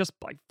wrote just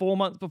like 4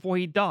 months before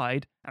he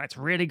died, and it's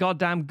really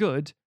goddamn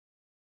good,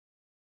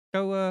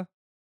 go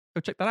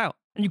check that out.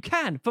 And you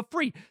can for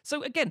free.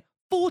 So again,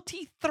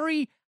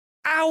 43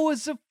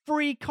 hours of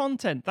free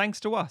content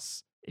thanks to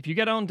us. If you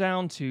get on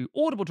down to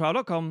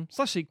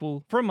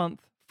audibletrial.com/sequel for a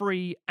month,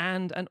 free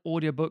and an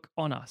audiobook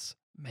on us.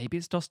 Maybe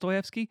it's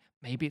Dostoevsky.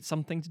 Maybe it's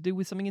something to do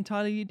with something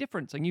entirely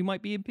different, and you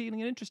might be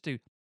appealing and interest to.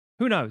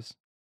 Who knows?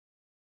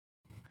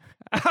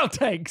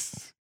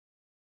 Outtakes.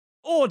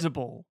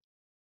 Audible.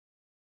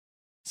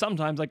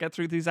 Sometimes I get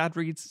through these ad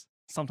reads.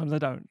 Sometimes I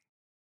don't.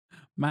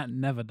 Matt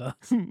never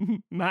does.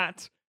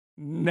 Matt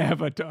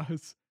never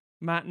does.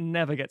 Matt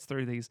never gets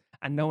through these,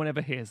 and no one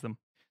ever hears them.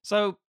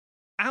 So,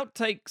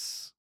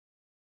 outtakes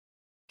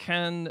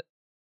can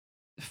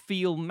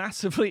feel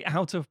massively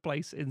out of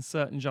place in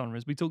certain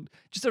genres. We talked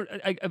just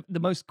the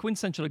most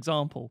quintessential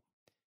example.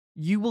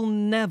 You will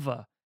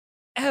never,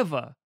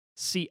 ever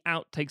see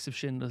outtakes of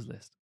Schindler's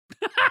List.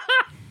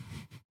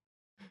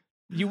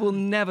 You will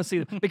never see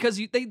them because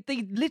they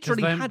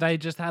literally they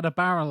just had a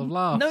barrel of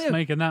laughs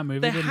making that movie.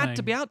 There didn't had they?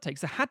 to be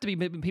outtakes. There had to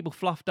be people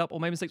fluffed up or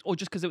made mistakes, or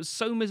just because it was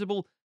so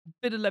miserable,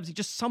 bit of levity,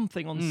 just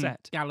something on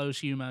set. Gallows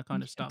humor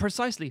kind of stuff.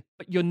 Precisely,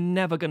 but you're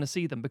never going to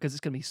see them because it's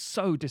going to be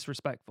so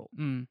disrespectful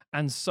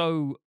and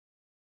so.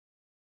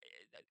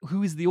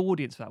 Who is the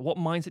audience for that? What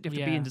mindset do you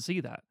have to be in to see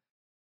that?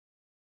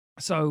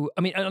 So,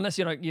 I mean, unless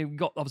you've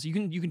got obviously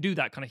you can do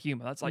that kind of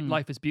humor. That's like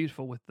Life is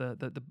Beautiful with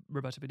the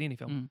Roberto Benigni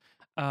film.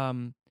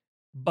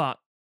 But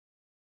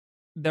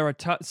there are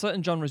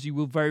certain genres you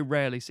will very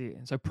rarely see it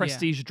in. So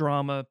prestige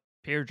drama,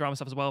 period drama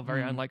stuff as well,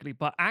 very unlikely.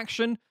 But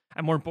action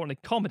and more importantly,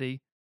 comedy,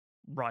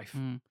 rife.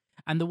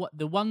 And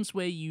the ones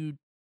where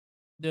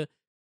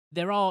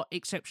there are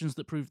exceptions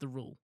that prove the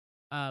rule.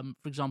 For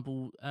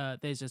example,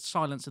 there's a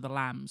Silence of the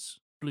Lambs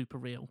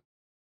blooper reel,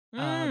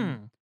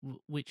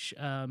 which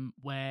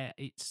where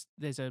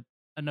there's a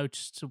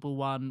noticeable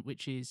one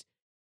which is.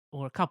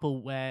 Or a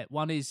couple where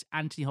one is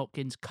Anthony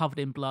Hopkins covered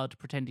in blood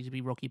pretending to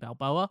be Rocky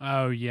Balboa.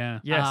 Oh,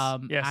 yeah. Yes.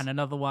 And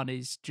another one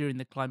is during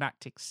the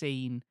climactic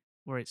scene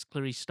where it's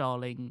Clarice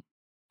Starling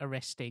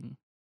arresting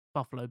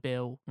Buffalo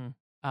Bill,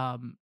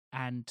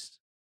 and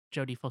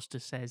Jodie Foster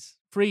says,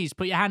 "Freeze!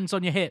 Put your hands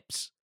on your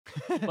hips."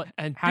 But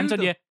And hands do on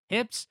the- your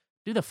hips.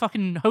 Do the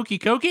fucking hokey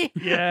cokey.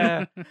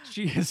 Yeah,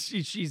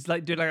 she's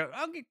like doing like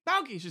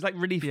okay. She's like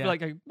really Yeah.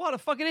 like what a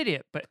fucking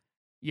idiot. But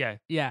yeah,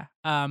 Yeah.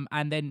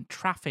 And then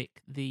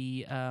Traffic,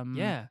 the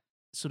yeah.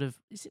 sort of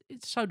it's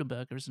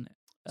Soderbergh, isn't it?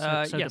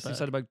 Yes, Soderbergh.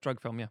 it's about drug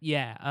film. Yeah,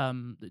 Yeah.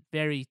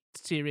 Very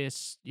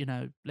serious.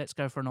 Let's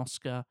go for an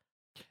Oscar.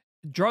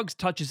 drugs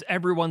touches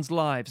everyone's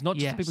lives, not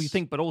just the people you Yes.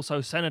 think, but also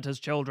senators'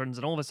 children's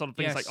and all this sort of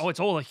things. Yes. Like, oh, it's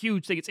all a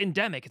huge thing. It's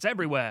endemic. It's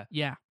everywhere.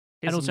 Yeah.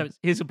 Here's And also, some-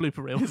 here's a blooper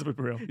reel. Here's a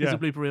blooper reel. There's Yeah. a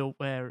blooper reel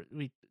where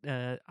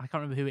I can't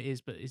remember who it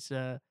is, but it's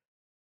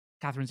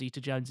Catherine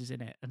Zeta-Jones is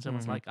in it, and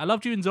someone's Mhm. like, "I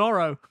loved you in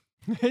Zorro."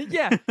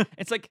 Yeah,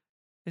 it's like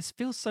this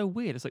feels so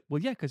weird. It's like,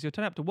 well, yeah, because you're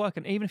turning up to work,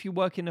 and even if you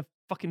work in a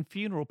fucking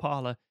funeral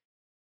parlor,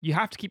 you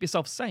have to keep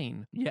yourself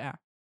sane. Yeah.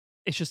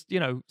 It's just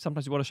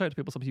sometimes you want to show it to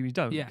people, sometimes you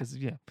don't. Yeah. Because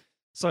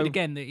So But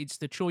again, it's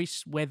the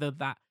choice whether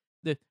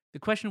the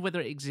question of whether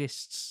it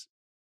exists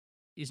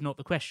is not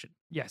the question.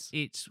 yes,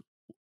 It's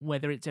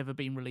whether it's ever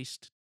been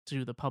released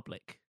to the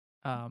public.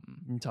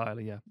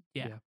 entirely. Yeah.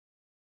 Yeah.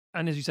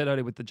 And as you said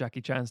earlier with the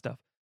Jackie Chan stuff,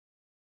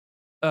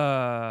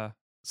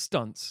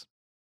 stunts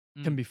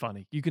can be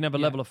funny. You can have a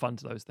Yeah. level of fun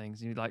to those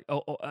things. You're like,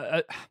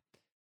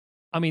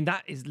 I mean,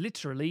 that is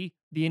literally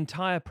the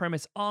entire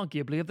premise,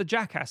 arguably, of the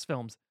Jackass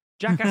films.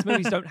 Jackass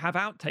movies don't have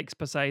outtakes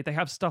per se; they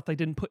have stuff they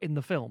didn't put in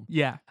the film.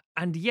 Yeah.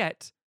 And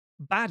yet,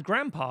 Bad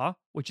Grandpa,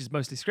 which is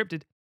mostly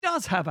scripted,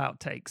 does have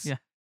outtakes. Yeah.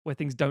 Where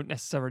things don't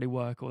necessarily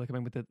work, or they come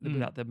in with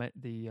without the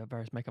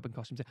various makeup and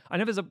costumes. I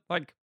know there's a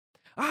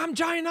I'm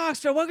Johnny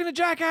Knoxville, welcome to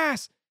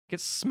Jackass.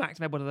 Gets smacked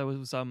in the head when there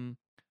was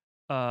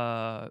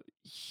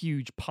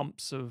huge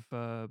pumps of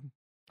I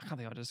can't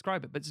think how to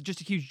describe it, but it's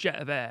just a huge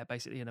jet of air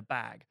basically in a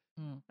bag,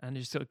 and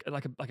it's sort of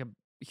like a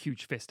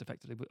huge fist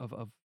effectively of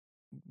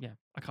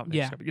I can't really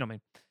Yeah. describe it. You know what I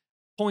mean?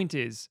 Point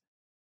is,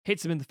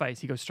 hits him in the face,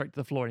 he goes straight to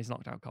the floor and he's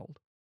knocked out cold.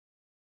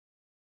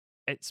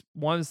 It's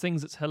one of those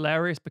things that's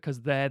hilarious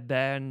because they're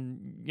there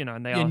and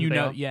and they are. And who they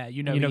are.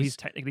 he's he's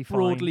technically fine.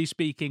 broadly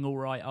speaking all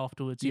right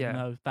afterwards, even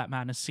Yeah. though that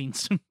man has seen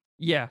some.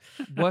 Yeah,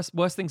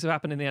 worse things have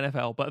happened in the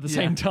NFL, but at the Yeah.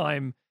 same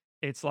time,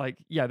 it's like,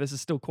 yeah, this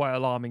is still quite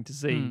alarming to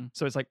see.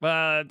 So it's like,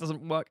 well, it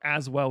doesn't work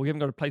as well. We haven't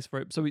got a place for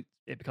it, so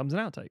it becomes an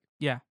outtake.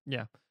 Yeah.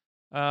 Yeah.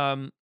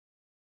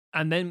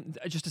 And then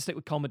just to stick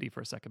with comedy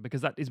for a second, because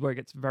that is where it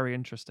gets very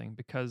interesting,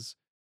 because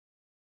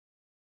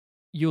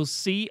you'll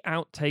see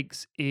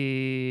outtakes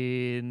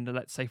in,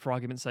 let's say, for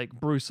argument's sake,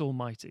 Bruce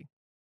Almighty.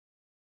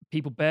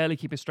 People barely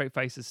keeping straight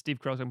faces. Steve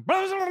Carell's going,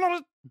 blah, blah, blah,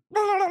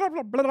 blah,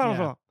 blah, blah,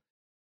 blah,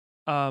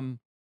 blah.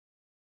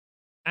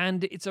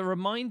 And it's a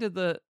reminder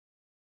that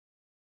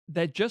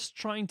they're just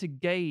trying to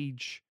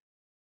gauge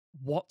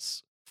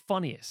what's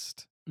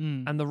funniest.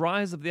 And the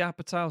rise of the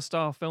Apatow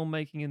style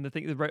filmmaking and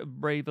the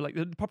brave, like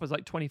the proper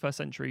 21st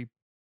century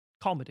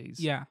comedies,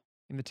 Yeah.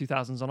 in the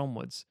 2000s and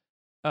onwards.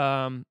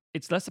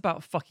 It's less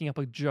about fucking up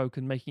a joke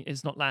and making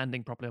it's not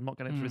landing properly. I'm not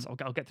going through this.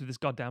 I'll get through this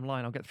goddamn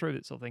line. I'll get through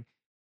it, sort of thing.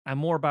 And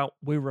more about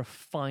we're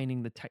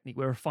refining the technique.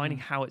 We're refining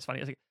how it's funny.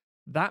 I was like,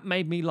 that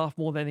made me laugh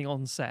more than anything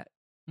on set.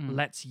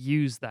 Let's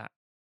use that.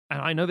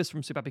 And I know this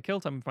from Super Happy Kill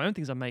Time. For my own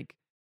things I make.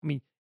 I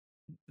mean,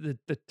 the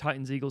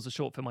Titans Eagles, a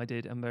short film I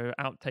did, and there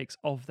are outtakes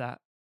of that.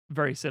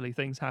 Very silly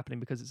things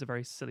happening because it's a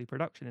very silly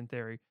production in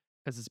theory,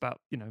 because it's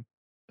about the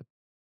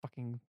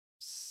fucking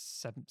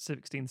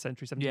 16th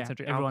century, 17th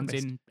century. Everyone's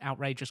alchemist. in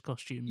outrageous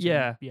costumes.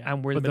 Yeah, Yeah.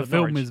 and we're in But the the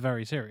film Norwich. is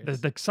very serious.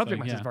 The subject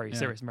So, matter is yeah, very yeah.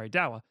 serious and very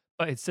dour,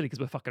 but it's silly because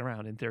we're fucking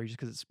around in theory, just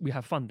because we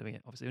have fun doing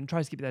it, obviously, and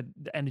tries to keep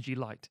the energy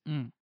light.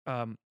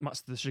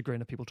 Much to the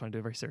chagrin of people trying to do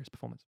a very serious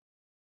performance.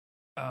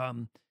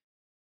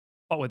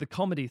 But with the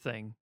comedy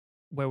thing,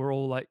 where we're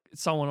all like,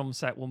 someone on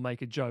set will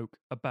make a joke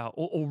about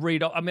or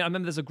read. I mean, I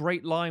remember there's a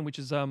great line which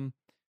is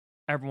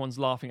everyone's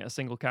laughing at a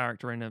single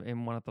character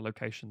in one of the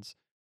locations,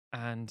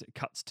 and it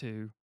cuts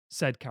to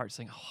said character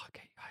saying, "Oh,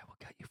 okay, I will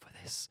get you for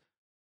this,"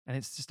 and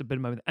it's just a bit of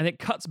a moment, and it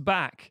cuts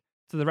back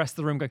to the rest of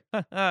the room going,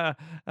 "Ha ha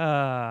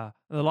ha,"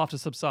 and the laughter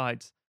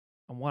subsides,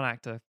 and one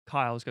actor,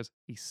 Kyle, just goes,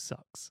 "He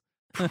sucks."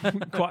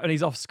 And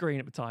he's off screen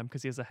at the time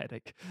because he has a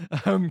headache,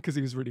 because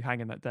he was really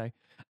hanging that day.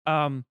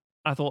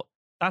 I thought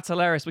that's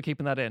hilarious. We're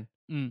keeping that in,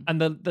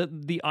 and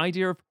the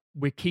idea of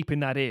we're keeping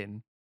that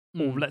in,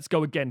 or let's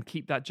go again,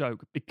 keep that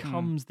joke,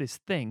 becomes this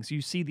thing. So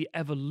you see the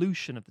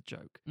evolution of the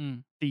joke,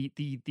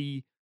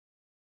 the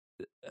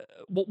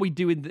what we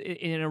do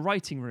in a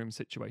writing room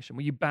situation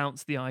where you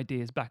bounce the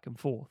ideas back and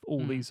forth,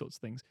 all these sorts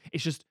of things.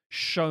 It's just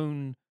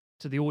shown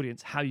to the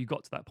audience how you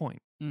got to that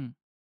point.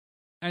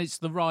 And it's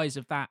the rise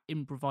of that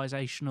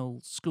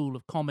improvisational school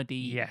of comedy.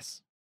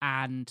 Yes.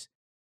 And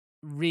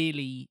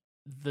really,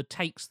 the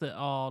takes that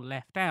are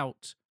left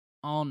out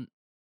aren't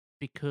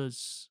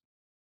because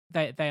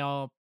they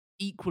are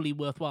equally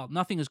worthwhile.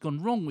 Nothing has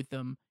gone wrong with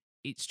them.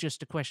 It's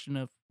just a question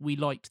of we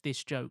liked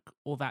this joke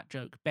or that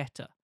joke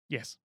better.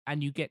 Yes.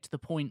 And you get to the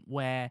point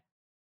where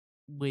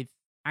with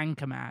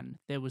Anchorman,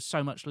 there was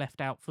so much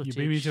left out footage.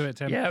 You beat me to it,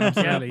 Tim. Yeah,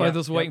 Absolutely, both of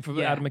us waiting for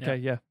Adam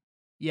McKay, yeah.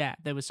 Yeah,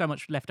 there was so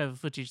much leftover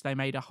footage, they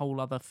made a whole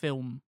other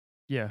film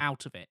Yeah.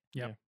 out of it.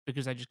 Yeah.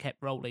 Because they just kept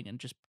rolling and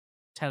just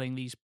telling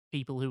these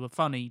people who were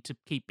funny to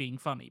keep being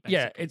funny, basically.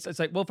 Yeah, it's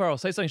like Will Ferrell,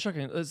 say something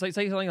shocking. Say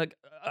something like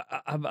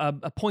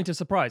a point of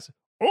surprise.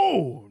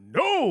 Oh,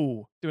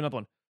 no! Do another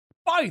one.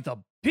 By the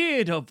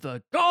beard of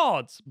the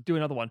gods! Do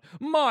another one.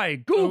 My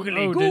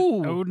googly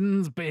goo!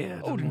 Odin's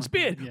beard. Odin's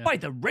beard! Yeah. By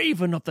the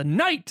raven of the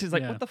night! It's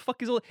like, Yeah. what the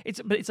fuck is all...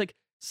 But it's like,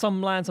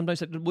 some land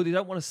sometimes, well, you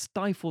don't want to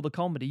stifle the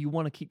comedy. You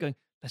want to keep going.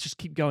 Let's just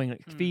keep going.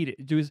 Like, feed it.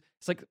 It's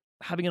like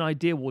having an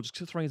idea wall, just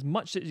throwing as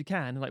much as you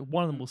can, and like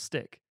one of them will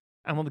stick.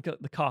 And when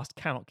the cast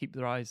cannot keep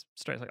their eyes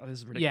straight, it's like, oh, this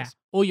is ridiculous. Yeah,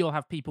 or you'll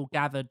have people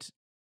gathered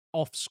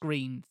off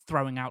screen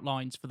throwing out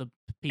lines for the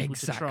people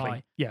to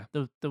try. Yeah.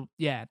 The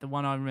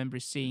one I remember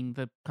is seeing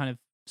the kind of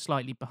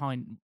slightly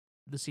behind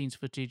the scenes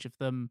footage of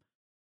them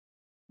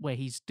where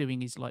he's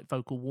doing his like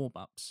vocal warm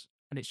ups,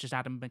 and it's just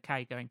Adam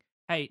McKay going,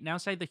 "Hey, now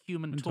say the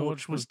Human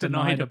Torch was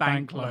denied a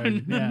bank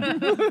loan." Yeah.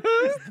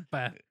 It's the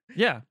best.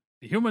 Yeah.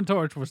 The Human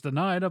Torch was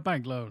denied a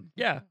bank loan.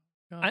 Yeah.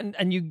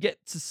 And you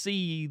get to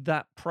see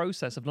that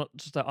process of not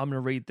just that I'm going to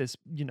read this,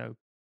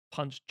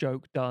 punch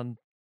joke done.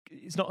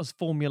 It's not as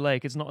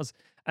formulaic. It's not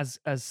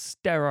as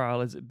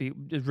sterile as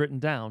is written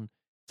down.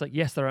 It's like,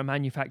 yes, there are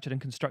manufactured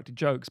and constructed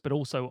jokes, but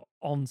also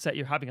on set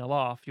you're having a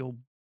laugh. You're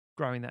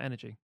growing that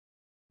energy.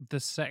 The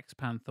Sex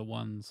Panther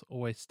ones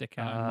always stick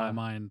out in my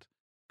mind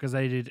because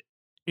they did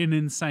an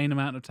insane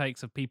amount of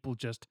takes of people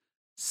just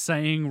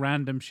saying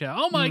random shit.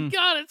 Oh my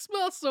God, it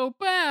smells so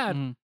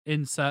bad.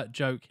 Insert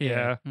joke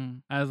here.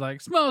 I was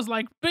like, smells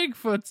like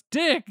Bigfoot's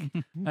dick.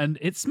 And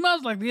it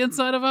smells like the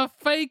inside of a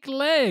fake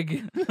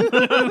leg.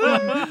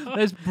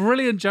 There's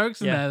brilliant jokes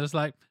in there. It's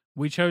like,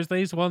 we chose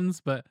these ones,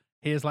 but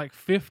here's like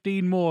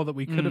 15 more that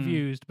we could have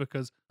used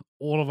because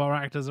all of our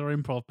actors are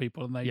improv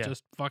people and they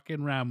just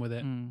fucking ran with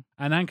it. And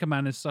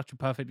Anchorman is such a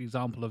perfect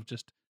example of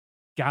just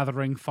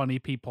gathering funny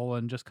people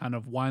and just kind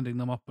of winding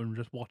them up and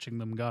just watching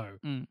them go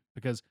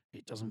because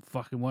it doesn't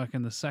fucking work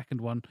in the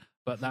second one,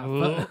 but that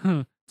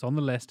it's on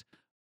the list.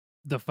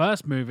 The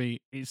first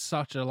movie is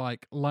such a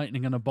like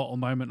lightning in a bottle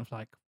moment of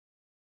like,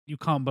 you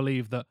can't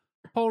believe that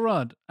Paul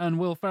Rudd and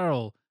Will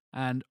Ferrell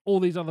and all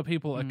these other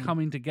people are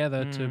coming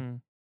together to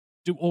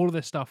do all of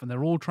this stuff, and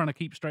they're all trying to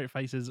keep straight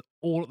faces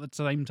all at the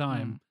same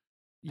time,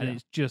 and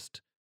it's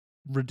just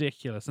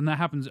ridiculous. And that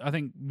happens, I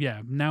think,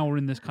 now we're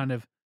in this kind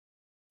of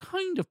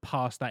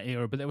past that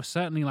era, but there was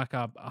certainly like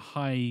a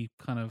high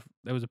kind of,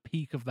 there was a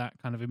peak of that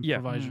kind of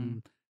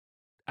improvisation,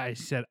 as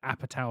you said,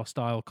 Apatow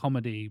style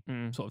comedy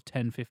sort of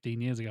 10,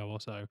 15 years ago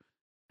or so.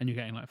 And you're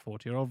getting like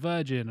 40-Year-Old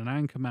Virgin and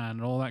Anchorman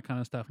and all that kind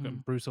of stuff.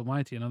 Bruce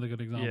Almighty, another good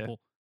example,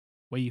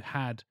 where you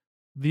had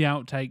the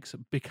outtakes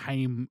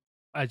became,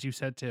 as you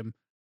said, Tim,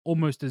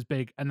 almost as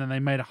big, and then they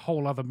made a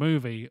whole other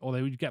movie, or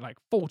they would get like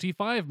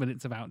 45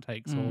 minutes of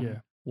outtakes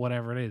or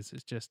whatever it is.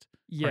 It's just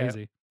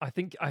crazy. I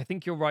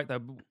think you're right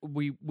though.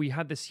 We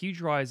had this huge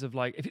rise of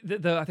like,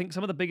 I think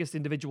some of the biggest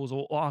individuals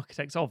or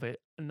architects of it,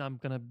 and I'm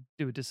gonna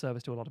do a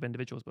disservice to a lot of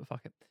individuals, but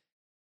fuck it,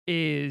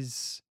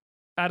 is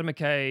Adam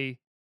McKay,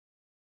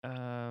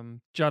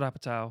 Judd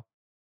Apatow,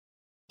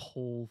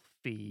 Paul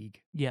Feig.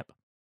 Yep.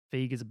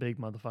 Feig is a big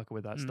motherfucker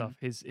with that stuff.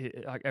 His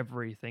like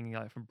everything,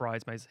 like from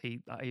Bridesmaids,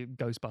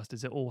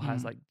 Ghostbusters, it all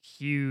has like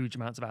huge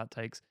amounts of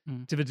outtakes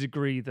to the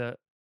degree that,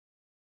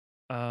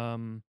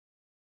 again,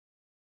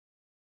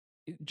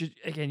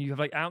 you have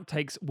like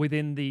outtakes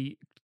within the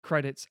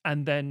credits,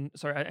 and then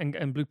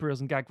and blooper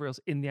reels and gag reels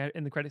in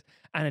the credits,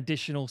 and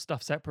additional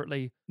stuff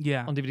separately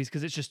on DVDs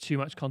because it's just too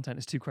much content.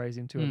 It's too crazy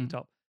and too over the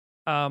top.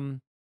 And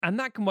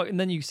that can work. And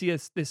then you see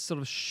this sort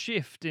of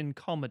shift in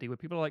comedy where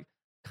people are like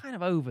kind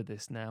of over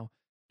this now.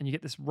 And you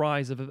get this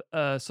rise of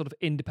a sort of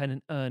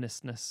independent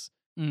earnestness.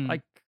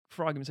 Like,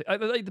 for argument's sake,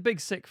 like The Big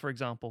Sick, for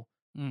example.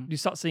 You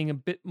start seeing a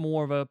bit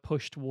more of a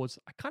push towards,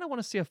 I kind of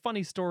want to see a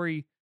funny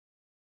story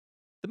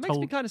that makes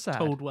me kind of sad.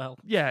 Told well.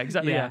 Yeah,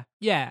 exactly.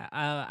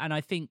 Yeah. And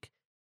I think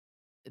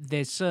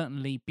there's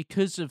certainly,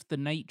 because of the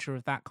nature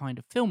of that kind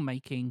of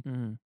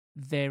filmmaking,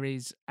 there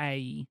is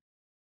a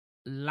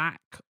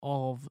lack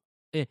of,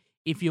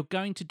 if you're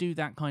going to do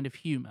that kind of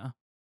humor,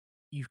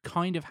 you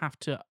kind of have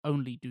to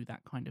only do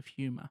that kind of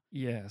humor.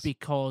 Yes.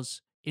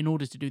 Because in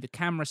order to do the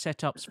camera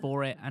setups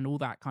for it and all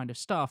that kind of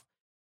stuff,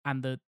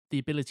 and the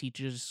ability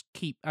to just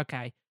keep,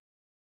 okay,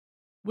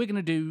 we're going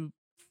to do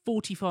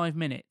 45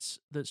 minutes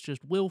that's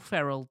just Will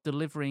Ferrell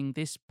delivering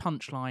this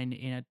punchline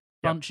in a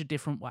bunch of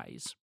different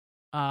ways.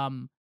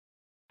 And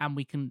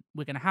we're going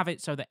to have it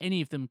so that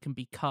any of them can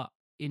be cut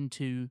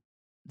into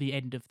the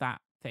end of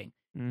that thing.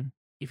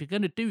 If you're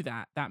going to do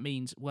that, that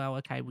means, well,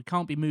 okay, we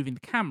can't be moving the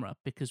camera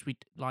because we're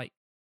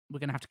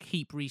going to have to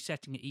keep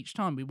resetting it each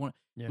time. We want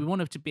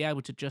to be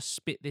able to just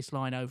spit this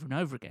line over and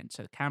over again.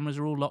 So the cameras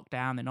are all locked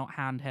down. They're not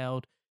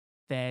handheld.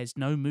 There's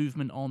no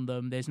movement on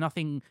them. There's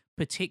nothing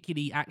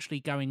particularly actually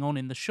going on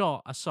in the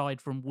shot aside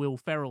from Will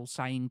Ferrell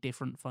saying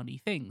different funny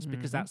things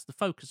because that's the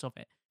focus of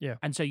it. Yeah.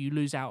 And so you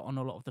lose out on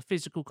a lot of the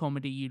physical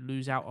comedy. You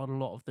lose out on a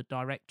lot of the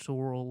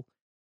directorial,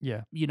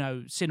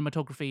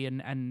 cinematography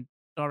and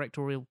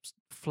directorial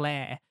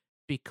flair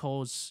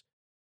because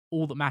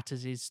all that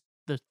matters is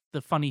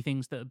the funny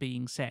things that are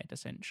being said,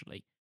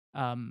 essentially.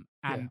 And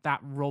that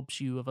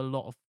robs you of a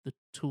lot of the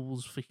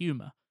tools for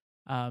humor.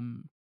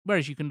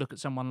 Whereas you can look at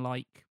someone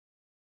like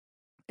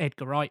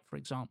Edgar Wright, for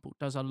example,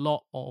 does a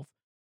lot of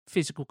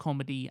physical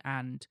comedy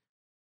and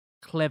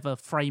clever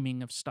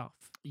framing of stuff.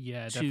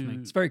 Yeah, definitely.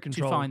 It's very To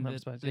controlled. find in that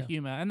respect, the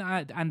humor,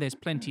 and there's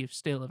plenty of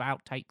still of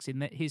outtakes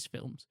in his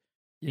films.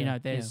 You know,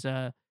 there's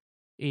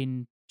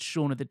in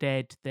Shaun of the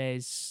Dead,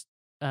 there's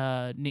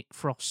Nick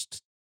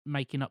Frost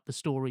making up the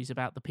stories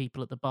about the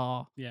people at the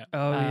bar. Yeah.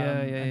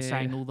 And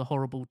saying all the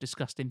horrible,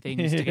 disgusting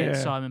things to get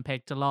Simon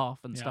Pegg to laugh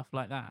and stuff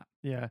like that.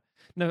 Yeah.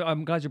 No,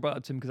 I'm glad you brought it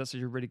up, Tim, because that's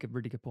a really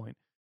good point.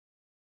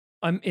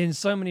 I'm in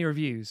so many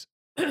reviews.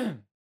 I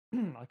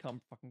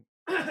can't fucking.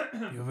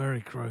 You're very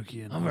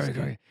croaky. And I'm very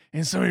croaky.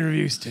 In so many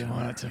reviews, Tim,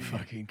 I like to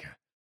fucking.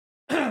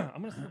 I'm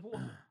gonna sip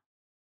water.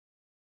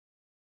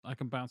 I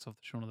can bounce off the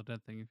Shaun of the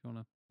Dead thing if you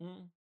want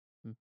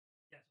to.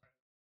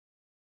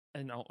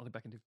 And I'll be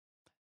back into.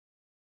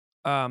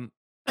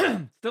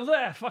 Still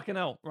there, fucking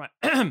hell. Right.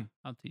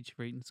 I'll teach you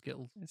for eating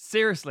Skittles.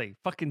 Seriously,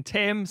 fucking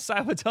Tim,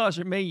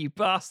 sabotaging me, you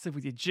bastard,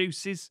 with your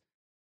juices.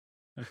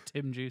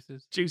 Tim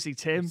juices. Juicy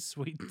Tim.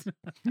 Sweet.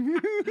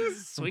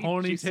 Sweet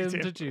Horny juicy Tim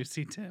Tim to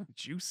Juicy Tim.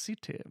 Juicy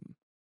Tim.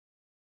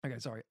 Okay,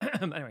 sorry.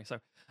 Anyway, so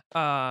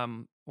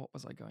what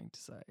was I going to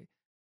say?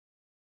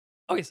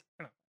 Oh yes.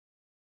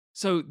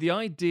 So the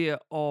idea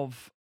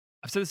of,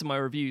 I've said this in my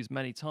reviews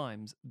many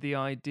times, the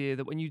idea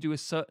that when you do a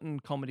certain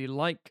comedy,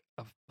 like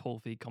a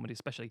Paul Feig comedy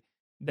especially,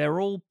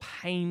 they're all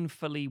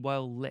painfully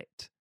well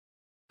lit.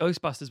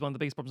 Ghostbusters, one of the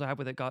biggest problems I have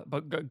with it,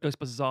 but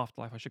Ghostbusters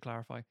Afterlife, I should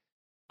clarify.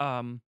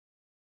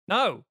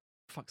 No,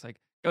 fuck's sake.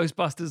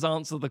 Ghostbusters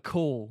Answer the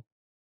Call.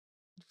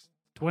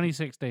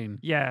 2016.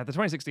 Yeah, the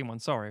 2016 one.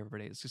 Sorry,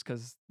 everybody. It's just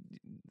because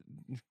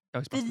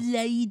Ghostbusters. The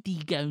Lady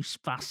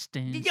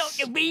Ghostbusters.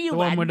 The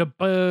one with the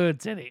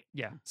birds in it.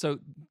 Yeah. So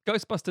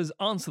Ghostbusters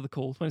Answer the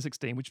Call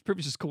 2016, which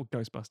previously just called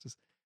Ghostbusters.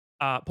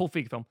 Paul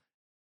Feig film.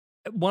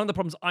 One of the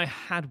problems I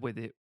had with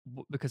it,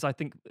 because I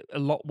think a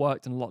lot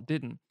worked and a lot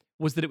didn't,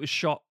 was that it was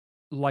shot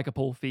like a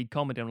Paul Feig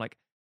comedy. I'm like,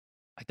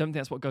 I don't think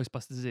that's what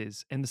Ghostbusters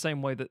is. In the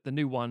same way that the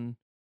new one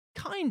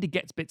kind of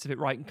gets bits of it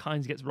right and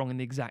kind of gets wrong in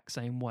the exact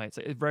same way. It's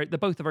like they're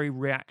both very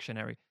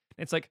reactionary.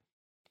 It's like,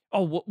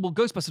 oh, well,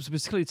 Ghostbusters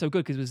was clearly so good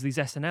because it was these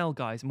SNL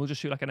guys, and we'll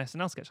just shoot like an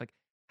SNL sketch. Like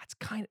that's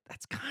kind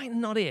of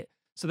not it.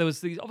 So there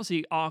was these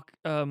obviously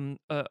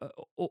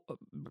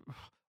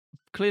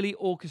clearly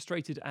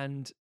orchestrated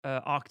and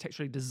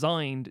architecturally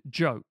designed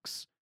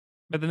jokes,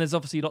 but then there's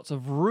obviously lots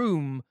of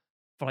room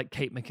for like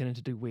Kate McKinnon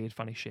to do weird,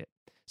 funny shit.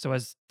 So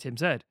as Tim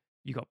said,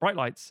 you got bright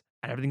lights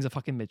and everything's a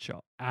fucking mid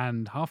shot,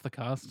 and half the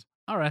cast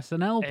are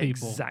SNL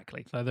people.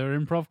 Exactly. So they're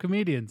improv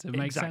comedians. It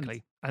makes sense.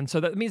 And so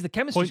that means the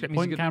chemistry.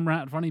 Point camera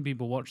at funny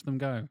people. Watch them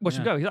go. Watch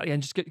them go. Exactly.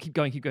 And just keep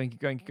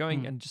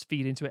going, and just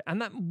feed into it.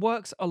 And that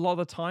works a lot of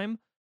the time.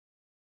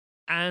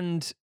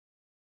 And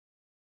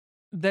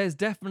there's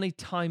definitely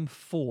time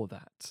for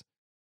that.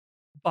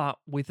 But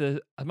with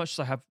as much as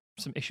I have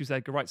some issues with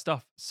Edgar Wright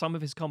stuff, some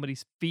of his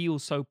comedies feel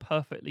so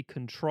perfectly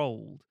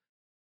controlled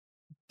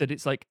that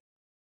it's like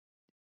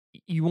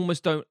you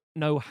almost don't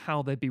know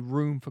how there'd be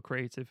room for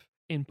creative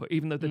input,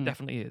 even though there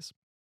definitely is.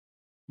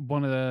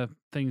 One of the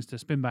things to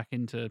spin back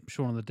into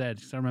Shaun of the Dead,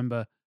 because I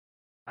remember,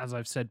 as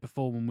I've said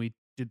before, when we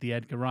did the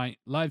Edgar Wright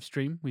live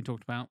stream, we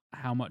talked about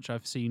how much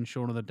I've seen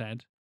Shaun of the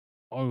Dead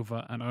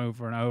over and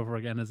over and over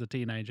again as a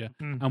teenager,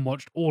 and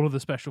watched all of the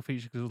special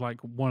features, because it was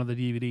like one of the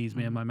DVDs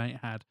me and my mate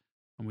had,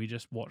 and we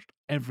just watched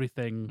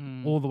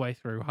everything all the way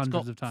through,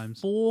 hundreds of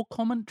times. 4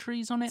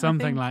 commentaries on it,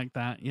 Something like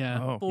that,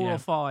 yeah. 4 or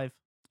 5.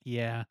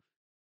 Yeah.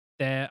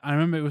 I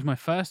remember it was my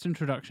first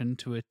introduction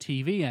to a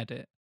TV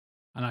edit,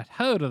 and I'd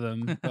heard of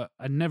them, but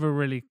I'd never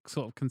really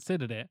sort of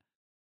considered it.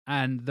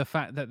 And the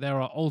fact that there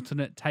are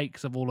alternate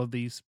takes of all of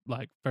these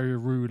like very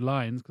rude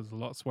lines, because there's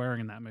a lot of swearing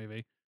in that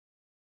movie,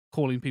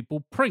 calling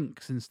people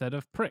prinks instead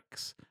of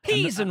pricks.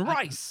 Peas and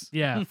rice.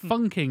 Yeah,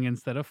 funking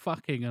instead of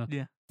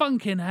fucking.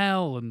 Funk in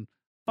hell and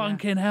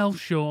funk in hell,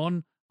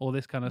 Sean. All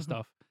this kind of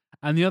stuff.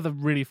 And the other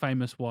really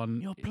famous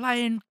one. You're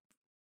playing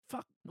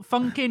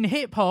funkin'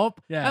 hip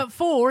hop Yeah. at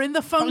 4 in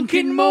the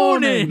funkin'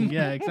 morning.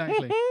 Yeah,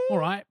 exactly. All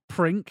right,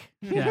 prink.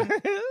 Yeah.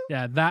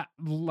 Yeah, that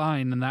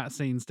line and that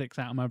scene sticks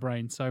out in my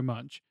brain so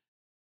much.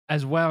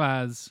 As well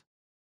as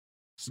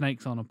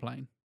Snakes on a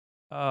Plane.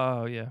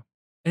 Oh, yeah.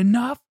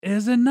 Enough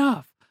is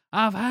enough.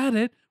 I've had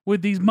it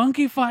with these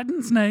monkey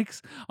fighting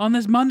snakes on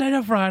this Monday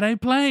to Friday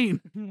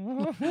plane.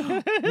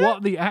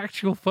 What the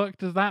actual fuck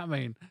does that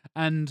mean?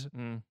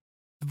 And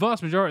the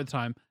vast majority of the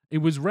time, it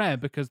was rare,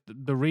 because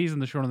the reason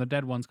the Shaun of the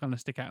Dead ones kind of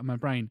stick out in my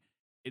brain,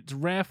 it's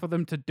rare for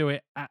them to do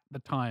it at the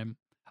time.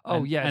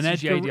 Oh, yeah,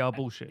 it's usually ADR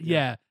bullshit.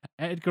 Yeah,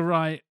 Edgar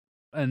Wright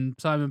and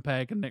Simon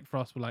Pegg and Nick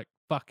Frost were like,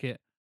 fuck it,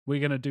 we're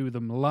going to do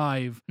them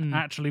live,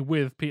 actually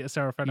with Peter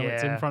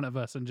Serafinowicz in front of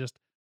us, and just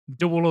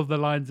do all of the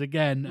lines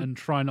again and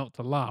try not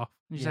to laugh.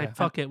 You say,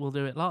 fuck it, we'll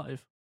do it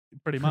live.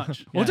 Pretty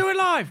much. We'll do it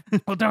live!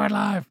 We'll do it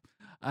live!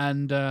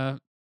 And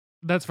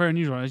that's very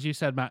unusual. As you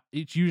said, Matt,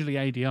 it's usually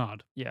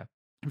ADR'd. Yeah.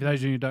 For those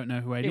of you who don't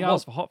know who ADR It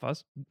was for Hot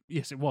Fuzz.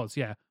 Yes, it was.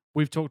 Yeah.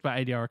 We've talked about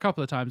ADR a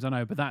couple of times, I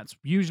know, but that's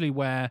usually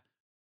where,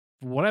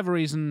 for whatever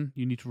reason,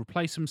 you need to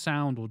replace some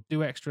sound or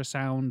do extra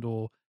sound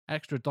or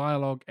extra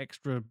dialogue,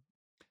 extra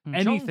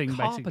anything, John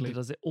Carpenter basically.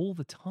 does it all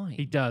the time.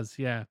 He does,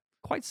 yeah.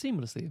 Quite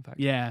seamlessly, in fact.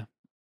 Yeah.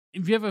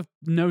 Have you ever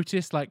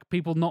noticed, like,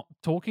 people not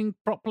talking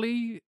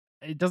properly?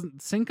 It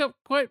doesn't sync up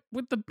quite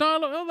with the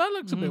dialogue. Oh, that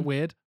looks a bit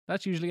weird.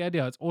 That's usually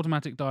ADR. It's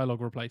automatic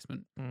dialogue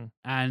replacement.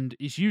 And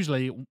it's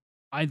usually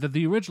either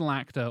the original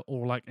actor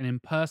or like an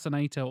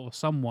impersonator or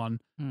someone,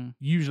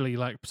 usually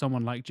like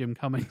someone like Jim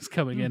Cummings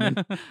coming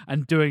in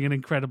and doing an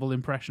incredible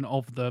impression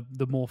of the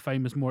more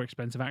famous, more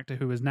expensive actor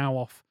who is now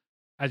off,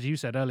 as you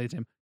said earlier,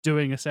 Tim,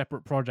 doing a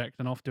separate project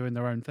and off doing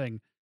their own thing.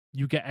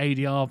 You get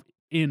ADR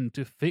in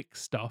to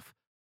fix stuff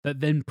that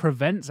then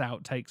prevents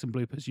outtakes and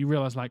bloopers. You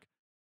realize like,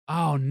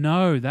 oh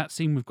no, that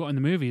scene we've got in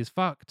the movie is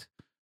fucked.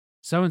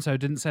 So-and-so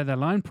didn't say their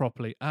line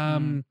properly.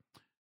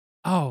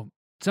 Oh,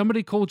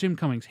 somebody call Jim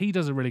Cummings. He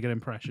does a really good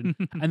impression.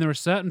 And there are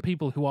certain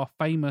people who are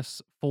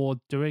famous for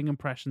doing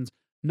impressions.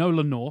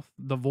 Nolan North,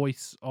 the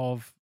voice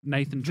of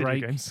Nathan Video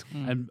Drake games.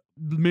 and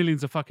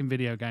millions of fucking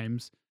video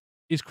games,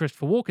 is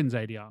Christopher Walken's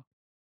ADR.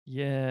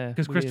 Yeah.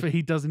 Because Christopher,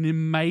 he does an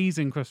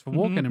amazing Christopher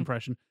Walken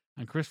impression.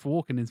 And Christopher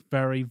Walken is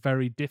very,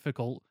 very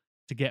difficult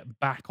to get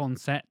back on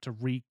set to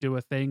redo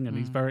a thing. And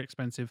he's very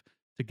expensive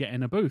to get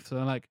in a booth. So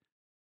they're like,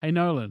 hey,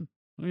 Nolan,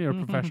 you're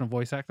a professional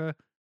voice actor.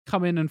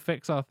 Come in and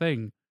fix our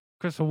thing.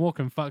 Christopher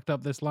Walken fucked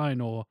up this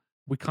line, or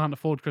we can't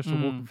afford Christopher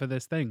Walken for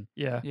this thing.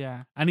 Yeah.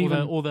 Yeah. And or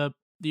even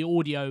the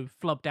audio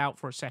flubbed out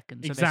for a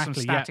second, so there's some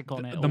static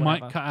on it. The or mic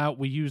whatever. cut out.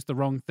 We used the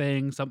wrong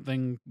thing.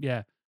 Something.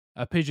 Yeah.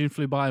 A pigeon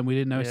flew by and we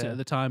didn't notice it at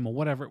the time, or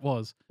whatever it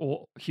was.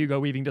 Or Hugo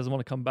Weaving doesn't want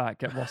to come back.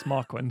 Get Ross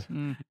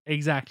Marquand.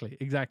 Exactly.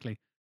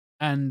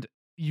 And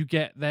you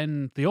get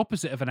then the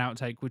opposite of an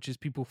outtake, which is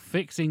people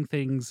fixing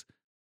things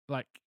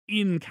like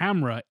in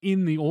camera,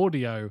 in the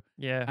audio.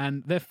 Yeah.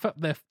 And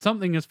they're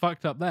something is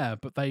fucked up there,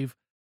 but they've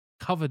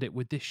covered it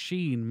with this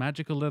sheen,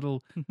 magical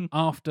little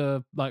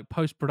after like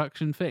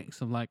post-production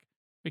fix of like,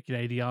 we can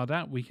ADR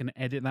that, we can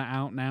edit that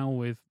out now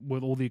with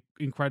all the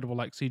incredible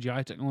like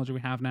CGI technology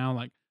we have now.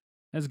 Like,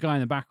 there's a guy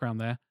in the background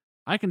there.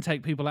 I can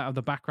take people out of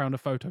the background of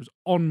photos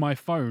on my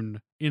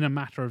phone in a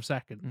matter of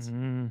seconds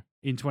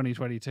in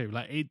 2022.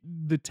 Like,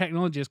 the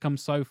technology has come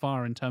so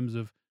far in terms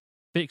of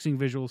fixing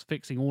visuals,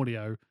 fixing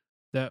audio,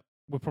 that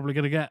we're probably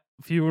going to get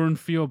fewer and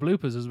fewer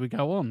bloopers as we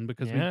go on,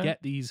 because we get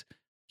these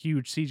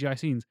huge CGI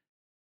scenes.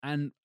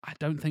 And I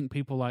don't think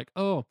people like,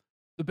 oh,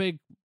 the big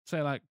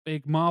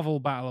Marvel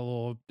battle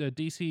or the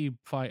DC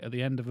fight at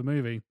the end of a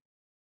movie.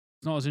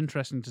 It's not as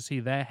interesting to see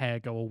their hair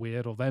go all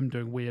weird or them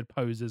doing weird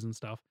poses and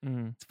stuff.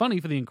 It's funny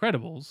for the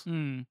Incredibles,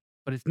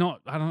 but it's not.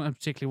 I don't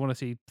particularly want to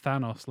see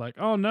Thanos like,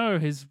 oh no,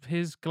 his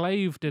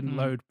glaive didn't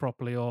load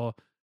properly, or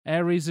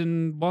Ares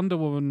in Wonder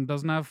Woman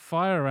doesn't have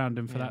fire around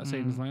him for that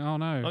scene. It's like, oh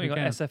no. Oh, you got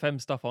SFM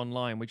stuff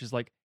online, which is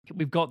like,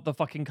 we've got the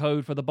fucking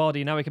code for the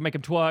body. Now we can make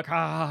him twerk.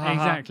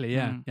 Exactly.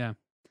 Yeah.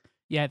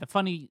 Yeah. The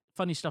funny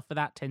stuff for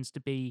that tends to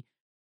be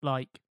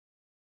like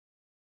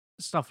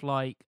stuff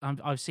like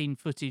I've seen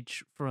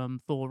footage from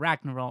Thor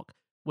Ragnarok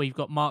where you've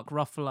got Mark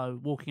Ruffalo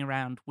walking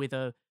around with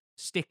a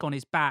stick on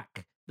his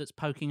back that's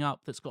poking up,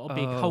 that's got a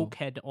big Hulk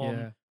head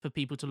on for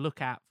people to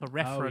look at for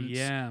reference.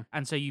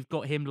 And so you've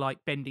got him like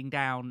bending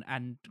down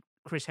and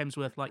Chris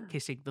Hemsworth like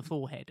kissing the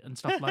Thor head and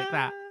stuff like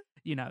that.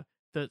 You know,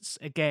 that's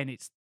again,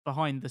 it's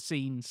behind the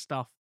scenes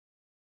stuff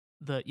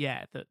that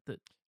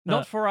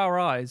not for our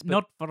eyes, but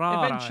not for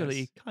our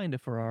eventually eyes. Kind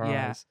of for our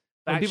eyes.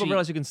 But When people actually,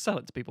 realize you can sell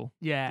it to people.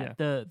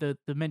 The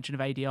mention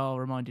of ADR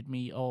reminded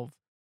me of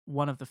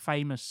one of the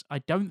famous, I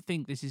don't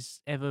think this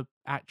has ever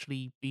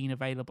actually been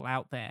available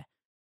out there.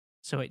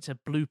 So it's a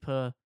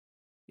blooper,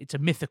 it's a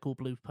mythical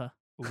blooper.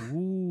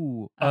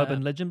 Ooh,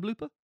 urban legend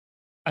blooper?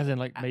 As in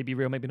like maybe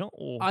real, maybe not?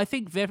 Or I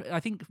think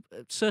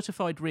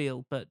certified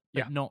real, but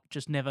not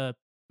just never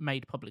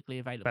made publicly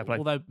available.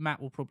 Although Matt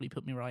will probably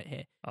put me right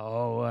here.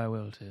 Oh, I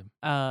will, Tim.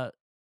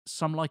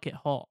 Some Like It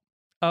Hot.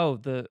 Oh,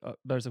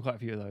 there's quite a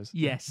few of those.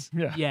 Yes.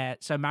 Yeah.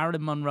 So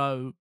Marilyn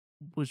Monroe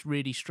was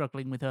really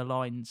struggling with her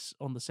lines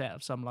on the set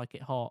of Some Like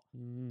It Hot.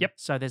 Yep.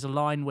 So there's a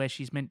line where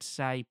she's meant to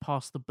say,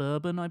 pass the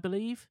bourbon, I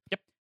believe.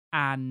 Yep.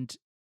 And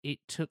it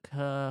took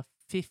her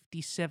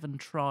 57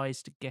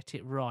 tries to get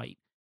it right,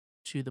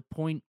 to the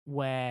point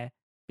where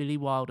Billy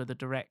Wilder, the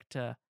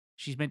director,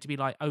 she's meant to be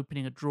like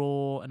opening a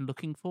drawer and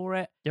looking for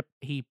it. Yep.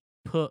 He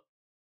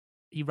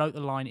wrote the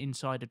line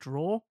inside a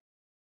drawer.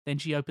 Then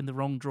she opened the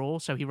wrong drawer,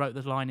 so he wrote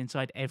the line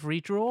inside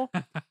every drawer.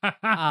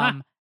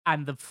 And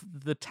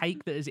the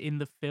take that is in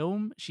the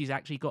film, she's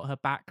actually got her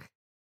back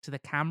to the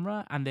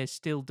camera, and there's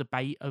still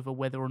debate over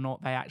whether or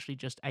not they actually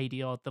just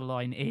ADR'd the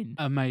line in.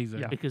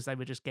 Amazing. Because they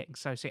were just getting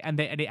so sick. And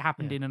it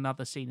happened in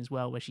another scene as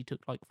well, where she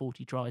took like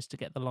 40 tries to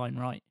get the line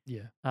right.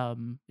 Yeah.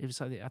 It was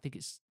I think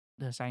it's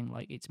they're saying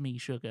like, it's me,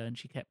 sugar, and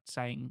she kept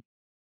saying,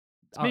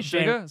 it's me,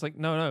 sugar. It's like,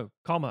 no,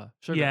 comma,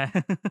 sugar.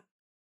 Yeah.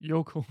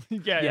 You're cool.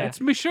 Yeah.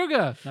 It's me,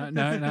 sugar. No.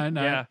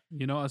 Yeah.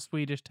 You're not a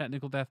Swedish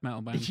technical death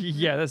metal band.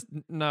 Yeah, that's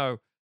no.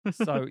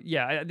 So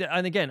yeah,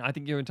 and again, I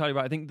think you're entirely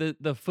right. I think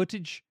the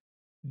footage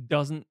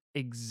doesn't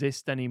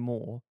exist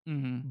anymore,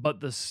 but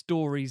the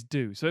stories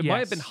do. So it might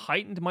have been Yes.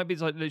 heightened. It might be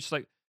like just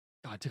like,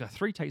 God, it took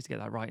 3 takes to get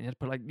that right. And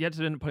you had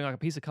to end up putting like a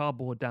piece of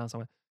cardboard down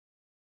somewhere.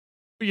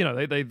 But, you know,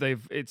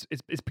 it's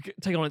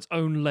taken on its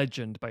own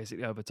legend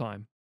basically over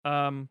time.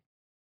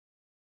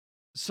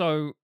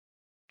 So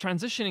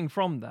transitioning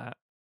from that,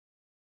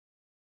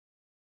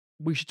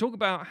 we should talk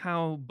about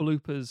how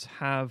bloopers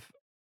have.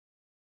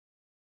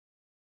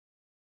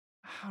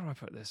 How do I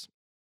put this?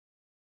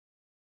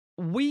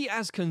 We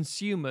as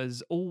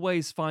consumers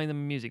always find them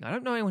amusing. I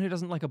don't know anyone who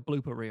doesn't like a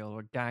blooper reel or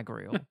a gag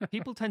reel.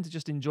 People tend to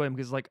just enjoy them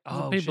because, like, The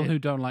oh, people shit. who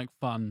don't like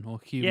fun or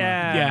humor.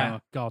 Yeah.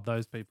 Oh, God,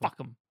 those people. Fuck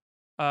them.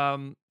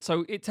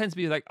 So it tends to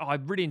be like, oh, I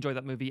really enjoyed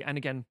that movie. And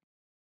again,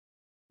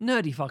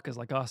 nerdy fuckers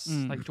like us.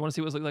 Like, do you want to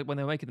see what it was like when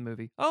they were making the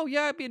movie? Oh,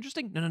 yeah, it'd be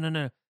interesting.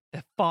 No.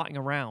 They're farting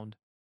around.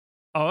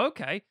 Oh,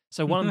 okay.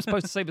 So one of them's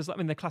supposed to save us. I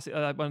mean, the classic,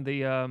 one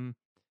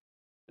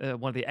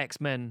of the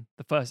X-Men,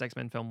 the first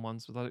X-Men film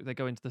ones, they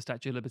go into the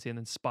Statue of Liberty and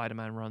then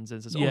Spider-Man runs in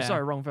and says, oh,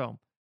 sorry, wrong film.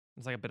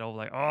 It's like a bit of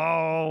like,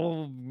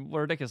 oh, what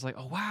ridiculous. Like,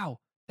 oh, wow,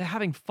 they're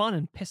having fun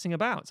and pissing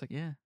about. It's like,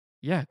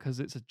 yeah, because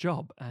it's a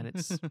job and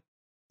it's,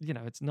 you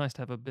know, it's nice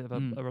to have a bit of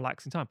a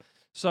relaxing time.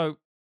 So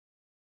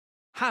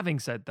having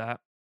said that,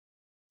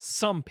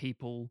 some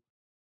people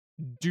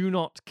do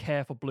not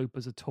care for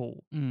bloopers at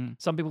all.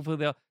 Some people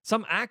feel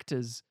some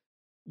actors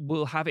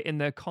will have it in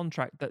their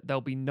contract that there'll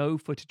be no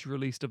footage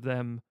released of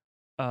them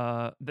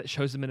that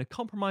shows them in a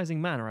compromising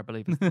manner, I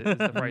believe is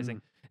the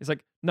phrasing. It's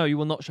like, no, you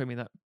will not show me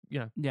that.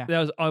 You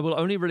know, I will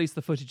only release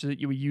the footage that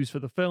you will use for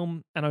the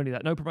film, and only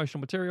that. No promotional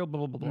material.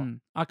 Blah blah blah blah.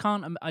 I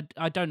can't.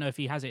 I don't know if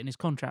he has it in his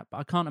contract, but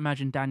I can't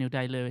imagine Daniel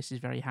Day-Lewis is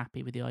very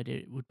happy with the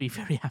idea. Would be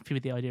very happy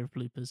with the idea of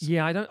bloopers.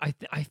 Yeah, I don't. I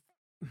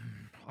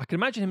can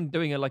imagine him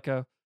doing it like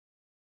a.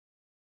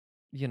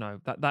 You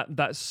know,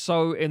 that's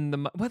so in the.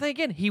 Well, then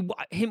again, him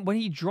when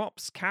he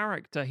drops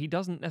character, he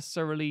doesn't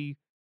necessarily.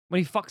 When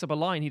he fucks up a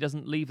line, he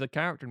doesn't leave the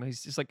character. And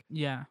he's just like,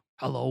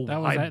 hello.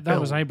 That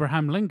was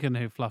Abraham Lincoln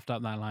who fluffed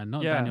up that line,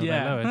 not Daniel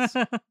Day-Lewis.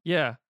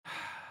 Yeah.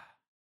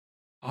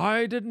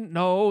 I didn't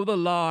know the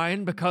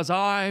line because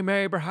I'm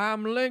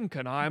Abraham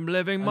Lincoln. I'm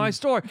living my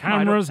story.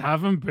 Cameras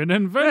haven't been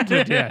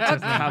invented yet. A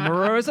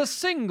camera is a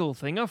single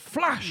thing, a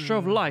flash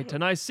of light,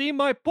 and I see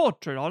my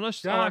portrait on a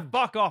Dan,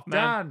 fuck off, man.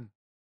 Dan,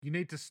 you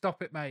need to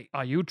stop it, mate.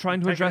 Are you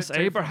trying to Taking address it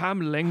too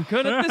Abraham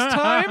Lincoln at this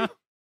time?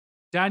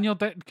 Daniel,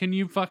 can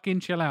you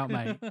fucking chill out,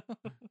 mate?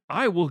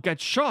 I will get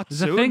shot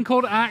There's soon. a thing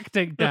called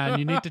acting, Dan.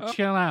 You need to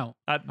chill out.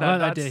 I like that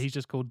that's- idea. He's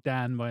just called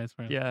Dan by his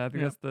friend. Yeah, I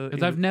think that's the.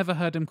 Because I've never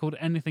heard him called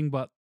anything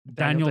but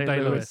Daniel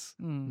Day-Lewis.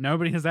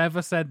 Nobody has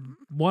ever said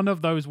one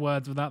of those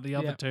words without the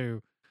other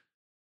two.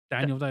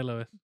 Daniel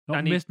Day-Lewis.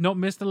 Not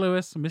Mr.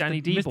 Lewis. Mr. Danny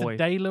D-Boy. Mr.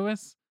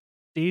 Day-Lewis.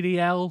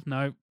 DDL.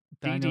 No.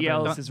 Daniel DDL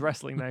Day-Lewis. is his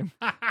wrestling name.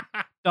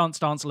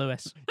 Dance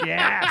Lewis.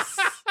 Yes.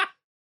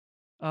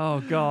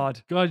 Oh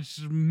God. God,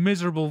 just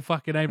miserable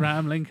fucking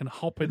Abraham Lincoln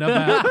hopping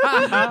about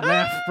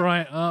left,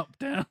 right, up,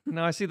 down.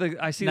 No, I see the.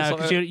 No,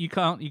 because you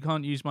can't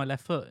use my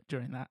left foot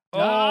during that.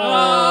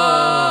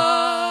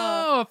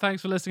 Oh,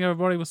 thanks for listening,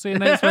 everybody. We'll see you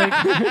next week.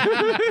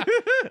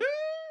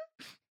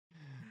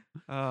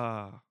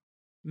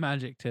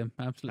 Magic, Tim.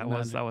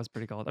 Absolutely. That was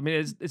pretty cool. I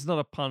mean, it's not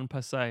a pun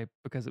per se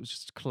because it was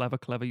just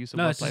clever use of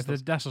No,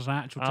 wordplay. that's just an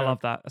actual I joke. love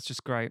that. That's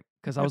just great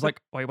because I was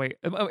like, wait.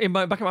 In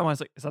my back of my mind, I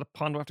was like, is that a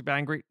pun? Do I have to be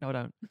angry? No, I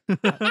don't.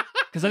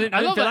 Because I didn't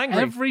love feel that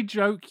angry. every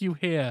joke you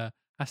hear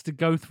has to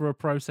go through a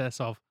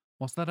process of,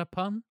 was that a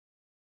pun?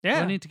 Do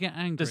I need to get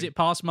angry? Does it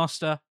pass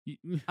muster?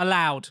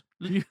 Allowed.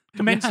 You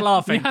Commence have,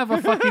 laughing. You have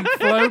a fucking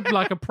flow,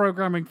 like a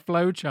programming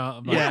flow chart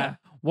of that. Yeah.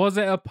 Was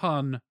it a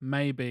pun?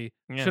 Maybe.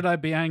 Yeah. Should I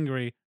be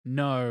angry?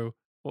 No.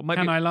 Well,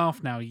 Can I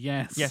laugh now?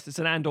 Yes. Yes, it's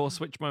an and or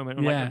switch moment.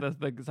 And Yeah.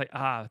 like, it's like,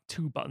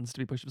 two buttons to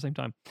be pushed at the same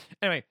time.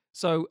 Anyway,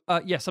 so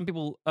some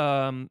people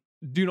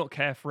do not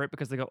care for it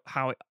because they got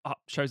how it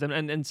shows them.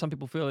 And some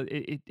people feel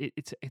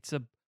it's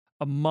a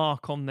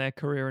mark on their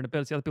career and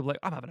ability. Other people are like,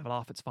 I'm having a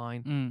laugh, it's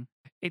fine.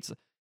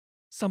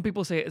 Some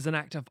people say it as an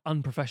act of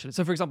unprofessional.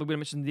 So, for example, we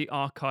mentioned the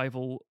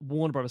archival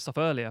Warner Brothers stuff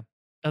earlier.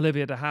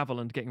 Olivia de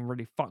Havilland getting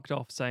really fucked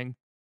off saying,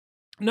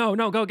 no,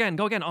 go again.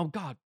 Oh,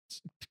 God.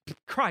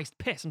 Christ,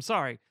 piss, I'm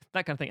sorry.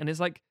 That kind of thing. And it's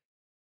like,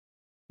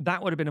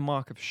 that would have been a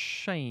mark of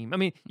shame. I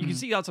mean, you can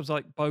see outside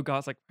like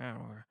Bogart's like, oh,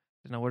 I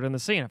didn't know what in the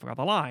scene. I forgot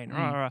the line.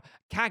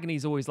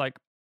 Cagney's always like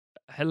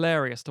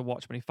hilarious to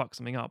watch when he fucks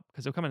something up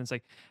because he'll come in and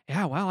say,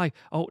 yeah, well,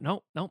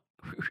 no. And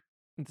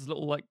this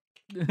little like,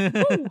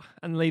 woo,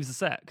 and leaves the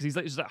set because he's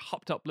like just that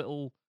hopped up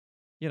little,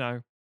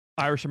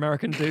 Irish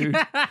American dude.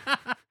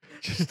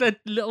 Just a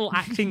little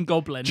acting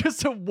goblin.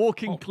 Just a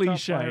walking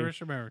cliche.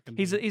 Irish American.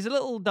 He's a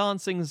little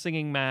dancing,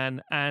 singing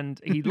man, and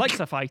he likes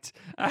to fight.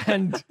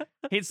 And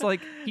it's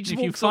like he just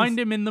if you find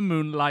him in the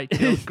moonlight,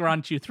 he'll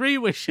grant you 3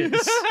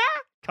 wishes.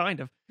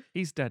 Kind of.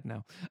 He's dead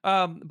now.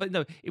 But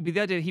no, it'd be the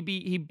idea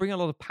he'd bring a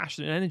lot of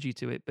passion and energy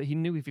to it. But he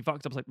knew if he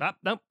fucked up, it's like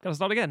nope, gotta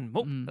start again.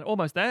 Oh,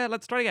 almost there.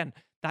 Let's try again.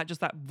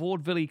 That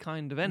vaudeville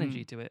kind of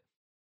energy to it.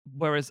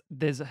 Whereas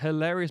there's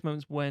hilarious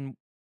moments when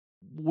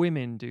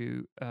women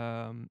do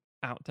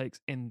outtakes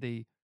in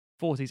the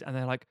 40s, and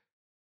they're like,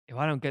 if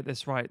I don't get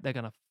this right, they're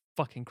gonna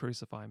fucking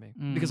crucify me.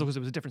 Because of course it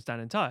was a different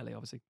stand entirely,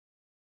 obviously.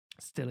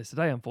 Still is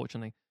today,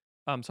 unfortunately.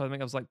 So I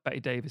think I was like, Betty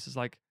Davis is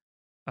like,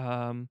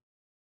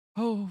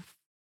 oh,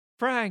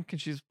 Frank, and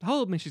she's,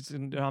 hold me, she's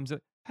in her arms,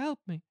 like, help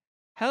me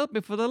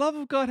for the love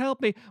of God, help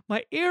me,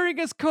 my earring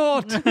is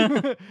caught.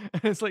 And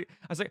it's like,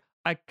 I was like,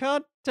 I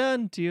can't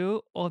turn to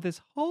you or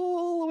this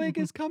whole wig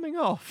is coming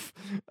off.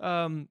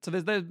 So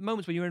there's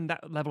moments where you're in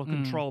that level of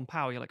control and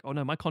power. You're like, oh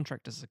no, my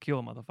contract is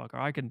secure, motherfucker.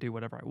 I can do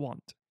whatever I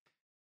want.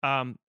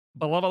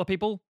 But a lot of other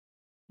people,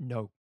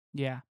 no.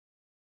 Yeah.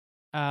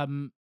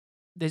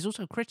 There's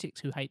also critics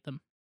who hate them.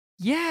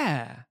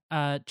 Yeah.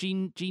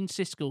 Gene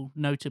Siskel,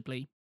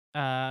 notably,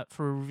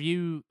 for a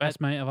review. Best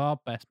mate of our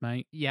best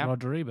mate, Yeah.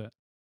 Roger Ebert.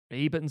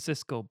 Ebert and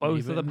Siskel, both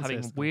Ebert of them and having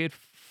Siskel. weird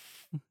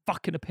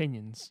fucking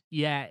opinions.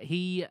 Yeah,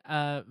 he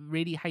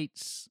really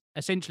hates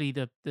essentially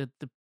the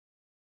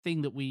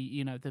thing that we,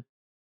 you know, the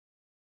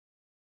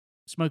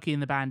Smokey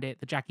and the Bandit,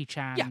 the Jackie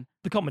Chan. Yeah,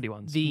 the comedy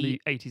ones from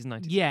the 80s and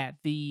 90s. Yeah,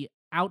 the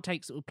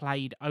outtakes that were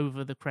played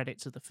over the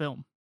credits of the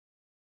film.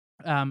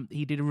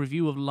 He did a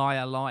review of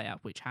Liar Liar,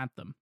 which had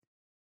them.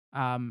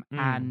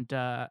 And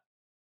a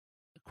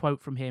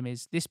quote from him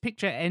is, "This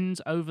picture ends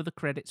over the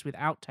credits with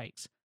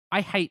outtakes.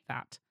 I hate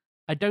that.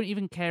 I don't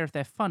even care if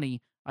they're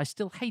funny. I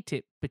still hate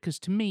it because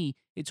to me,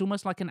 it's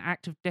almost like an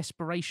act of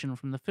desperation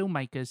from the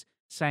filmmakers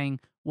saying,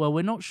 well,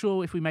 we're not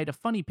sure if we made a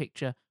funny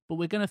picture, but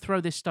we're going to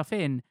throw this stuff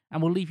in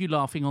and we'll leave you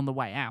laughing on the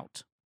way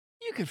out."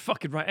 You could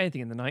fucking write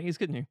anything in the 90s,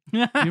 couldn't you?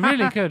 You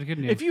really could,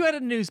 couldn't you? If you had a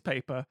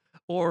newspaper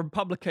or a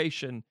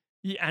publication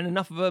and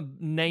enough of a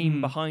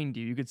name behind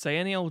you, you could say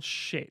any old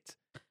shit.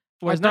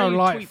 I don't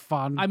like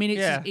fun. I mean,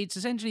 Yeah. it's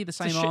essentially the a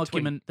same shit tweet.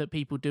 argument that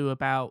people do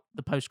about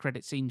the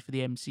post-credit scene for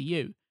the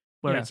MCU,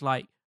 where Yeah. it's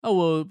like,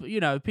 oh, well, you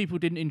know, people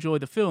didn't enjoy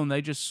the film.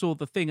 They just saw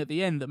the thing at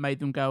the end that made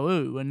them go,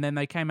 ooh, and then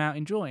they came out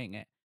enjoying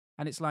it.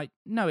 And it's like,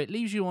 no, it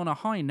leaves you on a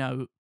high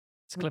note.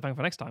 It's a cliffhanger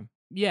for next time.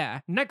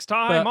 Yeah. Next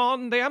time But-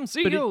 on the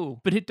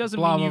MCU. But it doesn't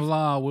blah, mean blah, you've...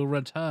 blah, will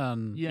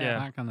return. Yeah.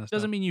 That kind of stuff.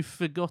 Doesn't mean you've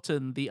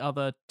forgotten the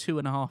other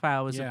 2.5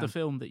 hours Yeah. of the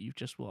film that you've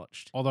just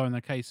watched. Although in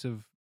the case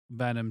of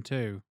Venom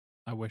 2,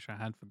 I wish I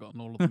had forgotten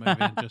all of the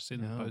movie and just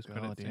seen the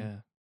post-credit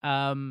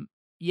scene.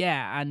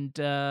 Yeah, and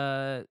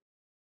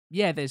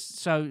there's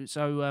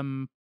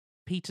so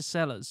Peter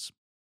Sellers,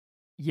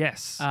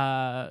 Yes.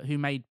 who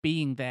made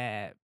Being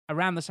There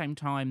around the same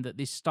time that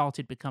this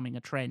started becoming a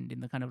trend in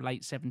the kind of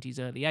late 70s,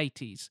 early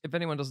 80s. If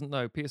anyone doesn't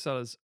know, Peter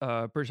Sellers,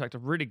 British actor,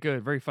 really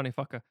good, very funny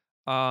fucker.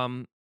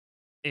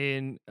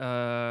 In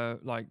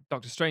like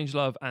Doctor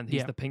Strangelove, and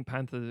he's Yeah. the Pink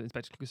Panther,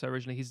 Inspector Clouseau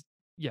originally. He's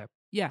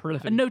Yeah,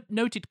 prolific. a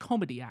noted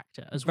comedy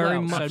actor as Very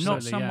well. much So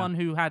not so, yeah. someone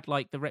who had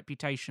like the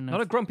reputation of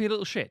not a grumpy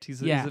little shit.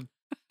 He's Yeah. he's a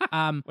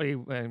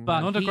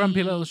but Not a grumpy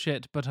he- little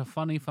shit, but a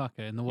funny fucker,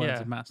 in the words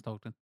Yeah. of Matt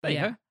Stolten. there you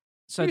yeah. go.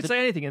 So You could the, say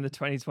anything in the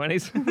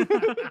 2020s.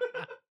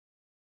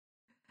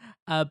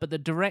 but the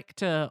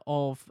director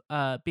of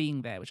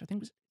Being There, which I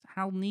think was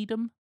Hal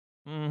Needham,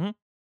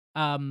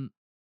 Mm-hmm.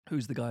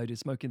 Who's the guy who did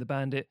Smokey and the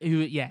Bandit who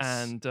yes,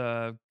 and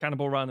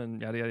Cannibal Run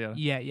and yada yada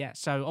yada. yeah.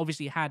 So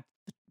obviously had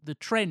the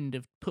trend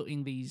of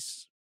putting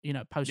these, you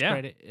know, post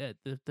credit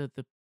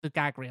the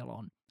gag reel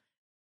on,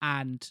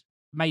 and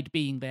made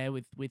Being There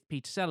with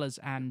Peter Sellers,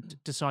 and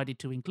decided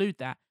to include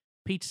that.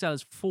 Peter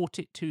Sellers fought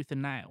it tooth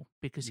and nail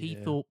because he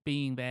Yeah. thought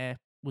Being There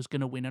was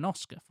going to win an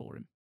Oscar for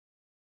him,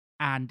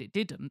 and it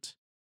didn't.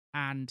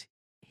 And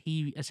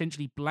he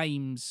essentially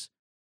blames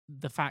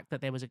the fact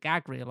that there was a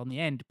gag reel on the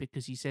end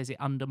because he says it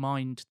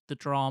undermined the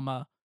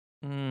drama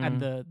and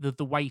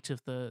the weight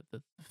of the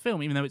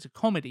film, even though it's a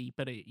comedy,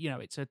 but it, you know,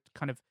 it's a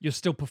kind of You're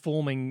still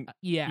performing.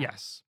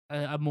 yes,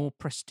 a more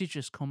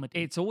prestigious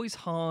comedy. It's always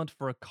hard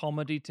for a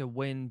comedy to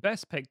win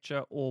Best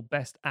Picture or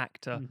Best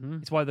Actor. Mm-hmm.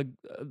 It's why the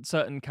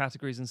certain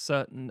categories and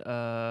certain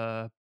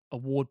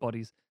award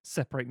bodies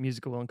separate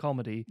musical and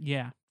comedy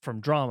yeah, from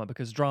drama,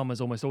 because drama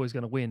is almost always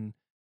going to win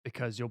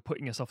because you're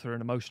putting yourself through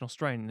an emotional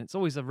strain. And it's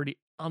always a really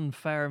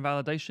unfair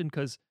invalidation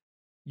because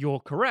you're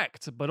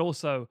correct, but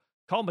also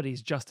comedy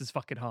is just as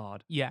fucking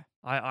hard. yeah,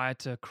 I had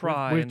to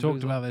cry. We've and talked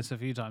lose about this a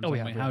few times,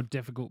 haven't we? yeah. How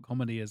difficult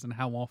comedy is and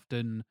how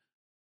often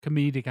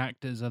comedic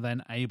actors are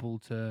then able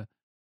to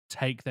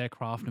take their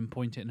craft and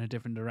point it in a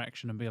different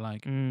direction and be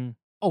like,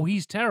 oh,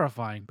 he's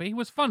terrifying, but he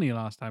was funny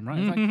last time, right?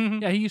 It's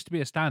like, yeah, he used to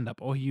be a stand-up,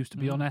 or he used to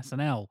be on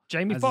SNL.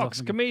 Jamie as is Foxx,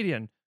 often-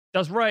 comedian,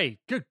 does Ray.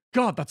 Good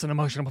God, that's an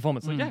emotional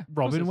performance. Like, yeah, of course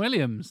Robin it is.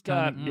 Williams.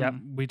 yeah.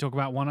 We talk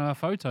about One Hour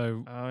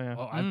Photo. Oh yeah.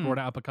 Well, I've brought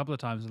it up a couple of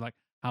times, like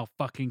how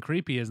fucking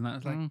creepy is, and that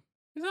it's like,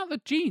 is that the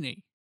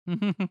genie?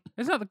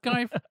 Is that the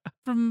guy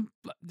from?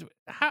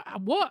 How?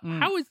 What?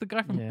 How is the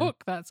guy from Yeah.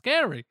 Hook that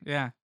scary?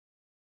 yeah,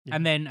 Yeah.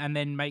 and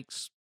then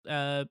makes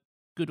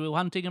Goodwill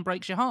Hunting and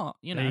breaks your heart.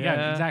 You know, There you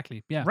go.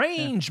 Exactly. Yeah.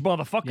 Range,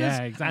 motherfuckers. Yeah,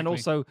 And exactly.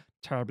 also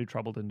terribly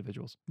troubled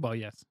individuals. Well,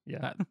 yes. Yeah.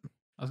 That,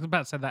 I was about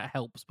to say that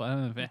helps, but I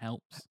don't know if it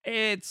helps.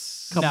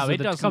 It's Comes No, with it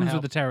the, doesn't comes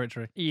help. with the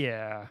territory.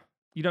 yeah.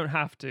 You don't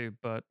have to,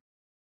 but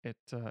it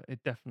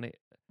definitely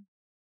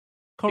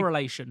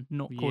Correlation,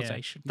 not Yeah.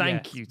 causation.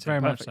 Thank Yes, you, Tim.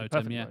 very much Perfect- so, Tim,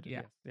 perfectly yeah.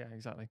 worded, yeah,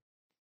 exactly.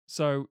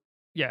 So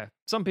yeah,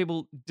 some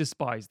people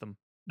despise them,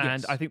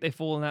 and Yes. I think they've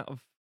fallen out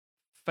of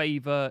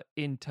favor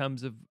in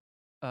terms of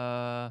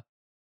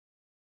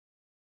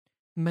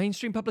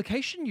mainstream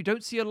publication. You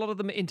don't see a lot of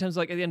them in terms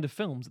of like at the end of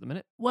films at the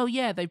minute. Well,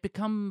 yeah, they've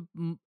become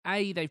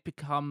they've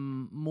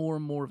become more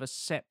and more of a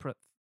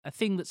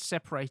thing that's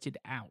separated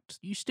out.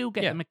 You still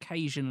get Yeah. them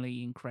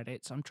occasionally in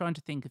credits. I'm trying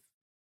to think of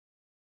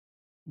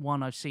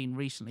one I've seen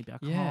recently, but I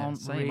Yeah, can't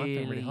same. I think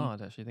really really.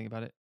 hard actually think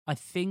about it. I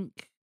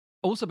think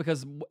Also,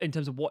 because in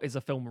terms of what is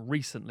a film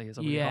recently is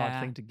a really hard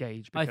Yeah. thing to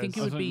gauge. I think it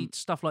because- would be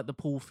stuff like the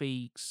Paul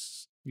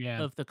Feig's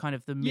Yeah. of the kind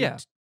of the Yeah.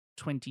 mid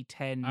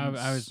 2010s.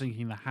 I was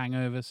thinking the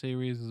Hangover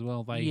series as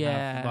well. They have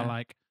Yeah. the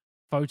like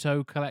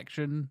photo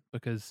collection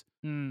because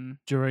Mm,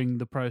 during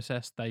the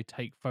process they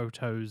take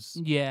photos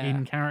yeah,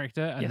 in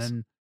character and Yes.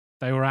 then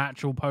they were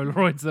actual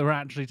Polaroids that were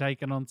actually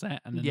taken on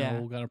set and then Yeah.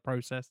 they're all kind of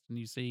processed and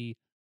you see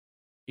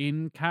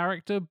in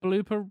character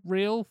blooper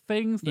reel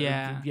things. That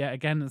Yeah. yeah,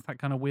 again, it's that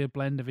kind of weird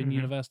blend of in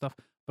universe stuff.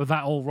 But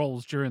that all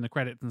rolls during the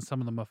credits and some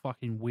of them are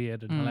fucking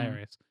weird and Mm.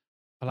 hilarious.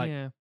 But like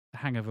yeah. The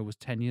Hangover was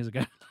 10 years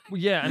ago. Well,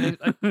 yeah, and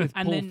with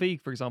And Paul then-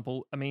 Feig, for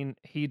example, I mean,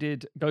 he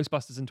did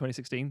Ghostbusters in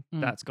 2016. Mm.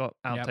 That's got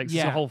Yep. outtakes. There's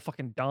Yeah. a whole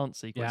fucking dance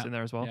sequence Yeah. in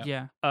there as well.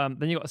 Yeah. yeah.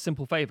 Then you got A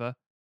Simple Favor,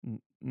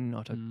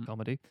 not a Mm.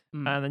 comedy,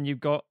 Mm. and then you've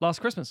got Last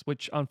Christmas,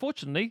 which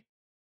unfortunately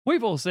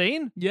we've all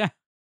seen. Yeah.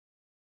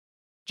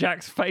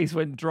 Jack's face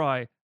went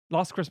dry.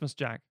 Last Christmas,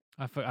 Jack.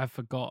 I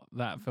forgot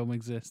that film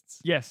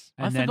exists. Yes.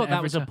 I And then forgot that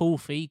every was a ti- Paul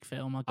Feig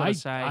film. I gotta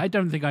say. I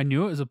don't think I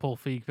knew it was a Paul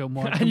Feig film.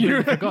 I And you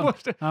completely forgot.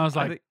 watched it. I was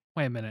I like, think-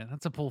 wait a minute,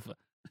 that's a Paul.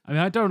 I mean,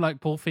 I don't like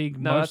Paul Feig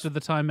No, most that's- of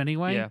the time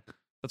anyway. Yeah.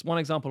 That's one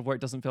example of where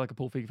it doesn't feel like a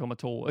Paul Feig film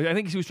at all. I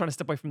think he was trying to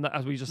step away from that,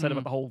 as we just said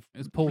about the whole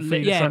It's Paul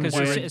Feig. yeah, trying to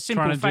because do- a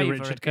simple trying to do favor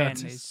Richard again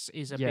Curtis.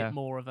 is a Yeah. bit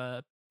more of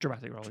a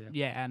dramatic role.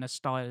 Yeah. and a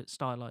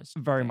stylized.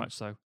 Very thing. much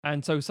so.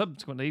 And so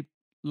subsequently,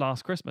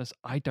 Last Christmas,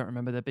 I don't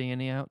remember there being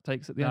any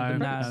outtakes at the end of the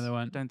No, credits. no, they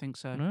weren't. Don't think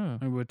so. No.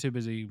 We were too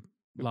busy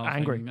laughing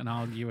Angry. and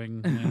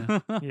arguing. Yeah.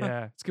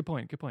 Yeah, it's a good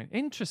point. Good point.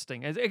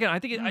 Interesting. Again, I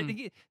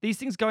think these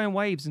things go in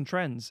waves and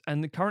trends,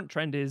 and the current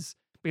trend is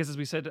because, as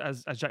we said,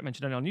 as Jack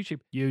mentioned earlier on YouTube,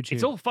 YouTube.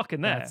 it's all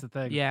fucking there. That's the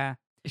thing. Yeah.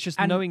 It's just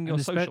And- knowing your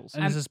and socials.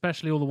 and it's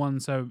especially all the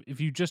ones. So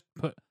if you just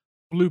put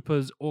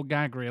bloopers or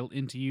gag reel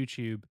into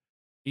YouTube,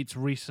 it's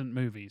recent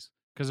movies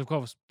because of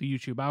course the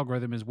YouTube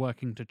algorithm is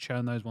working to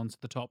churn those ones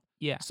to the top.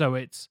 Yeah. So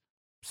it's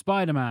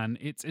Spider-Man,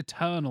 it's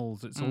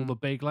Eternals, it's all the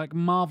big like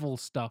Marvel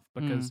stuff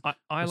because I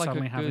we're like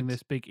suddenly a having good,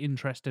 this big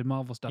interest in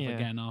Marvel stuff Yeah.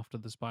 again after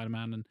the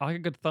Spider-Man and I like a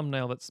good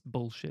thumbnail that's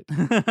bullshit,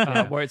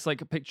 where it's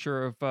like a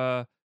picture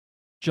of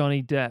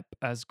Johnny Depp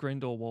as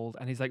Grindelwald,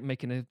 and he's like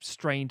making a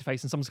strained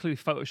face, and someone's clearly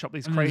photoshopped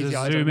these and there's crazy a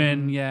eyes. zoom on him.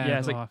 in. Yeah,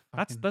 It's like oh,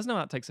 that's fucking- there's no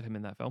outtakes of him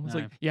in that film. It's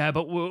No. like yeah,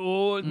 but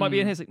it might be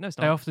in here. It's like no, it's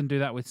They not. often do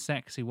that with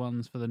sexy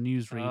ones for the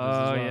newsreaders Oh,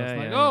 as well. yeah, It's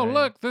like, yeah, oh yeah,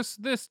 look, this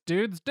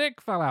dude's dick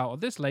fell out, or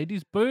this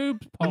lady's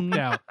boobs popped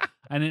out,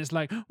 and it's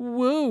like,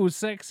 whoa,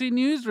 sexy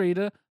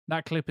newsreader.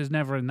 That clip is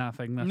never in that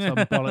thing. That's some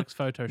bollocks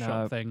Photoshop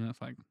No. thing. That's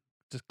like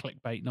just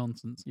clickbait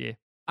nonsense. Yeah.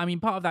 I mean,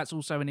 part of that's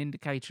also an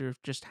indicator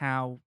of just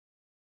how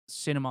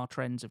cinema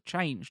trends have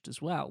changed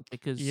as well,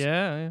 because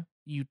Yeah.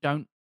 you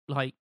don't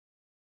like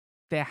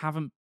there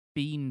haven't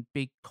been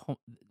big.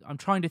 I'm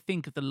trying to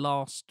think of the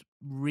last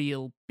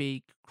real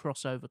big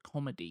crossover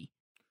comedy.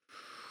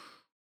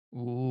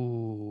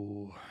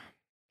 Ooh.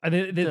 And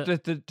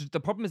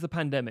the problem is the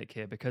pandemic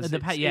here because The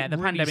it's- pa- yeah, it the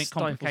really pandemic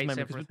stifles complicates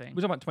memory, 'cause everything.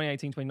 We're talking about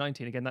 2018,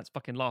 2019 again. That's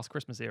fucking last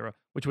Christmas era,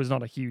 which was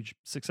not a huge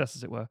success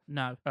as it were.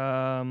 No,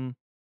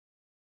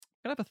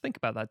 Gonna have a think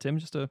about that, Tim.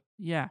 Just to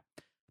yeah,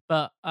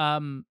 but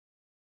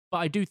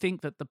I do think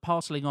that the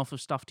parceling off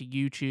of stuff to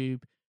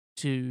YouTube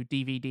to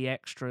DVD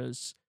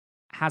extras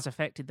has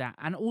affected that,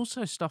 and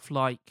also stuff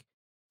like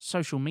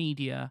social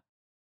media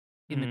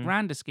in the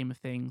grander scheme of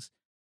things.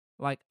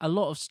 Like a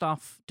lot of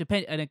stuff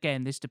and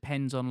again, this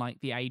depends on like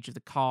the age of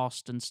the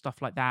cast and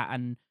stuff like that.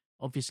 And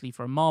obviously,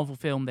 for a Marvel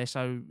film, they're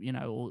so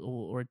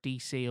or a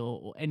DC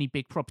or any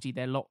big property,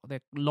 they're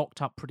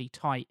locked up pretty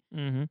tight.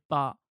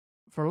 But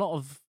for a lot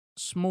of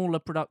smaller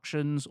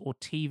productions or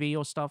TV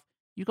or stuff,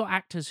 you've got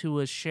actors who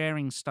are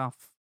sharing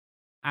stuff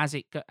as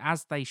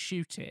they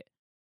shoot it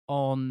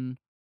on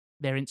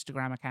their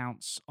Instagram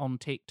accounts, on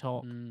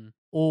TikTok,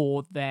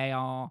 or they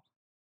are,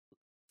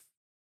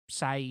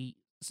 say,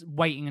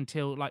 waiting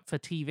until, like for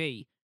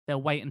TV,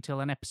 they'll wait until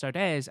an episode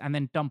airs and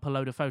then dump a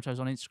load of photos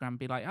on Instagram and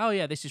be like, oh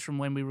yeah, this is from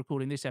when we were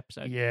recording this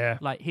episode. yeah.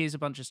 Like, here's a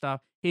bunch of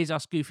stuff. Here's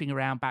us goofing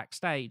around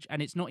backstage.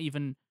 And it's not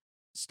even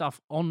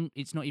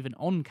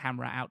on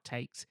camera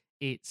outtakes.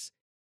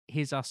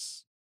 Here's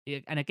us.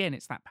 And again,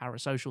 it's that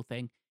parasocial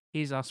thing.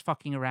 Here's us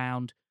fucking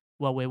around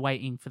while we're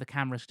waiting for the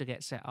cameras to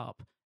get set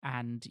up.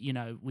 And,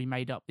 we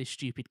made up this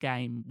stupid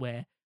game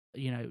where,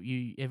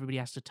 everybody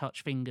has to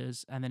touch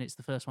fingers and then it's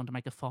the first one to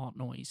make a fart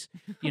noise,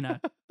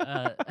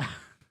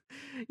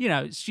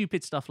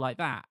 stupid stuff like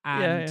that.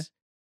 And Yeah.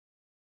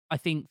 I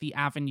think the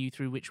avenue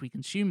through which we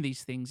consume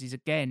these things is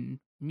again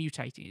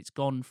mutating. It's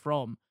gone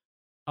from,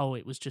 oh,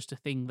 it was just a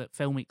thing that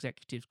film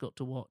executives got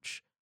to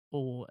watch,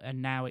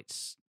 and now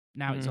it's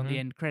on the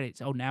end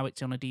credits. Oh, now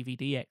it's on a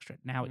DVD extra.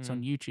 Now it's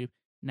on YouTube.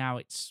 Now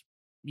it's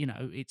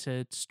it's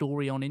a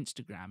story on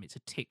Instagram. It's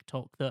a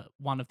TikTok that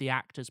one of the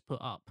actors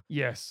put up.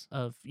 Yes.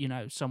 Of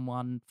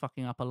someone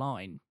fucking up a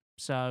line.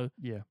 So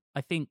Yeah.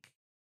 I think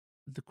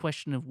the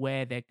question of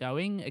where they're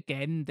going,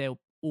 again, there'll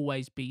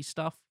always be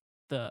stuff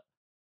that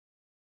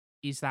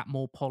is that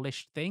more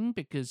polished thing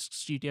because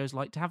studios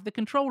like to have the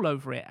control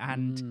over it,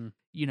 and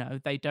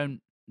they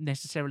don't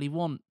necessarily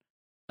want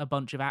a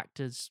bunch of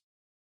actors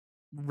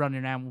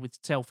running around with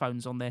cell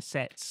phones on their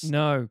sets,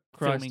 No,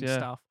 Christ, filming yeah.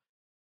 stuff.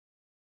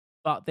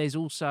 But there's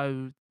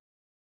so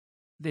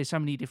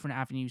many different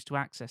avenues to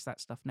access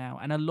that stuff now,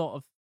 and a lot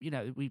of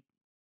we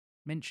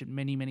mentioned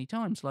many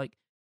times, like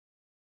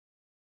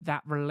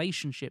that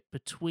relationship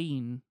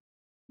between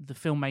the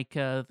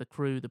filmmaker, the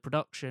crew, the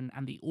production,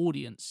 and the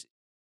audience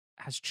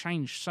has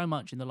changed so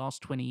much in the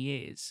last 20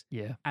 years.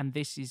 Yeah. And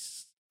this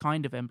is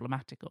kind of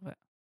emblematic of it.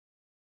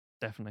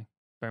 Definitely.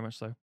 Very much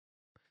so.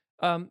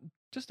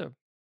 Just to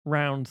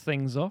round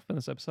things off in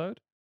this episode.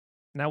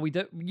 Now we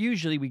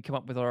come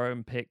up with our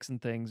own picks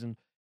and things, and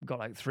we've got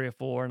like 3 or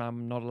 4, and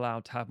I'm not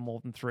allowed to have more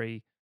than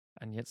 3,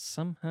 and yet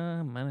somehow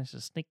I managed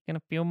to sneak in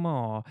a few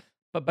more.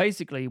 But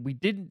basically, we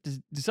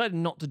decided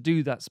not to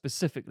do that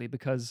specifically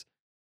because,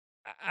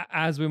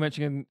 as we were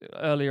mentioning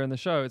earlier in the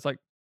show, it's like,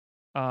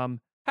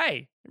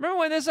 hey, remember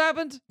when this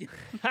happened?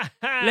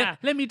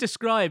 Let me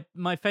describe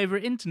my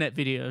favorite internet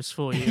videos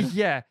for you.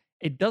 Yeah,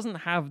 it doesn't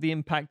have the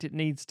impact it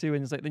needs to,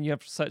 and it's like then you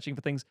have searching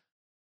for things.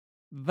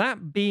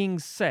 That being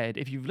said,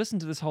 if you've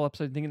listened to this whole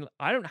episode thinking,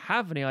 I don't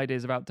have any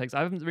ideas of outtakes, I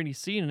haven't really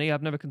seen any,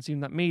 I've never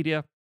consumed that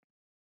media,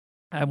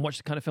 I haven't watched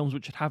the kind of films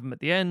which should have them at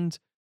the end,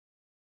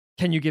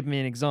 can you give me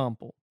an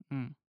example?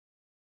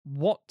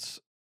 What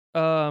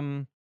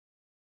 1,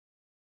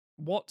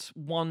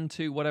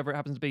 2, whatever it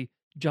happens to be,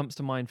 jumps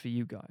to mind for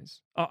you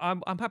guys?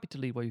 I'm happy to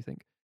leave what you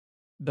think.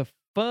 The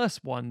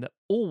first one that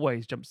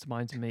always jumps to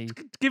mind to me.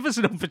 Give us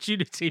an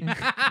opportunity.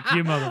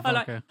 You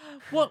motherfucker.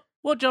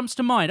 What jumps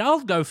to mind?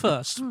 I'll go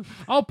first.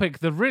 I'll pick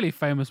the really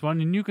famous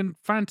one, and you can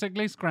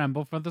frantically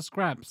scramble for the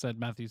scraps," said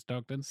Matthew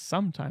Stockton.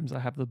 Sometimes I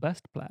have the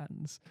best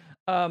plans.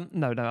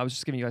 No, I was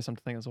just giving you guys something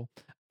to think. That's all.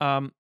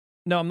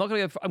 No, I'm not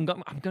going to go.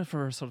 I'm going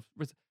for a sort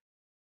of.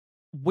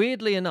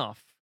 Weirdly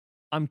enough,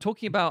 I'm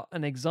talking about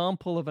an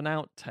example of an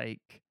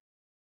outtake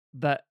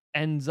that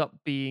ends up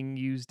being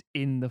used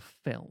in the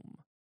film.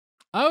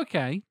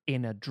 Okay.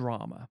 In a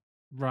drama.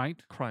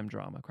 Right. Crime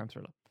drama, crime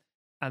thriller.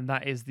 And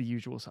that is The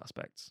Usual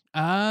Suspects.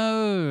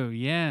 Oh,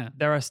 yeah.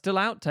 There are still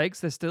outtakes.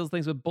 There's still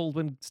things where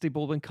Steve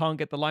Baldwin can't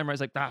get the line right.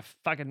 It's like,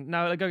 fucking,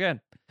 no, go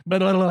again. Blah,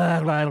 blah,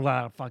 blah, blah,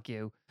 blah, fuck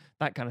you.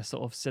 That kind of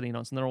sort of silly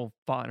nonsense. They're all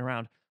farting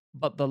around.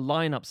 But the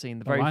lineup scene,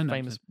 the very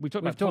famous. We've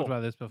talked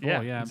about this before.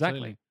 Yeah, exactly.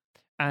 Absolutely.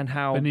 And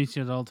how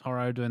Benicio del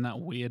Toro doing that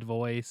weird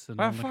voice. And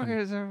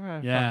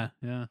yeah.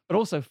 But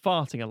also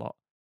farting a lot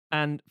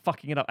and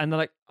fucking it up. And they're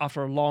like,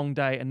 after a long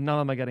day, and none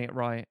of them are getting it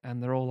right.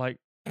 And they're all like,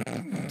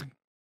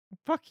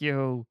 fuck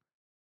you.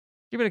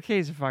 Give me the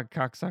keys, you fucking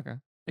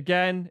cocksucker.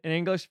 Again, in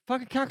English,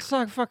 fucking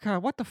cocksucker, fuck her.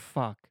 What the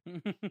fuck?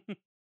 And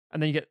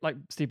then you get like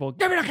Steve Baldwin,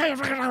 give me the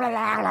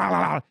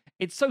keys.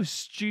 It's so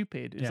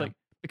stupid. It's like,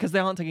 because they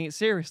aren't taking it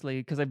seriously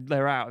because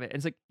they're out of it. And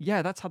it's like,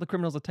 yeah, that's how the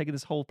criminals are taking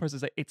this whole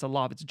process. Like, it's a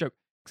laugh, it's a joke.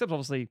 Except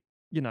obviously,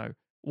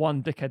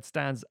 one dickhead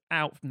stands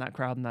out from that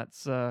crowd, and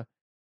that's,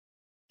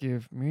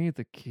 give me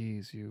the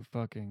keys, you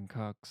fucking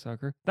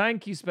cocksucker.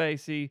 Thank you,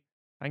 Spacey.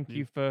 Thank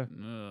you for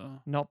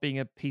not being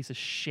a piece of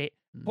shit.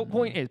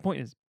 Point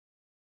is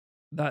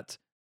that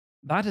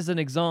is an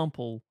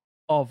example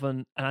of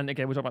and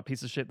again, we're talking about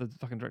piece of shit, the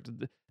fucking director.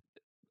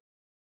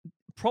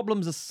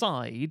 Problems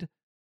aside,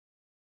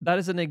 that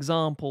is an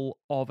example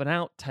of an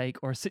outtake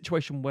or a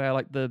situation where,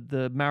 like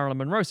the Marilyn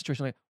Monroe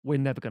situation, like, we're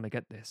never going to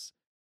get this.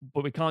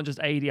 But we can't just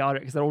ADR it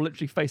because they're all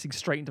literally facing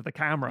straight into the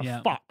camera.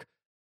 Yeah. Fuck.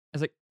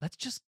 It's like, let's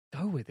just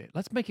go with it.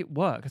 Let's make it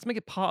work. Let's make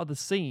it part of the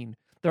scene.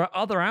 There are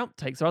other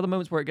outtakes. There are other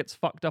moments where it gets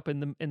fucked up in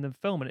the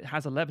film and it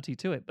has a levity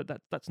to it, but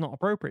that's not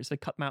appropriate. So they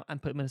cut them out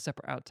and put them in a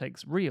separate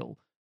outtakes reel.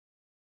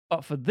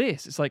 But for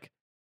this, it's like,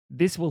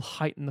 this will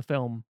heighten the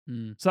film.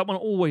 So that one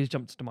always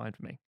jumps to mind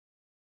for me.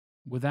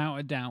 Without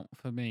a doubt,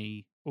 for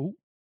me,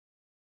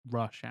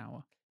 Rush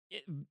Hour.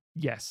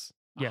 Yes.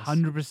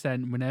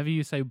 100%. Whenever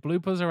you say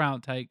bloopers or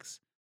outtakes,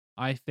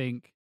 I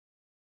think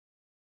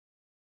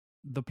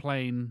the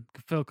plane,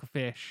 Gefilte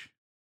Fish,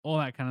 all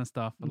that kind of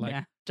stuff. But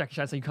like, Jackie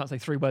Chan saying you can't say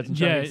 3 words in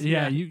Chinese.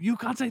 Yeah. You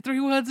can't say 3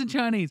 words in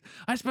Chinese.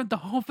 I spent the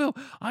whole film.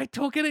 I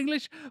talk in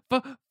English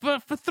for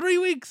 3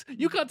 weeks.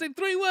 You can't say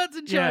 3 words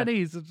in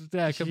Chinese.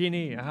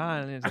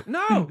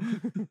 No.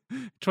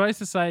 Tries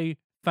to say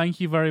thank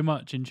you very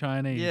much in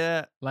Chinese.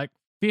 Yeah. Like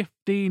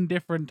 15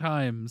 different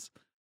times.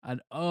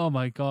 And oh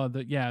my god,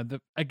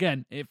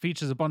 again, it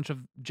features a bunch of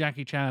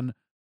Jackie Chan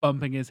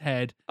bumping his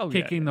head,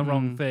 kicking the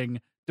wrong thing,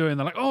 doing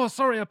the like, oh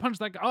sorry, I punched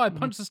that guy, I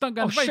punched the stunt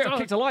guy in the face. Shit, I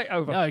kicked a light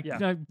over.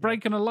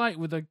 Breaking a light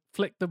with a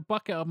flick the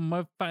bucket up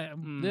my face.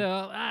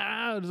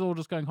 It's all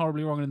just going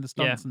horribly wrong in the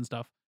stunts and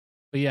stuff.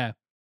 But yeah,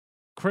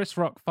 Chris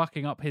Rock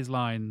fucking up his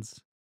lines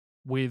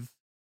with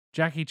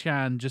Jackie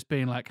Chan just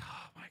being like,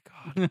 oh my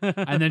God.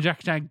 And then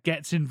Jackie Chan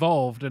gets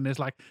involved and is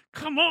like,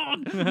 come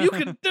on, you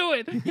can do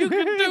it. You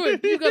can do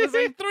it. You've got to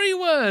say 3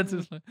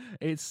 words.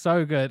 It's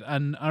so good.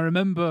 And I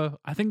remember,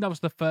 I think that was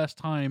the first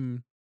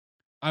time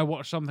I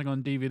watched something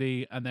on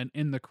DVD and then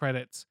in the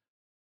credits,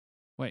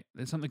 wait,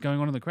 there's something going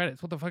on in the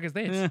credits. What the fuck is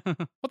this?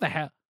 What the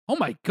hell? Oh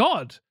my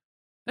God.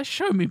 They're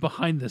showing me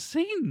behind the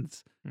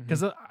scenes.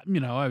 Because, you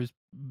know, I was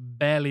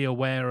barely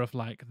aware of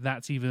like,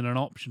 that's even an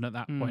option at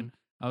that point.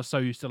 I was so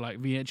used to like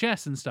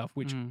VHS and stuff,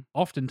 which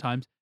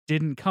oftentimes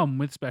didn't come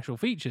with special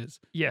features.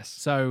 Yes.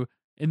 So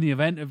in the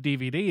event of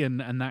DVD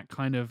and that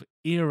kind of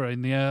era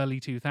in the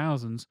early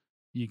 2000s,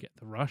 you get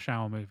the Rush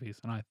Hour movies.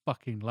 And I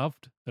fucking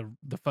loved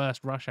the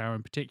first Rush Hour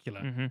in particular.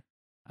 And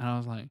I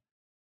was like,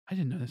 I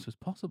didn't know this was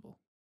possible.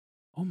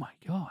 Oh my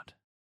God.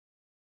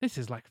 This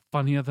is like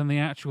funnier than the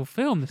actual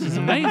film. This is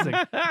amazing.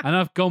 And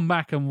I've gone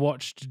back and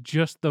watched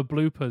just the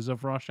bloopers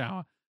of Rush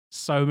Hour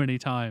so many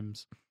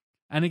times.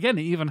 And again,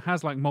 it even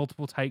has like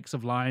multiple takes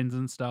of lines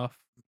and stuff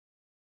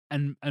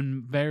and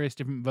various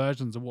different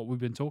versions of what we've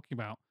been talking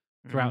about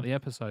throughout the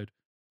episode.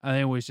 And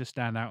they always just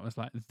stand out as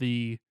like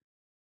the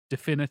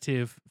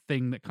definitive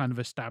thing that kind of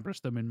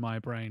established them in my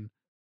brain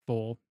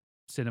for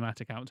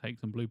cinematic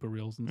outtakes and blooper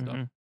reels and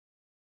stuff.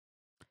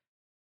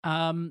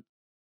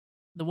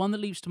 The one that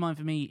leaps to mind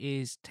for me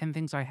is 10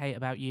 Things I Hate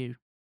About You.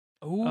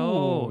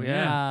 Oh,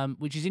 yeah.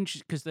 Which is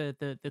interesting because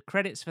the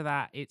credits for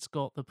that, it's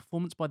got the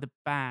performance by the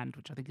band,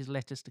 which I think is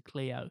Letters to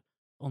Cleo,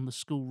 on the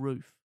school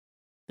roof,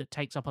 that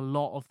takes up a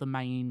lot of the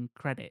main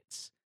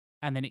credits.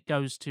 And then it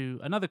goes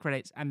to another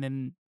credits and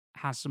then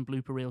has some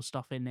blooper reel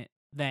stuff in it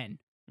then.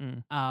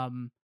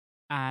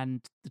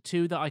 And the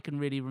 2 that I can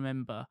really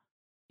remember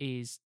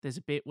is there's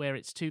a bit where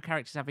it's 2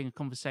 characters having a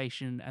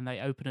conversation and they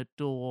open a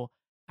door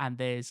and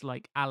there's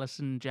like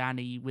Alison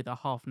Janney with a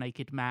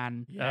half-naked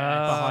man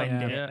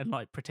behind it and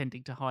like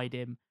pretending to hide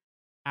him.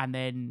 And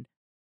then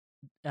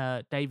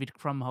David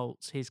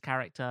Krumholtz, his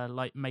character,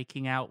 like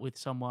making out with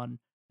someone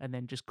and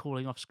then just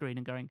calling off screen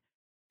and going,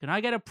 can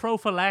I get a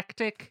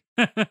prophylactic?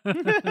 A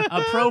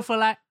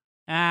prophylactic?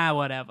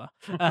 Whatever.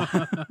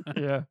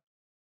 Yeah.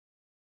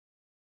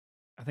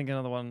 I think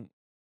another one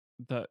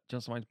that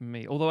just reminds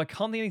me, although I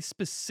can't think any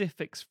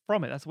specifics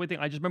from it. That's the weird thing.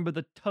 I just remember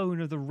the tone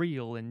of the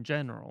reel in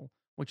general,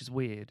 which is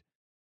weird.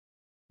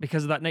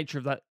 Because of that nature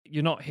of that,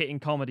 you're not hitting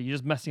comedy, you're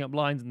just messing up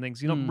lines and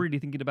things. You're not really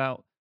thinking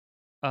about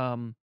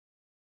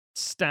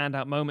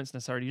standout moments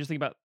necessarily. You just think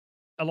about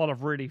a lot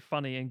of really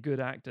funny and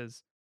good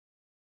actors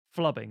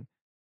flubbing.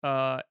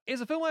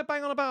 Is a film I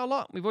bang on about a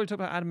lot. We've already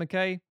talked about Adam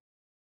McKay.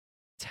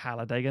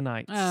 Talladega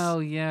Nights. Oh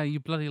yeah, you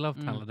bloody love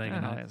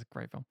Talladega Nights. It's a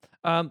great film.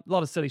 A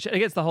lot of silly shit. It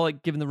gets the whole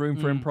like giving the room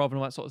for improv and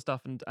all that sort of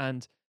stuff,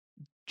 and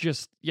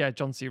just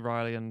John C.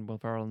 Reilly and Will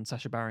Ferrell and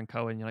Sacha Baron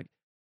Cohen. You're like,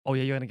 oh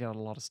yeah, you're gonna get a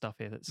lot of stuff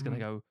here that's gonna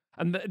go.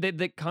 And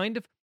they kind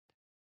of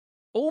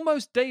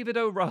almost David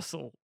O.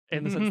 Russell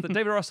in the sense that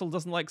David O. Russell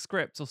doesn't like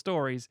scripts or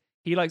stories.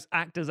 He likes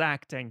actors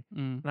acting,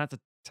 and that's a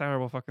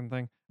terrible fucking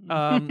thing.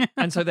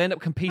 And so they end up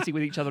competing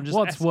with each other. And just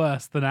what's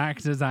worse than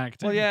actors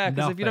acting? Well, yeah,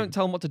 because if you don't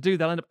tell them what to do,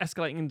 they'll end up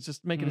escalating and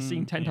just making a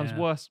scene 10 times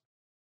worse.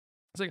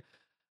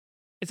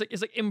 It's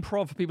like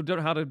improv for people who don't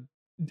know how to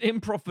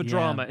improv for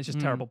drama. It's just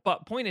terrible.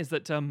 But point is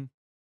that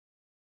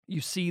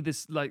you see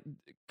this like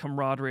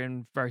camaraderie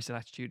and very sad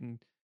attitude, and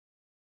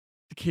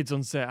the kids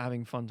on set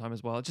having fun time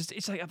as well.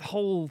 It's like a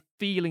whole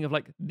feeling of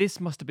like this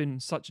must have been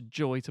such a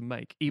joy to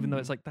make, even though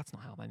it's like that's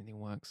not how anything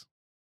works.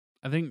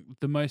 I think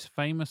the most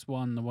famous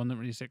one, the one that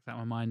really sticks out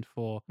in my mind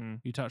for,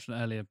 you touched on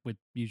it earlier with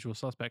Usual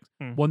Suspects,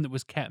 one that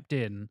was kept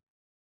in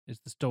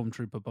is the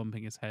stormtrooper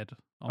bumping his head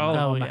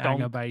on the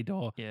hangar bay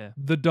door. Yeah.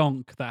 The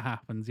donk that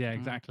happens. Yeah,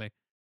 exactly.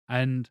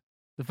 And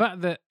the fact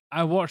that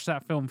I watched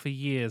that film for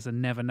years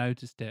and never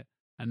noticed it,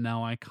 and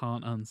now I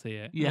can't unsee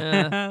it.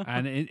 Yeah.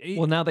 And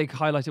well, now they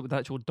highlight it with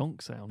actual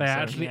donk sound. They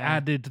actually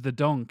added the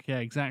donk. Yeah,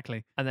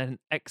 exactly. And then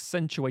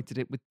accentuated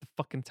it with the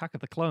fucking Attack of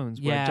the Clones,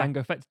 where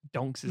Jango Fett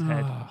donks his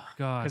head. Oh,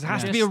 God. Because there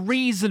has to be a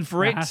reason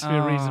for it. There has to be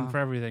a reason for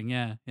everything.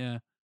 Yeah, yeah.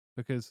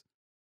 Because,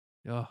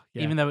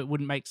 even though it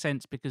wouldn't make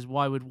sense, because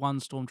why would one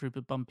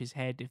stormtrooper bump his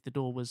head if the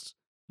door was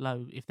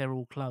low, if they're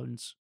all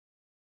clones?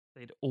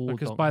 They'd all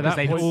because donk. by that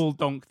they'd point, all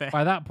donk there.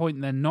 By that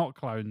point, they're not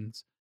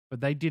clones,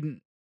 but they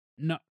didn't.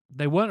 No,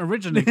 they weren't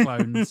originally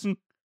clones,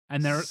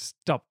 and they're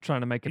stop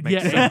trying to make it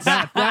make sense.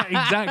 That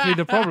exactly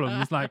the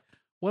problem. It's like,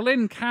 well,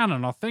 in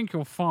canon, I think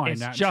you'll find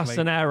it's actually, just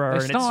an error.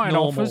 They and it's started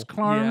normal. off as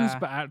clones,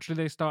 but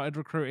actually they started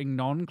recruiting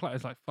non-clones.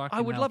 It's like fucking.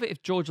 I would hell. love it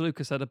if George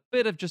Lucas had a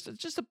bit of just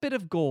a bit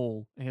of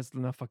gall. He has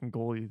enough fucking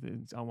gall.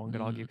 One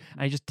could argue,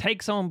 and he just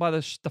takes someone by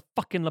the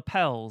fucking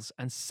lapels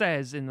and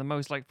says in the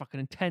most like fucking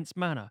intense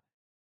manner,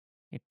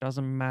 "It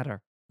doesn't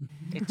matter.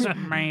 It's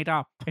made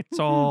up. It's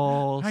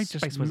all I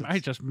space wizards. I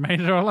just made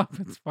it all up.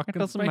 It's fucking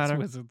doesn't space matter."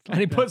 wizards. And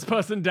he puts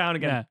person down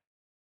again.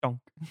 Donk.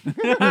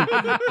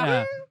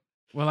 Yeah.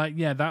 Well, like,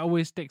 that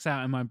always sticks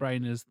out in my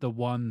brain as the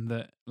one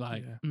that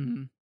like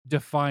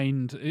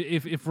defined.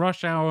 If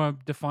Rush Hour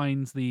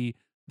defines the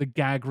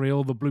gag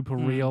reel, the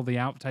blooper reel, the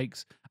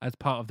outtakes as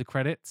part of the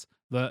credits,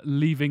 the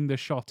leaving the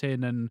shot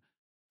in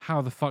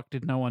how the fuck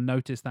did no one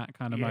notice that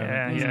kind of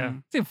moment? Yeah.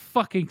 It's in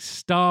fucking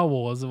Star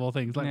Wars of all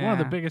things, like one of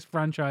the Yeah. biggest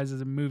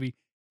franchises in movie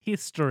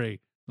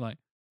history. Like,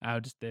 he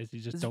just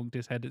There's- donked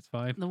his head. It's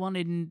fine. The one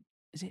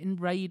is it in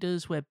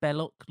Raiders where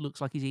Belloc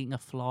looks like he's eating a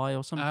fly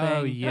or something?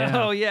 Oh yeah.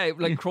 Oh yeah, it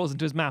like crawls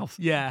into his mouth.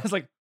 Yeah. It's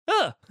like,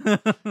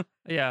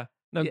 yeah.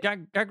 No, Yeah.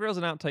 gag reels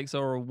and outtakes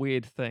are a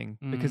weird thing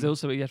because Mm.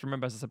 also you have to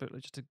remember, as I said, but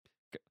just to,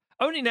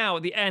 only now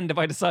at the end have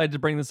I decided to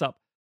bring this up.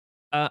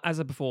 As I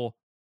said before,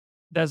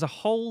 there's a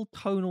whole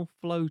tonal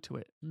flow to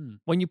it. Hmm.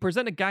 When you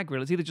present a gag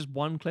reel, it's either just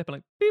one clip and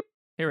like beep,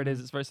 here it is.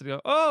 It's supposed to go,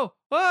 oh,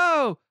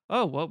 whoa,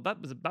 oh, well, that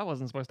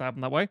wasn't supposed to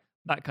happen that way.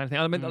 That kind of thing.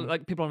 I mean,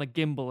 like people on a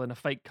gimbal in a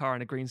fake car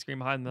and a green screen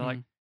behind them, they're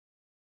like,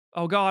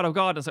 oh god,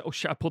 and it's like, oh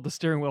shit, I pulled the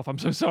steering wheel off. I'm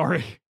so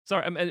sorry.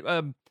 Sorry.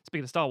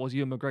 Speaking of Star Wars,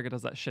 Ewan McGregor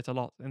does that shit a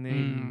lot in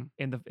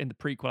the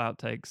prequel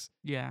outtakes,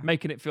 Yeah.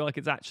 making it feel like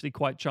it's actually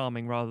quite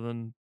charming rather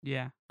than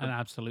Yeah. An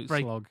absolute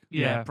Break- slog.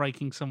 Yeah.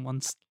 Breaking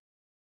someone's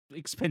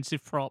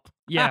expensive prop.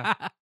 Yeah.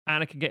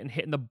 Anakin getting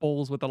hit in the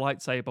balls with the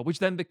lightsaber, which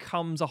then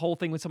becomes a whole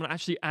thing when someone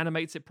actually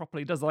animates it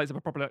properly, does the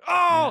lightsaber properly. Like,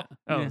 oh,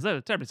 Yeah. so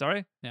terribly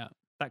sorry. Yeah.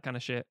 That kind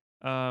of shit.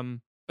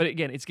 But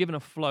again, it's given a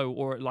flow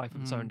or a life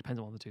of its own. Depends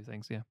on one of the two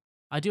things. Yeah.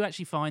 I do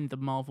actually find the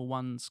Marvel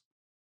ones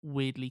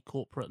weirdly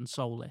corporate and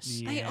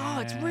soulless. They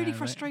are. It's really Yeah,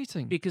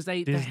 frustrating. Because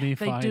they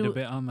Disney-fied do a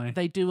bit, aren't they?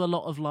 They do a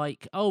lot of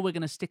like, oh, we're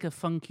gonna stick a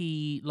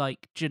funky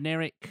like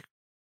generic.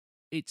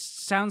 It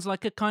sounds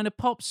like a kind of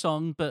pop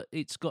song, but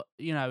it's got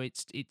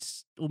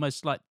it's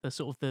almost like the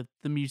sort of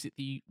the music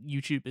that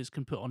YouTubers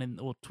can put on in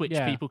or Twitch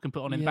Yeah. people can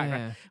put on in the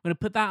background. We're gonna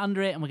put that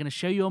under it, and we're gonna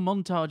show you a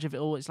montage of it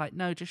all. It's like,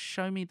 no, just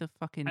show me the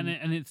fucking.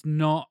 And it's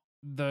not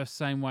the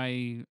same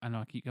way. I know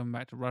I keep coming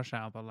back to Rush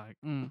Hour, but like,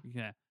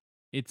 yeah,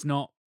 it's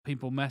not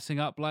people messing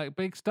up like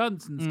big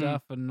stunts and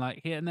stuff and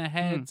like hitting their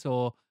heads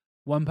or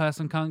one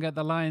person can't get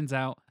the lines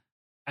out.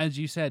 As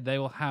you said, they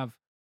will have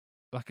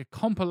like a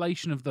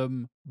compilation of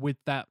them with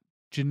that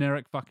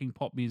generic fucking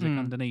pop music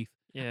underneath.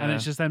 Yeah. And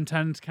it's just them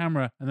turning to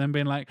camera and then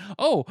being like,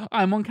 oh,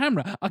 I'm on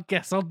camera. I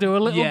guess I'll do a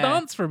little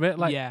dance for a bit.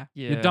 Like,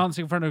 you're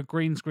dancing in front of a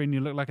green screen, you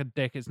look like a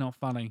dick. It's not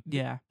funny.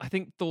 Yeah. I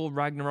think Thor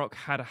Ragnarok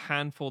had a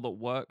handful that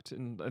worked,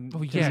 and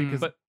Oh, yeah,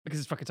 but because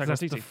it's fucking Taika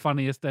that's the Waititi.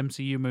 funniest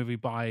MCU movie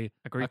by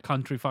Agreed. a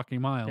country fucking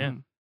mile. Yeah.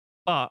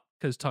 But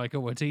Because Taika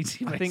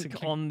Waititi, I basically.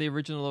 think on the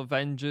original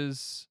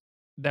Avengers,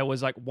 there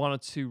was like one or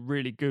two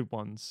really good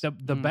ones.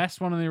 The best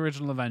one of the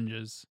original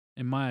Avengers,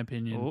 in my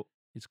opinion,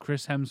 is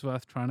Chris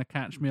Hemsworth trying to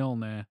catch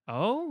Mjolnir.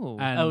 Oh.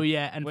 Oh,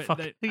 yeah, and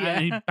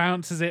and he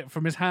bounces it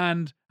from his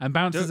hand and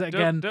bounces it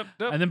again,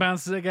 and then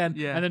bounces it again,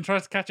 Yeah. and then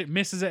tries to catch it,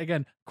 misses it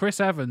again. Chris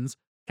Evans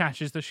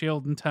catches the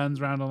shield and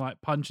turns around and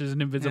like punches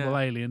an invisible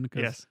alien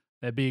because Yes.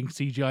 they're being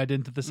CGI'd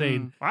into the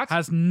scene. What?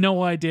 Has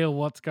no idea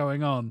what's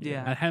going on.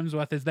 Yeah. And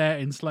Hemsworth is there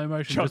in slow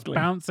motion just Chuckling.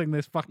 bouncing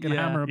this fucking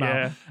Yeah. hammer about.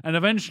 Yeah. And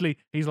eventually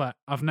he's like,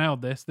 I've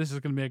nailed this. This is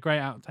going to be a great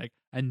outtake.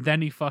 And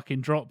then he fucking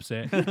drops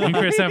it. And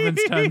Chris Evans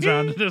turns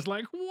around and is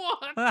like,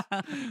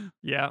 what?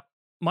 Yeah.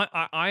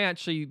 I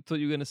actually thought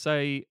you were going to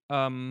say,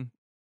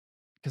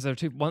 because there are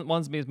two.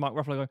 One's me is Mark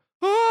Ruffalo going,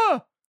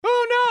 oh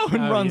no,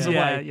 and Oh, runs yeah.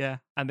 away. Yeah.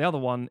 And the other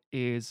one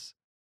is,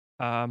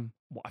 I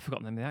forgot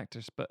the name of the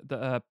actress, but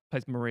that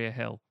plays Maria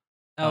Hill.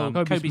 Oh,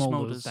 Kobe Kobe Smulders.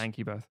 Smulders. Thank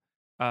you both.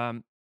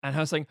 And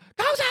her saying,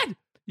 Coulson!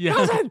 Yeah.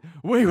 Coulson!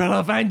 We will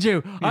avenge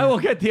you. I Yeah. will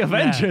get the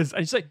Avengers.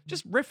 And she's like,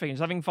 just riffing,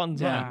 just having fun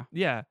time.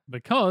 Yeah.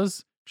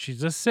 Because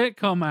she's a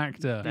sitcom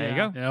actor. There you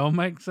Yeah. go. It all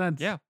makes sense.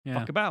 Yeah.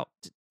 Fuck about.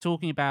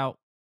 Talking about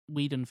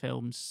Whedon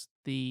films,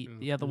 the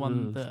other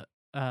one Ugh.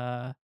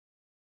 that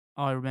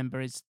I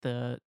remember is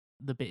the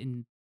bit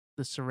in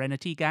the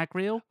Serenity gag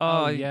reel.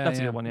 Oh, yeah, that's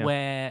a yeah. good one, yeah.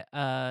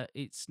 Where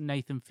it's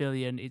Nathan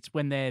Fillion. It's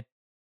when they're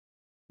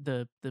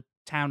the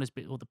town has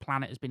been, or the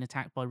planet has been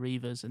attacked by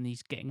Reavers, and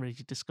he's getting ready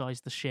to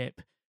disguise the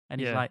ship,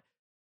 and he's Yeah. like,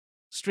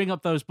 "String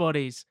up those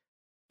bodies."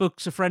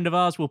 Book's a friend of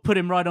ours. We'll put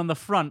him right on the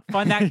front.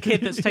 Find that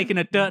kid that's taking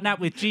a dirt nap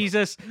with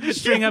Jesus.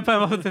 String up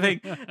him the thing,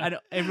 and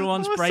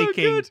everyone's Oh, so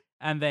breaking. good.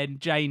 And then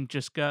Jane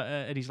just go,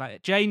 and he's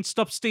like, "Jane,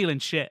 stop stealing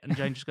shit." And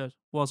Jane just goes,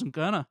 "Wasn't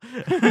gonna."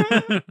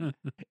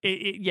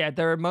 Yeah,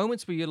 there are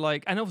moments where you're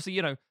like, and obviously,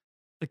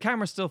 the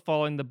camera's still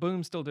following, the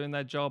boom's still doing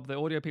their job, the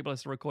audio people are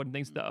still recording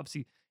things that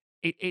obviously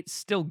it's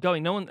still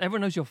going.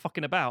 Everyone knows you're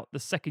fucking about the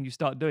second you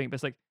start doing it, but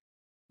it's like,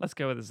 let's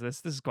go with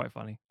this is quite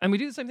funny. And we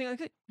do the same thing. We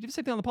do the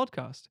same thing on the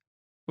podcast.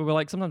 Where we're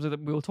like, sometimes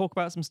we'll talk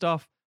about some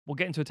stuff, we'll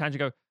get into a tangent,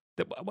 go,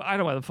 I don't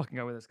know where to fucking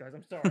go with this, guys.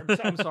 I'm sorry.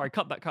 I'm sorry.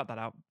 Cut that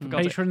out. For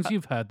God's sake. Patrons,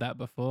 you've heard that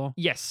before.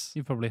 Yes.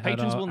 You've probably heard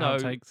Patrons our will know.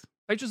 outtakes.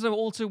 Patrons know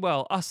all too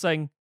well us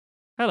saying,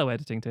 hello,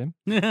 editing Tim.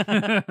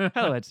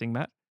 Hello, editing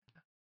Matt.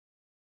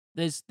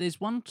 There's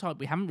one type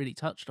we haven't really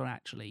touched on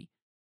actually,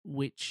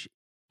 which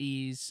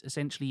is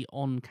essentially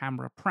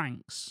on-camera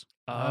pranks.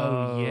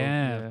 Oh,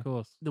 yeah, of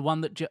course. The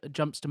one that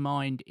jumps to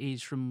mind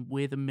is from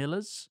We're the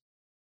Millers.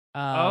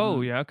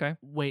 Oh, yeah, okay.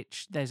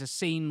 Which there's a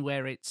scene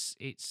where it's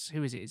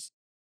who is it?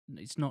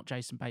 It's not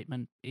Jason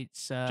Bateman.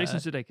 It's Jason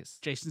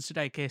Sudeikis. Jason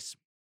Sudeikis,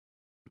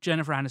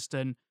 Jennifer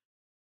Aniston,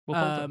 Will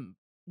Poulter.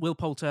 Will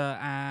Poulter,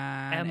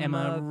 and Emma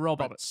Emma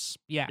Roberts. Roberts.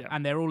 Yeah, Yeah.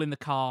 and they're all in the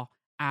car,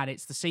 And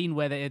it's the scene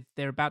where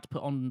they're about to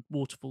put on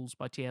Waterfalls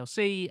by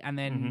TLC, and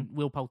then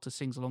Will Poulter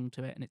sings along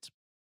to it, and it's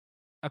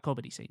a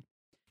comedy scene.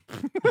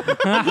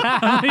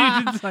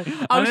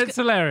 And it's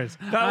hilarious.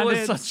 That And was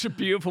it's such a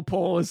beautiful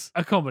pause.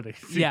 a comedy.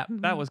 Yeah.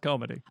 That was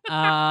comedy.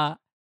 And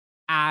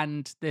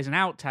there's an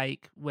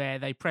outtake where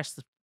they press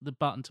the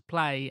button to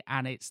play,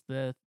 and it's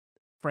the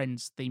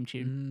Friends theme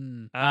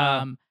tune.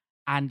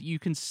 And you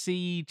can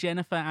see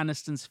Jennifer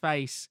Aniston's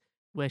face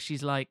where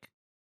she's like,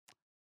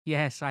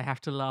 yes, I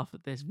have to laugh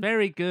at this.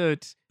 Very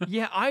good.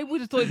 Yeah, I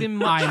would have thought it'd been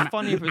much I'm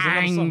funnier if it was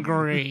another song.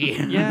 angry.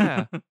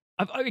 Yeah.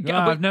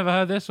 I've never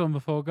heard this one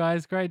before,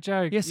 guys. Great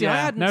joke. Yeah, see, I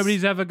hadn't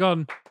Nobody's ever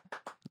gone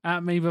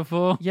at me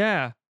before.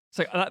 Yeah.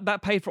 So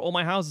that paid for all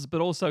my houses,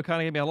 but also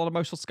kind of gave me a lot of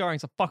emotional scarring,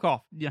 so fuck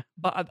off. Yeah.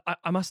 But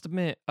I must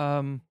admit,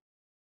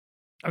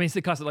 I mean, it's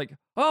the classic, like,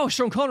 oh,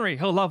 Sean Connery,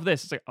 he'll love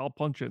this. It's like, I'll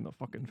punch you in the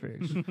fucking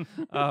face.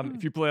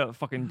 If you play that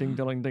fucking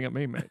ding-dilling-ding at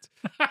me, mate.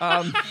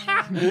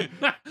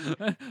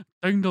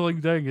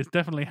 Ding-dilling-ding is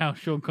definitely how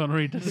Sean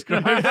Connery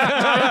describes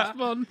James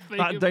Bond theme.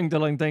 That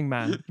ding-dilling-ding,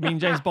 man. You mean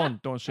James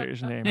Bond? Don't say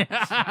his name.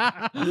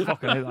 I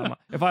fucking hate that man.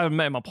 If I ever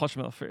met him, I'll punch him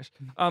in the face.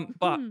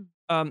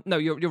 No,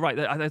 you're right.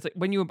 It's like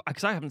when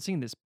because I haven't seen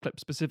this clip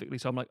specifically,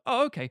 so I'm like,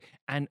 oh, okay.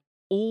 And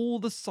all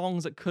the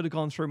songs that could have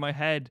gone through my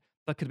head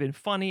that could have been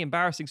funny,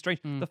 embarrassing,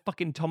 strange. The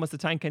fucking Thomas the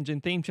Tank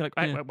Engine theme. You're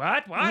like,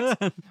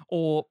 what?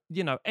 Or,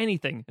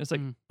 anything. It's like,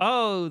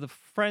 oh, the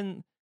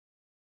friend.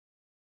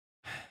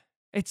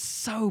 It's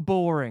so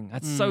boring.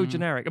 That's so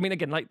generic. I mean,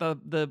 again, like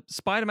the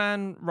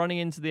Spider-Man running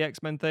into the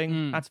X-Men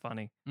thing, that's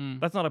funny.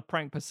 That's not a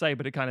prank per se,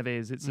 but it kind of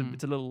is. It's a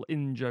little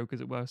in-joke,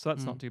 as it were. So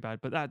that's not too bad.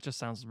 But that just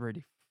sounds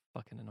really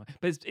fucking annoying.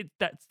 But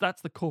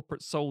that's the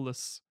corporate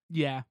soulless.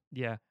 Yeah.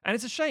 Yeah. And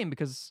it's a shame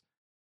because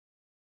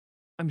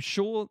I'm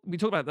sure we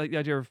talked about the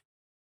idea of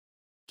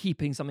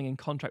keeping something in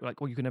contract,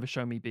 like, well, you can never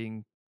show me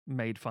being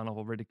made fun of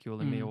or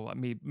ridiculing me or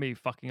me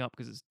fucking up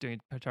because it's doing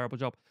a terrible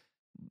job.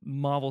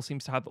 Marvel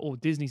seems to have, or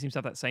Disney seems to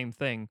have that same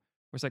thing,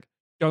 where it's like,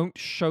 don't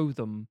show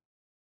them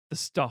the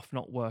stuff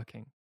not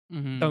working.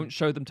 Don't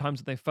show them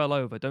times when they fell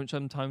over. Don't show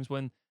them times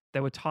when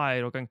they were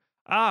tired or going,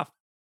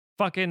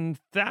 fucking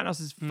Thanos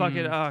is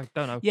fucking, I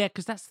don't know. Yeah,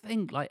 because that's the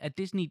thing. Like a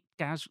Disney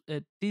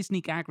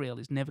gag reel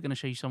is never going to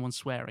show you someone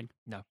swearing.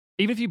 No.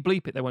 Even if you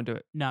bleep it, they won't do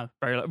it. No.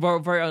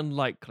 Very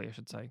unlikely, I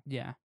should say.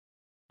 Yeah.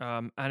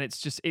 And it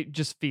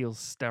just feels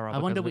sterile. I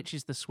wonder which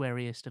is the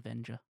sweariest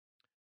Avenger.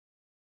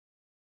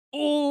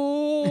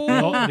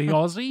 Oh, The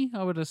Aussie,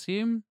 I would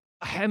assume.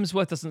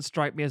 Hemsworth doesn't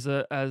strike me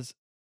as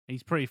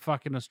He's pretty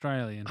fucking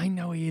Australian. I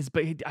know he is,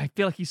 but I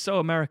feel like he's so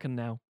American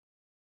now.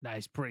 No,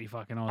 he's pretty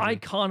fucking Aussie. I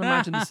can't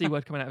imagine the C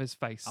word coming out of his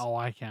face. Oh,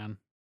 I can.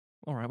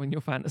 All right, when your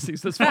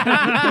fantasies, that's fine.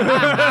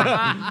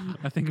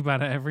 I think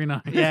about it every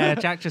night. Yeah,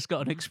 Jack just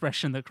got an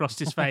expression that crossed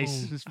his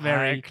face. It's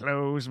very. I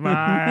close my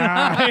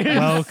eyes.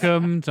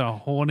 Welcome to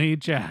Horny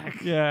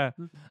Jack. Yeah.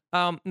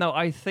 No,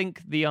 I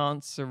think the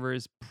answer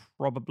is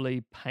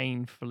probably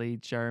painfully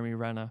Jeremy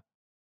Renner.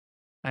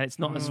 And it's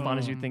not as fun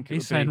as you think it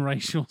He's would saying be.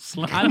 racial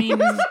slur. I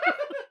mean,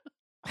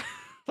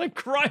 Like,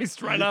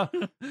 Christ, Renner.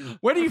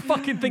 Where do you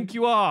fucking think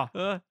you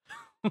are?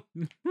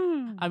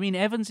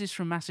 Evans is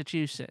from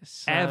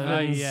Massachusetts. So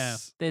Evans. yeah.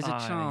 There's a Yeah,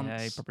 he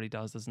chance. probably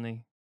does, doesn't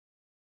he?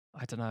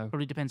 I don't know.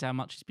 Probably depends how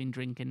much he's been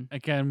drinking.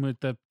 Again, with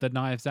the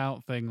Knives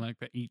Out thing, like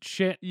the eat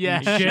shit, Yeah.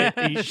 eat shit,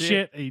 eat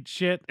shit, eat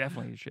shit.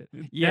 Definitely shit.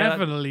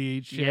 Definitely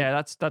eat shit.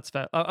 Yeah, that's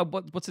fair.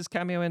 What's his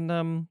cameo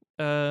in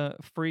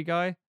Free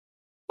Guy?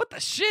 What the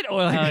shit?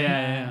 Or like,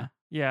 yeah.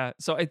 yeah.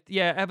 So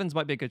Evans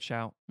might be a good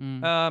shout.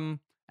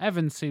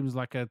 Evans seems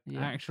like a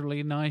Yeah.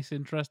 actually nice,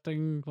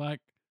 interesting, like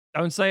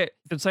Don't say it.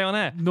 Don't say it on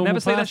air. Normal Never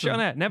say that shit person.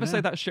 on air. Never say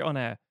Yeah. that shit on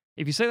air.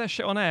 If you say that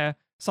shit on air,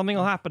 something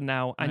will happen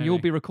now, and you'll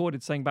Maybe. be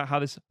recorded saying about how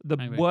the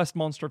Maybe. worst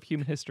monster of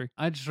human history.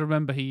 I just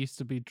remember he used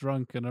to be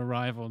drunk and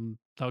arrive on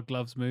Doug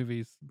Loves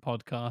Movies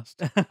podcast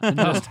and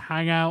just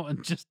hang out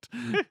and just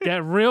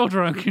get real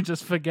drunk and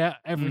just forget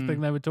everything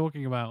they were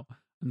talking about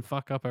and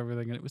fuck up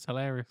everything, and it was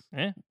hilarious.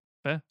 Yeah,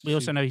 fair. We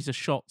also know he's a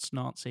shots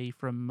Nazi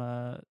from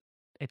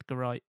Edgar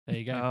Wright. There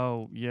you go.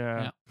 Oh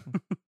yeah.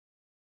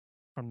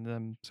 From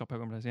the Scott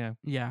Pilgrim days. Yeah,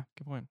 Yeah.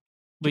 good point.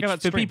 Which out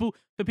that for stream.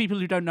 people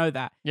who don't know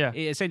that, Yeah.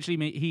 it essentially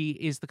he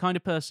is the kind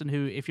of person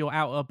who, if you're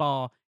out at a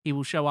bar, he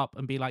will show up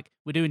and be like,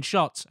 "We're doing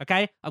shots,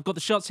 okay? I've got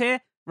the shots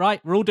here,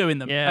 right? We're all doing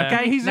them, Yeah.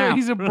 okay? He's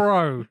a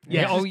bro.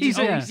 Yeah. Oh,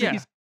 yeah.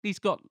 He's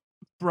got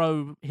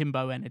bro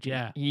himbo energy.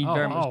 Yeah, He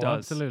very much does.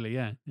 Absolutely,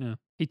 yeah.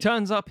 He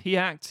turns up, he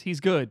acts, he's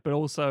good, but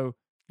also,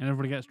 And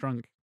everybody gets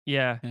drunk.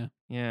 yeah.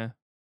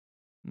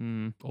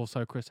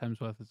 Also, Chris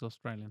Hemsworth is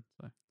Australian,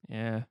 so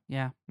Yeah.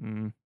 Yeah.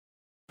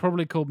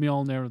 probably called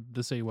Mjolnir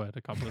the C word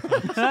a couple of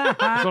times.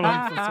 That's all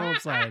I'm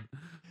saying.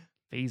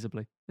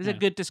 Feasibly. There's a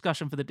good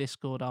discussion for the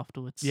Discord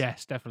afterwards.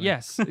 Yes, definitely.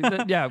 Yes.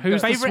 Yeah.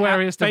 Who's the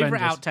sweariest favorite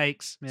Avengers?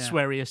 outtakes? Yeah.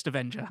 Sweariest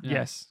Avenger. Yeah.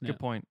 Yes. Yeah. Good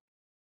point.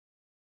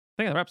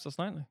 I think that wraps us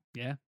nightly.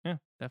 Yeah, Yeah.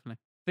 definitely.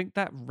 I think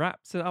that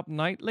wraps it up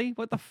nightly.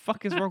 What the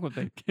fuck is wrong with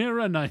me?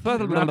 Kira Knight.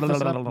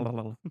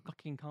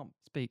 Fucking can't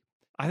speak.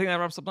 I think that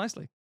wraps up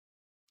nicely.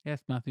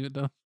 Yes, Matthew, it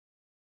does.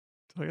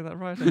 Did I get that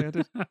right? I think I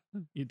did.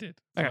 You did.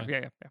 Okay,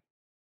 Sorry. yeah.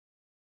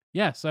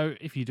 yeah, so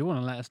if you do want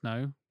to let us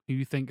know who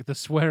you think the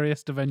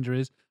sweariest Avenger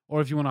is,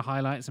 or if you want to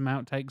highlight some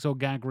outtakes or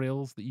gag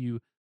reels that you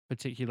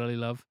particularly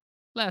love,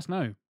 let us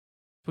know.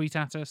 Tweet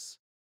at us,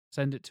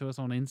 send it to us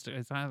on Instagram.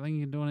 Is that a thing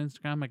you can do on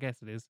Instagram? I guess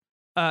it is.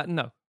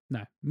 No.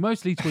 No,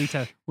 mostly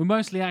Twitter. We're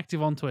mostly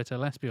active on Twitter,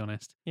 let's be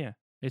honest. Yeah.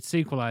 It's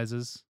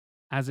Sequelizers,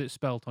 as it's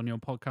spelt on your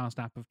podcast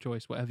app of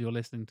choice, whatever you're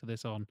listening to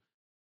this on.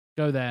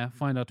 Go there,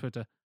 find our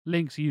Twitter.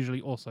 Links are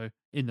usually also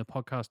in the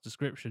podcast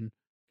description,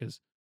 because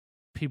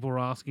people were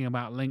asking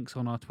about links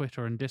on our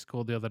Twitter and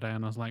Discord the other day,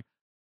 and I was like,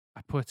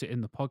 I put it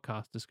in the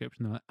podcast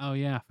description. They're like, oh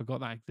yeah, I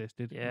forgot that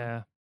existed.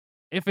 Yeah.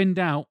 If in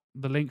doubt,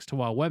 the links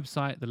to our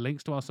website, the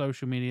links to our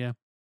social media,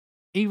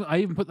 I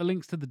even put the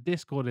links to the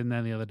Discord in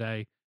there the other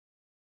day.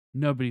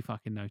 Nobody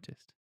fucking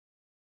noticed.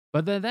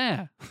 But they're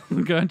there.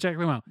 Go and check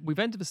them out. We've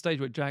entered the stage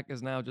where Jack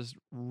is now just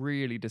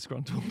really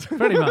disgruntled.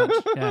 Pretty much,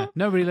 yeah.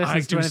 Nobody listens I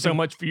to do anything. so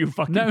much for you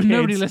fucking No, kids.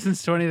 nobody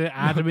listens to any of the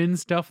admin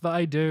stuff that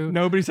I do.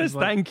 Nobody says It's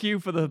like- thank you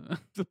for the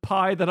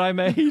pie that I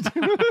made.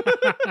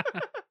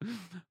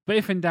 But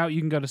if in doubt,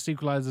 you can go to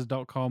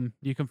sequelizers.com.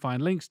 You can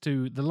find links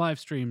to the live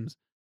streams,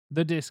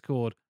 the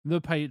Discord,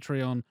 the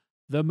Patreon,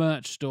 the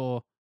merch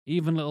store,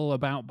 even little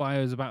about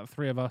bios about the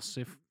three of us,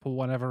 if for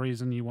whatever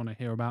reason you want to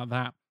hear about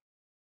that.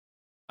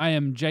 I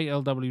am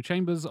JLW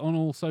Chambers on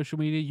all social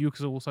media. You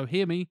can also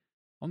hear me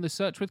on the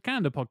Search with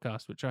Candor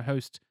podcast, which I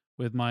host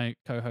with my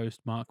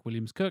co-host Mark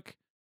Williams Cook.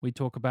 We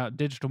talk about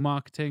digital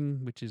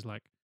marketing, which is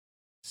like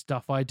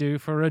stuff I do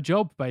for a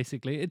job,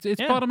 basically. It's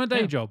Yeah, part of my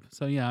day yeah. job.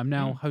 So yeah, I'm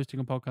now hosting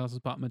a podcast as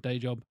part of my day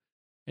job.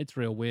 It's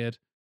real weird,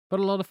 but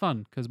a lot of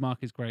fun because Mark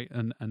is great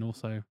and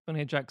also Want to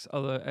hear Jack's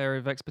other area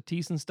of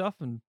expertise and stuff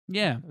and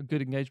yeah, a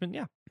good engagement?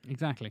 Yeah.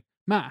 exactly.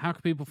 Matt, how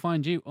can people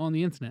find you on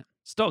the internet?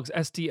 Stogs,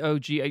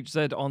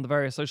 STOGHZ on the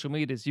various social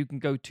medias. You can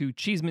go to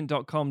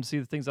cheesemint.com to see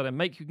the things that I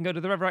make. You can go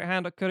to the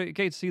reverrighthand.co.uk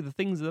to see the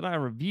things that I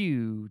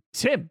review.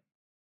 Tim,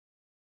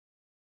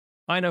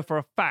 I know for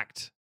a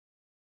fact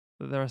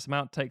that there are some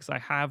outtakes I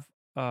have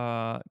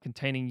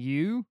containing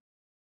you.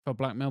 For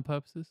blackmail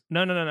purposes?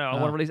 No. I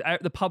want Oh. to release.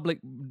 The public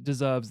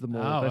deserves them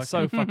all. Oh, They're so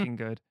okay. fucking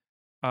good.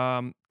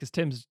 Because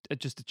Tim's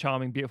just a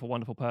charming, beautiful,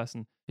 wonderful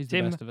person. He's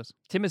Tim, the best of us.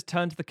 Tim has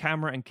turned to the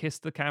camera and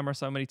kissed the camera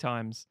so many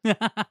times.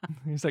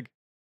 He's like,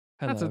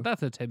 hello.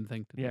 That's a Tim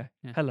thing to do. Yeah.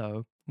 Yeah.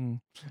 Hello.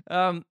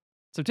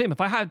 So Tim,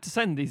 if I had to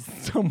send these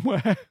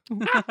somewhere,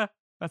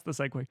 that's the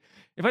segue.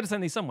 If I had to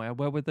send these somewhere,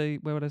 where would I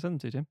send them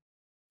to, Tim?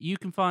 You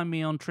can find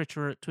me on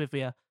Twitter at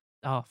Twivia.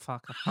 Oh,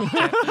 fuck. I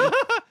fucked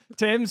it.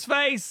 Tim's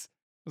face.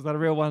 Was that a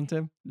real one,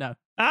 Tim? No.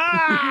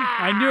 Ah!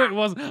 I knew it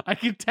was. I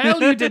could tell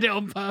you did it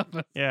on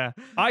purpose. Yeah.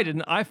 I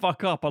didn't. I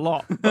fuck up a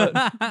lot.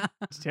 But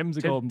Tim's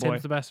a golden boy.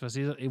 Tim's the best of us.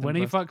 When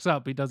he best. fucks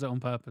up, he does it on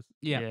purpose.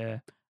 Yeah.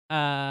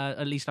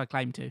 At least I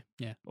claim to.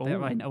 Yeah.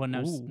 That way no one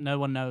knows. Ooh. No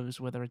one knows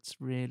whether it's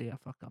really a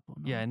fuck up or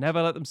not. Yeah.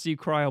 Never let them see you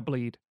cry or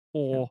bleed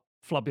or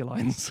flub your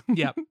lines.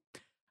 Yep.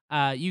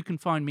 You can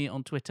find me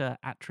on Twitter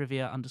at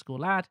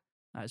trivia_lad.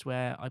 That is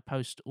where I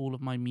post all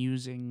of my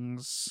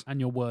musings And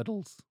your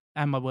wordles.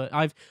 and my word.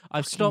 I've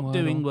stopped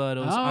doing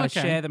Wordles. Oh, I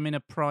okay. share them in a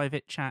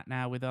private chat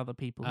now with other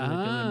people who are doing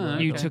Ah,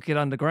 Wordle. You Okay. took it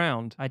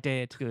underground. I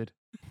did. Good.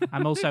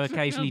 I'm also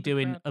occasionally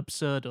doing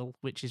Absurdle,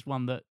 which is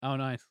one that Oh,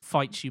 nice.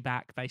 fights you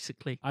back,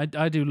 basically. I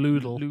do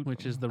Loodle, Loodle.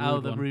 which is the rude Oh,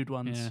 the one. rude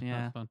ones, Yeah,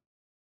 yeah. that's fun.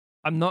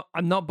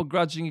 I'm not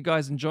begrudging you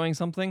guys enjoying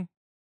something.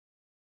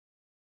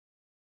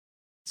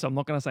 So I'm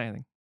not going to say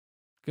anything.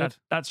 Good.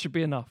 That should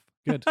be enough.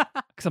 Good.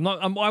 Because I'm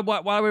not. Why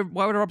would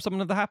I rob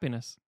someone of the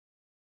happiness?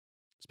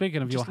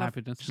 Speaking of your Just love-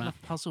 happiness, just Matt.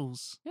 love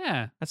puzzles.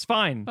 Yeah. That's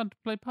fine. Fun to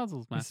play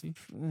puzzles, It's-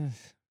 Matthew.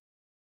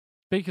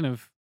 Speaking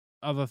of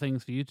other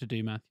things for you to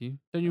do, Matthew,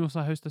 don't you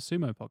also host a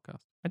sumo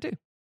podcast? I do.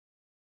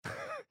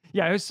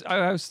 Yeah, I host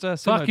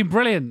sumo. Fucking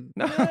brilliant.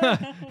 No,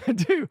 I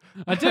do.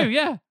 I do,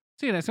 yeah.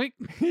 See you next week.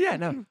 Yeah,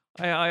 no.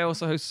 I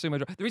also host Sumo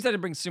Drop. The reason I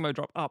didn't bring Sumo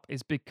Drop up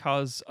is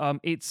because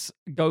it's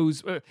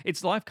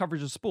live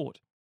coverage of sport.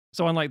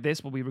 So unlike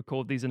this, where we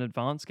record these in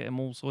advance, get them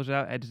all sorted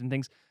out, editing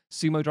things,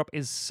 Sumo Drop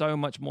is so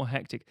much more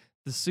hectic.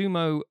 The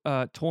sumo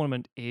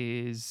tournament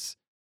is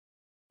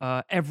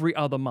every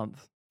other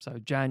month. So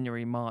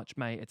January, March,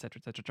 May,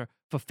 etc.,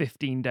 for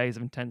 15 days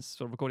of intense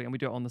sort of recording. And we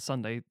do it on the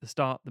Sunday, the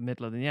start, the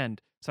middle, and the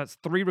end. So that's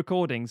 3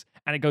 recordings,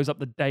 and it goes up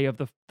the day of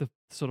the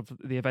sort of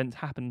the event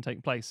happen and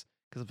take place,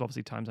 because of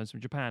obviously time zones from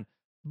Japan.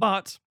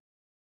 But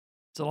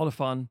it's a lot of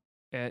fun.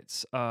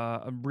 It's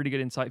a really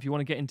good insight. If you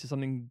want to get into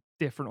something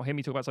different or hear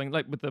me talk about something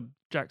like with the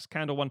Jack's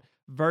Candle one,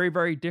 very,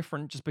 very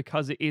different just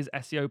because it is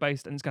SEO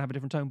based and it's going to have a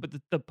different tone. But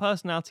the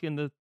personality and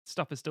the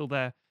stuff is still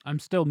there. I'm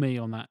still me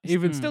on that.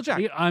 Even still Jack.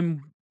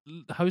 I'm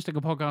hosting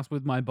a podcast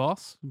with my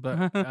boss,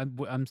 but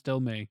I'm still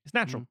me. It's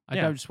natural. I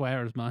Yeah. don't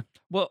swear as much.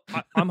 Well,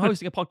 I'm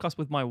hosting a podcast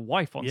with my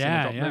wife on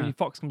Yeah, Sumo Drop. yeah. Maybe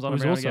Fox comes on I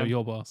was every now and also again.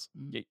 your boss.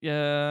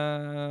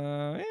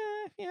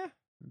 Yeah.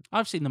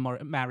 I've seen the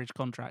marriage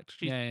contract.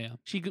 Yeah.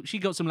 She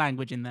got some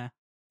language in there.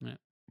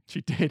 She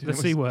did. The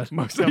C word.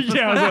 Mostly,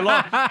 yeah, it was a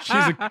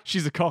lot.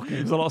 She's a cock.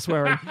 It was a lot of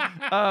swearing.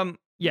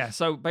 Yeah,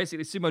 so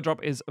basically, Sumo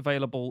Drop is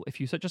available if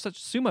you just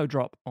search Sumo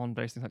Drop on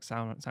various things like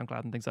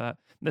SoundCloud and things like that.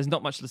 There's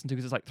not much to listen to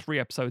because it's like 3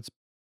 episodes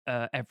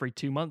every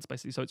 2 months,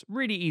 basically. So it's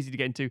really easy to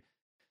get into.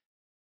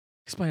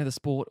 Explain the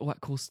sport, all that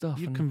cool stuff.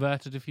 You've and-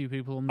 converted a few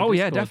people on the Oh,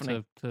 yeah, Discord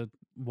definitely. to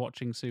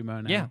watching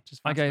sumo now. Yeah, which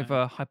is I gave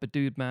fascinating. Hyper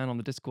Dude Man on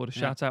the Discord a Yeah.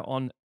 shout out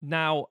on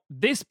now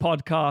this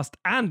podcast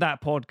and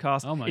that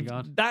podcast. Oh my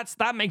God.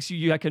 that makes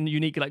you like a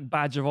unique like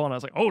badge of honor. I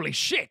was like, holy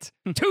shit,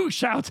 2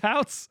 shout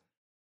outs.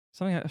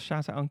 Something a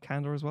shout out on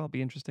Candor as well.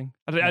 Be interesting.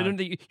 I No. don't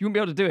think you wouldn't be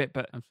able to do it,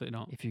 but Absolutely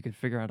not. if you could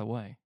figure out a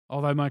way.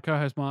 Although my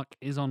co-host Mark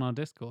is on our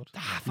Discord.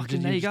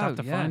 Fucking there you just go. have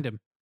to yeah. find him.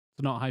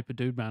 It's not Hyper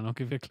Dude Man. I'll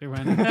give you a clue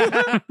right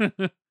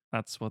now.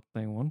 That's what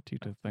they want you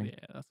to think.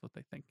 Yeah, that's what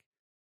they think.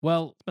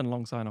 Well, It's been a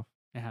long sign off.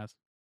 it has.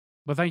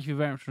 Well, thank you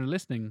very much for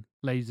listening,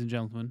 ladies and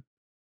gentlemen.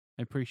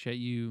 I appreciate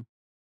you.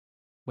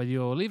 Whether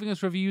you're leaving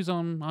us reviews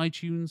on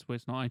iTunes, well,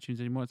 it's not iTunes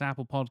anymore, it's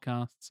Apple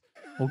Podcasts,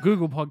 or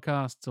Google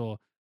Podcasts, or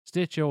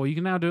Stitcher, or you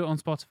can now do it on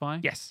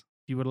Spotify. Yes.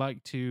 If you would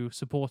like to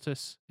support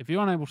us, if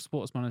you're unable to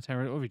support us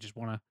monetarily, or if you just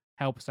want to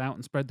help us out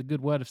and spread the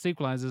good word of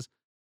Sequelizers,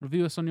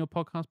 review us on your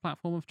podcast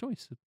platform of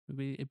choice.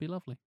 It'd be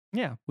lovely.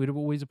 Yeah. We'd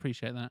always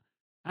appreciate that.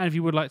 And if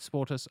you would like to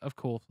support us, of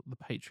course, the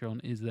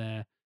Patreon is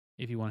there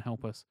if you want to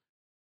help us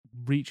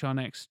reach our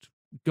next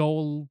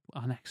goal,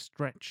 our next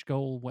stretch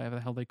goal, whatever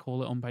the hell they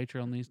call it on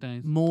Patreon these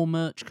days. More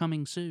merch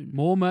coming soon.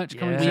 More merch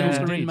coming soon. Wheels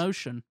Yeah. are in indeed.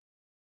 motion.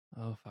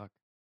 Oh fuck.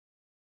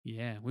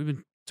 Yeah, we've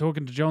been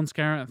talking to John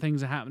Scarrett.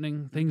 Things are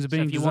happening. Things are So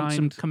being if you want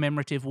some designed.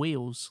 commemorative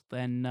wheels,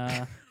 then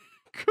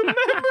Commemorative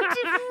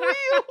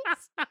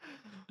wheels.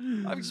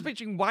 I'm just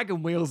picturing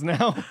wagon wheels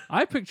now.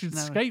 I pictured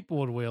No.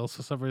 skateboard wheels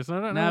for some reason.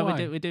 I don't know no,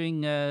 why. we're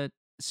doing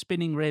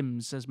spinning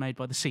rims as made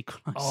by the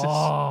Sequelizers.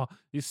 Oh,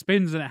 it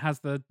spins and it has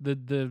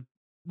the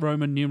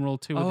Roman numeral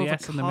 2 with Oh, the the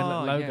S in the middle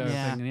car, logo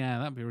yes. thing. Yeah,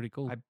 that'd be really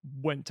cool. I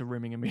went to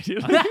rimming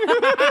immediately.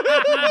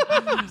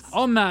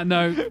 On that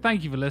note,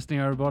 thank you for listening,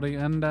 everybody,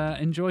 and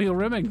enjoy your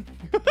rimming.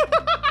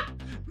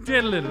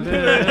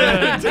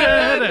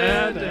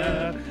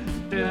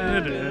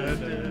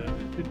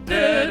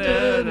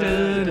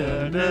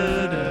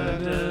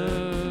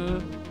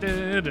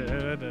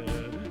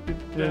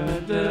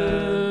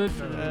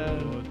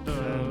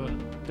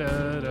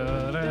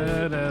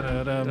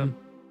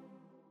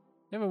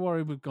 You ever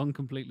worry we've gone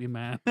completely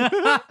mad?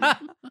 I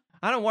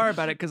don't worry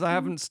about it because I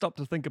haven't stopped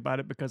to think about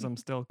it because I'm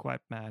still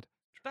quite mad.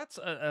 That's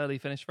an early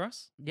finish for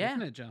us. Yeah.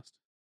 Isn't it just?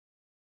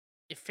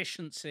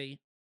 Efficiency.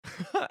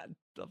 I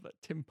love that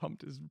Tim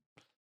pumped his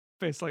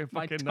fist like a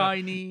My fucking.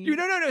 tiny. You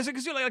no, it's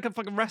because you're like a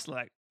fucking wrestler.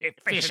 Like,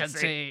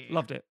 Efficiency.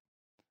 Loved it.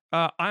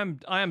 I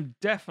am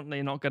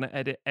definitely not going to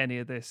edit any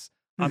of this.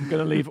 I'm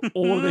going to leave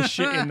all of this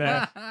shit in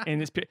there. In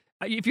this pit.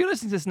 If you're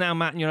listening to this now,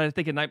 Matt, and you're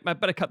thinking, like, I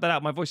better cut that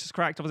out. My voice is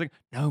cracked. I was like,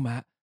 no,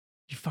 Matt,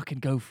 you fucking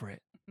go for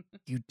it.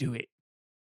 You do it.